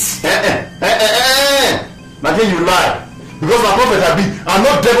end it. Nothing you lie. Because my prophet have been, and no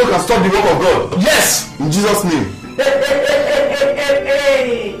devil can stop the work of God. Yes, in Jesus' name.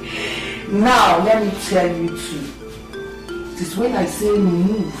 Now, let me tell you too. It is when I say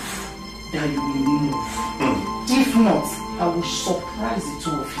move that you will move. If not, I will surprise the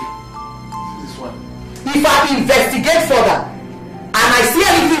two of you. This one. If I investigate further and I see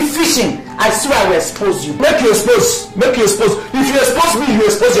anything fishing, I swear I will expose you. Make you expose. Make you expose. If you expose me, you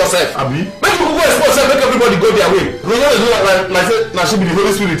expose yourself. Abi? Make people go expose yourself, make everybody go their way. Because you do like say, now she be the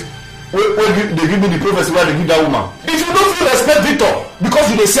Holy Spirit. When they give me the prophecy, where they give that woman. If you don't feel respect Victor, because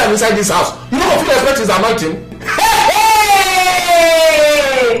you dey see him inside this house, you don't feel respect his anointing.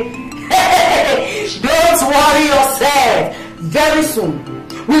 Don't worry yourself. Very soon,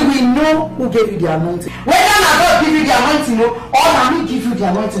 we will know who gave you the anointing. Whether God give you the anointing or me give you the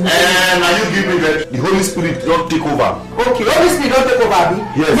anointing. And now you give me the Holy Spirit don't take over. Okay, Holy Spirit don't take over, Abi?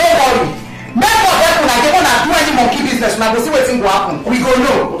 Yes. No worry. Make for them when I get on and do any monkey business, now go see what thing will happen. We go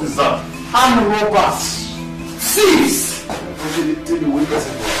know. What is that? I'm robbers. Thieves. Tell the way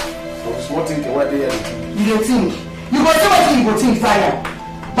person for small thing what they are. You don't think. You go see what you go think fire.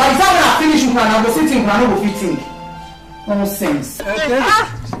 By the time when I finish you can I go see things and I no go fit think. Nonsense.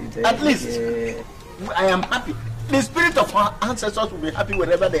 Okay. At least I am happy. The spirit of our ancestors will be happy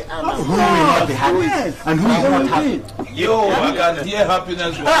wherever they are now. Who will not be happy? Yes. And who is not happy? Yo, I can hear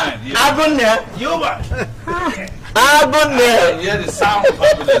happiness behind. I've been there. Yo, man. I've been there. I hear the sound of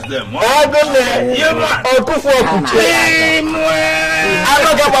happiness there. I've been there. Yo, man.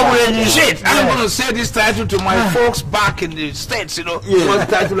 Shit, I'm going to say this title to my folks back in the States, you know. What's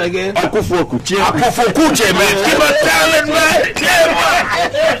the title again? Akufokuche, man. Keep on telling, man.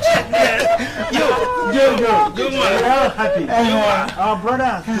 Yo, we are happy. Our brother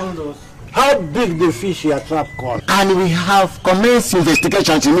has told us how big the fish you trap caught. And we have commenced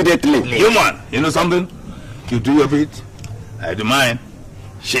investigations immediately. You man, you know something? You do your bit, I do mine.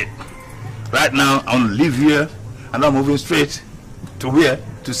 Shit. Right now, I want to leave here and I'm moving straight to where?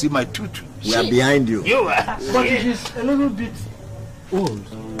 To see my tutu. We are behind you. You are. But it is a little bit old.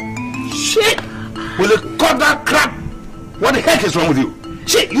 Shit! Will you cut that crap? What the heck is wrong with you?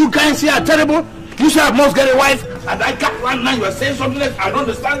 Shit, you guys here are terrible. You say I must get a wife, and I can't right now. You are saying something else. I don't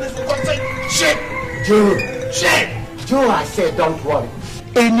understand this. Shit! Joe. Shit! Joe, I said don't worry.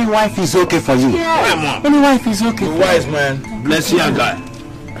 Any wife is okay for you. Yeah. Any wife is okay. The wise man, bless you, guy.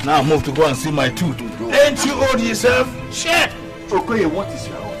 Now I move to go and see my tooth. Hey, Ain't you old yourself? Shit! Okoye, what is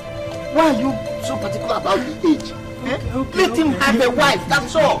your own? Why are you so particular about the age? Let him have a wife,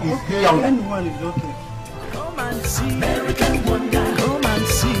 that's all. Anyone is okay. Come and see American Wonder. Come and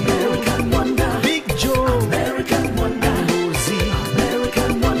see American Wonder. Big Joe, American Wonder. Rosie,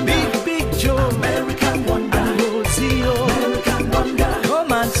 American Wonder. Big Joe, American Wonder. Rosie, American Wonder.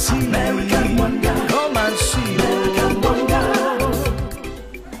 Come and see American Wonder. Come and see American Wonder.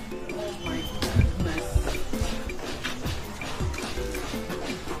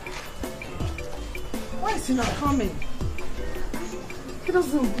 Why is he not coming? He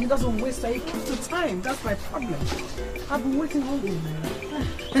doesn't waste time. He keeps the time. That's my problem. I've been waiting all day, man.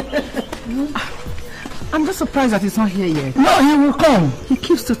 I'm just surprised that he's not here yet. No, he will come. He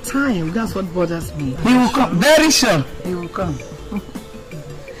keeps the time. That's what bothers me. He will come very soon. He will come.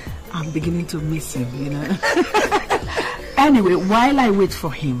 I'm beginning to miss him, you know. Anyway, while I wait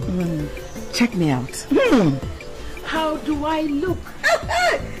for him, check me out. How do I look?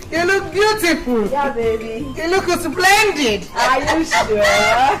 You look beautiful. Yeah, baby. You look splendid. Are you sure?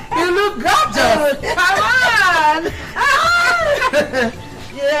 You look gorgeous. Come on.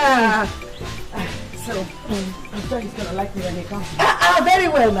 Yeah. So, I'm sure he's gonna like me when he comes. Very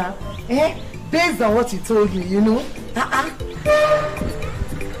well now. Based on what he told me, you know.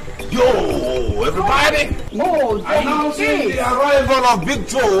 Yo, everybody! Announcing the arrival of Big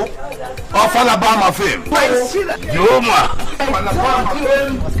Joe of Alabama fame. Yo, ma!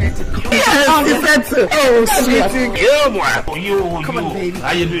 Yes, he said so. Oh, sweet. Yo, ma! Come on, baby.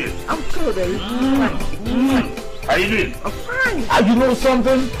 How you doing? I'm good, baby. How you doing? I'm fine. You know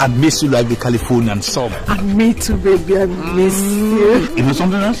something? I miss you like the Californian summer. And me too, baby. I miss you. You know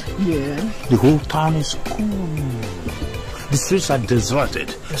something else? Yeah. The whole town is cool. The streets are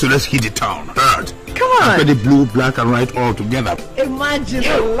deserted. So let's hit the town. Heard? Come on. After the blue, black, and white all together. Imagine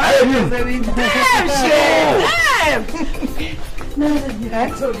Yo, the life is very damn. I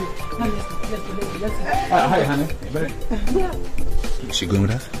told you. Hi, honey. Yeah. Is she going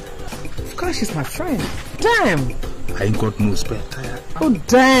with us? Of course, she's my friend. Damn. I ain't got no spare tire. Oh,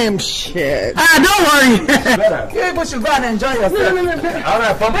 damn shit. Don't worry. You people should go and enjoy yourself. No. All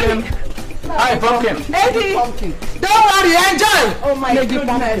right, pumpkin. Hi, pumpkin. Eddie, don't worry, enjoy. Oh my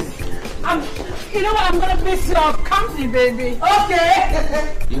goodness. You know what? I'm gonna miss your company, baby.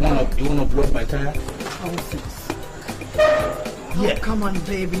 Okay. You wanna blow up my tire? Yeah. Come on,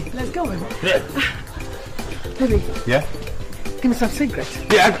 baby. Let's go. Yeah. Baby. Yeah? Give me some cigarettes.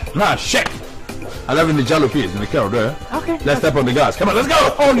 Yeah, nah, shit. I love in the jalapenos in the carrot there. Okay. Let's step on the gas. Come on, let's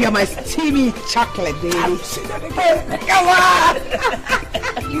go. Oh, you're my steamy chocolate, baby. I'll say that again. Come on.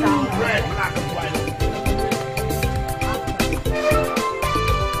 You red, black, and white.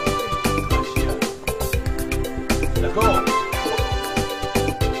 Let's go.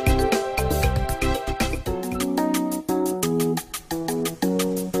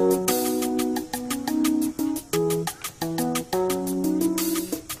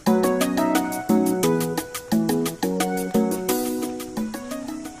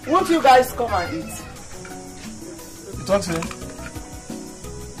 Won't you guys come and eat? You talk to him?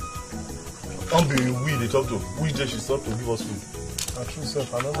 Don't be we they talk to. Which day she start to give us food? True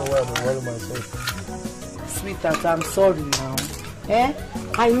self, I don't know why I'm worrying myself. Sweetheart, I'm sorry now.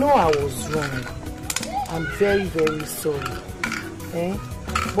 I know I was wrong. I'm very, very sorry.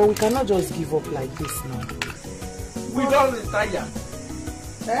 But we cannot just give up like this now. We don't retire.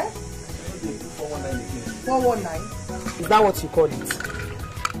 419? Is that what you call it?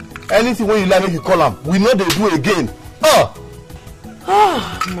 Anything when you like, you call them. We know they do again. Oh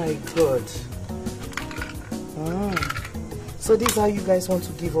my God. So this is how you guys want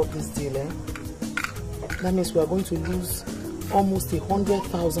to give up this deal, That means we are going to lose almost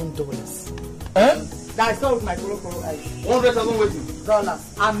 $100,000. That's not with my Loco eyes. 100,000 waiting. Dollars.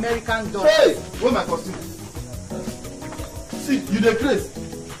 American dollars. Hey, where my costume? See, you the craze.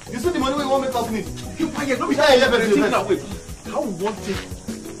 You see the money we want to make us need. You quiet, don't be How we want it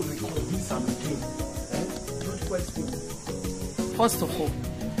to reconvince and regain? Good question. First of all,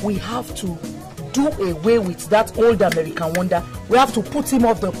 we have to do away with that old American wonder. We have to put him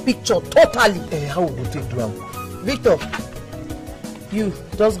off the picture totally. How would we do that? Victor, you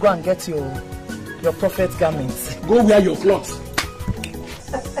just go and get your prophet garments. Go wear your clothes.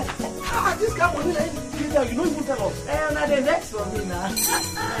 This guy will you don't even tell us. Now the next for me now.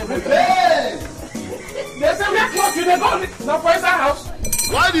 Hey! There's a red cloth in the body. Now for his house.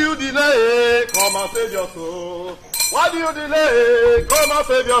 Why do you delay? Come and save your soul. Why do you delay? Come and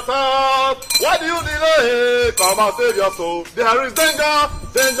save yourself. Why do you delay? Come and save your soul. There is danger,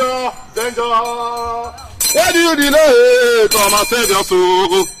 danger, danger. Why do you delay? Come and save your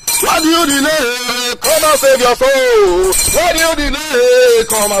soul. Why do you delay? Come and save your soul. Why do you delay?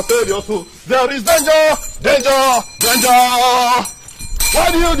 Come and save your soul. There is danger, danger, danger.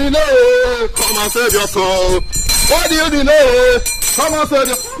 Why do you delay? Come and save your soul. Why do you delay? Come and save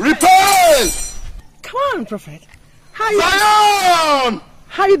your soul. Repent! Come on, Prophet. How you Zion!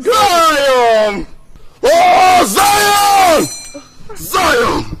 How you doing? Zion! Oh, Zion!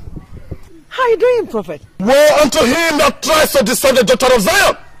 Zion! How you doing, Prophet? Woe unto him that tries to destroy the daughter of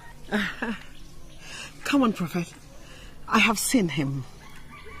Zion! Come on, Prophet. I have seen him.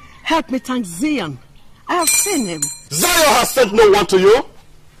 Help me thank Zion. I have seen him. Zion has sent no one to you.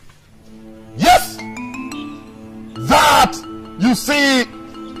 Yes! That, you see,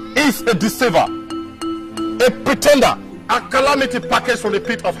 is a deceiver, a pretender, a calamity package from the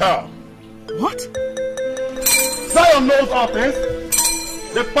pit of hell. What? Zion knows all things.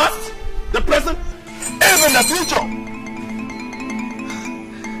 The past, the present, even the future.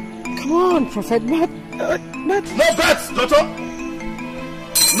 Come on, Prophet. Not. No bets, daughter.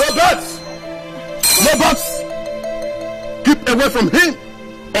 No bets. No bets. Keep away from him,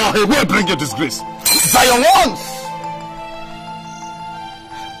 or he will bring you disgrace. Zion wants.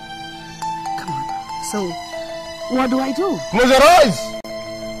 So, what do I do? Close your eyes.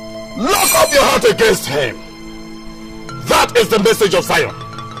 Lock up your heart against him. That is the message of Zion.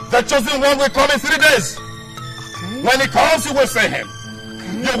 The chosen one will come in 3 days. Okay. When he comes, you will see him.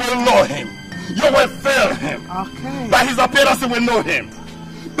 Okay. You will know him. You will fear him. Okay. By his appearance, you will know him.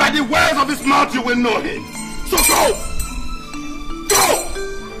 By the words of his mouth, you will know him. So go. Go.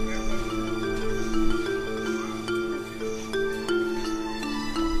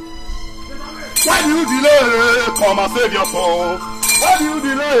 Why do you delay? Come and save your soul. Why do you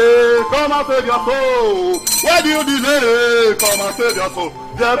delay? Come and save your soul. Why do you delay? Come and save your soul.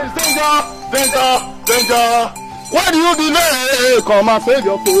 There is danger, danger, danger. Why do you delay? Come and save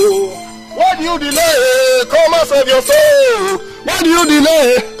your soul. Why do you delay? Come and save your soul. Why do you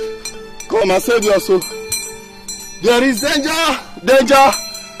delay? Come and save your soul. There is danger, danger,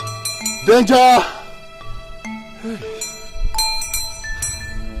 danger.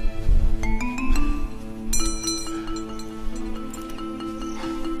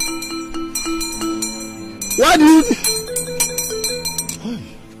 Why do you...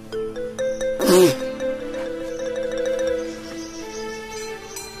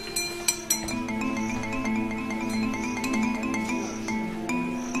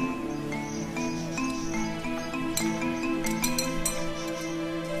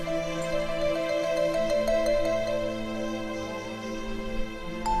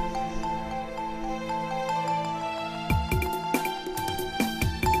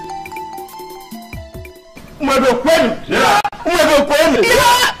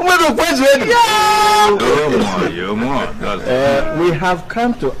 We have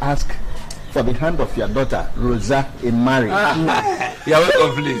come to ask for the hand of your daughter, Rosa, in marriage. You are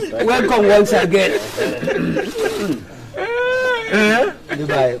welcome, please. Welcome once again.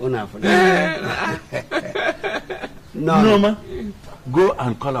 No, ma. Go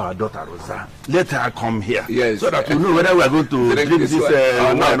and call our daughter, Rosa. Let her come here. Yes. So that we know whether we are going to drink this.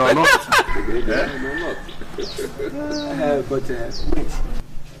 But wait.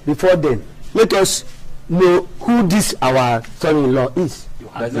 Before then, let us know who this our son-in-law is.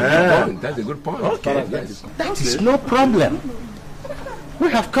 That's a good point. That's a good point. Okay. Yes. That is no problem. We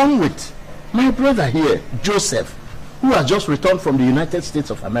have come with my brother here, Joseph, who has just returned from the United States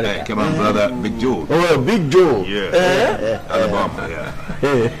of America. Hey, come on, brother, Big Joe. Oh, Big Joe. Yeah. Alabama.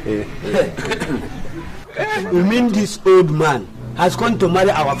 Yeah. You mean this old man has gone to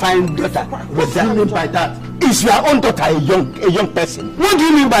marry our fine daughter? What do you mean by that? Is your own daughter a young person? What do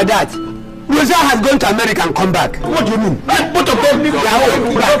you mean by that? Rosa has gone to America and come back. What do you mean? Both of them leave their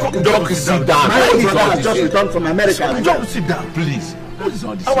own back. Don't sit down. My brother has just returned from America. Don't sit down, please. What is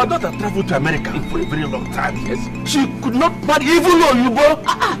all this? Our daughter traveled to America for a very long time. Yes. She could not marry even though you go.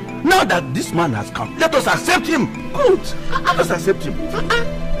 Now that this man has come, let us accept him. Good. Let us accept him.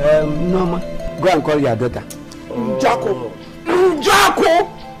 No, ma. Go and call your daughter. Njako.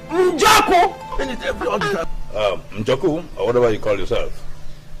 Njoku, or whatever you call yourself.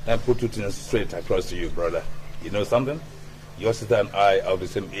 I put two things straight across to you, brother. You know something? Your sister and I are of the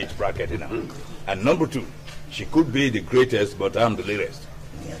same age bracket, you know. And number two, she could be the greatest, but I'm the latest.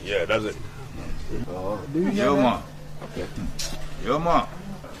 Yeah, that's it. Oh, do you hear that? Yo, ma.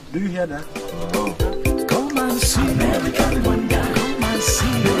 Do you hear that? Oh. Come and see American Wonder. Come and see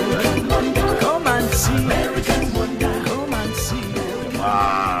American Wonder. Come and see American Wonder. Come and see.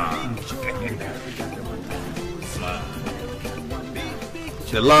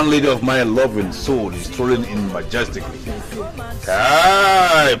 The landlady of my loving soul is strolling in majestically.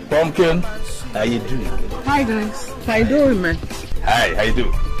 Hi, Pumpkin. How you doing? Hi guys. How you doing, man? Hi, how you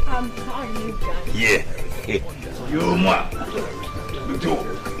doing? I'm fine, you guys. Yeah. You, Amah. Big Joe.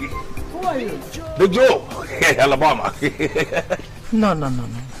 Who are you? Big Joe. Alabama. No.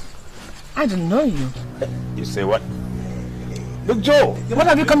 I don't know you. You say what? Big Joe. What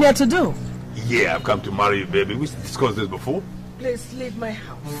have you come here to do? Yeah, I've come to marry you, baby. We discussed this before. Please leave my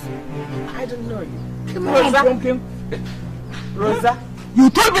house. I don't know you. Come on, Pumpkin. Rosa. You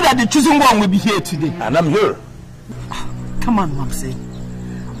told me that the chosen one will be here today. And I'm here. Come on, Mopsy.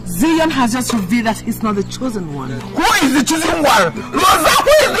 Zion has just revealed that he's not the chosen one. Who is the chosen one? Rosa,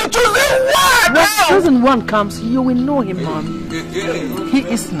 who is the chosen one? When the chosen one comes, you will know him, Mom. He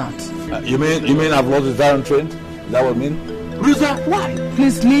is not. You mean I've lost the Zion train? Is that what you mean? Rosa, why?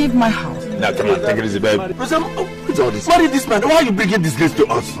 Please leave my house. Now come on, take it easy, babe. Rosa, what's all this? What is this man? Why are you bringing this list to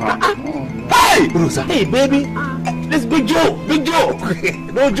us? Hey, Rosa. Hey, baby. This Big Joe. Big Joe.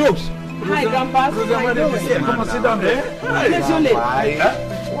 No jokes. Hi, Grandpa. Rosa, come on, sit down there. Please, you leave.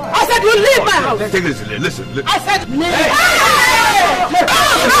 I said you leave my house. Take this, listen. I said leave.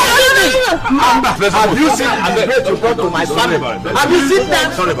 Have you seen I'm afraid to go to my son? Have you seen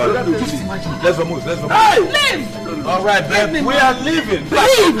that? Sorry about it. Let's move. Hey, leave. All right, babe. We are leaving.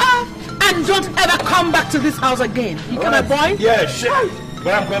 Leave. And don't ever come back to this house again. You get my point? Yeah, sure.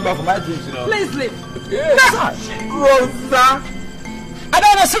 But I'm coming back for my dreams, you know. Please leave. Yeah. Rosa. I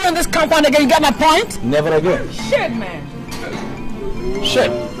don't want to sit in this compound again. You get my point? Never again. Shit, man.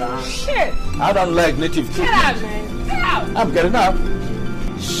 Shit. I don't like native Get treatment. out, man. Get out. I'm getting out.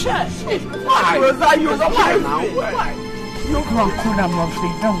 Shit. Why? Rosa, you're the wife now. Why? You come on, cool down, Mopsy.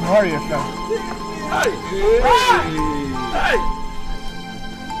 Don't worry yourself. Hey. Hey!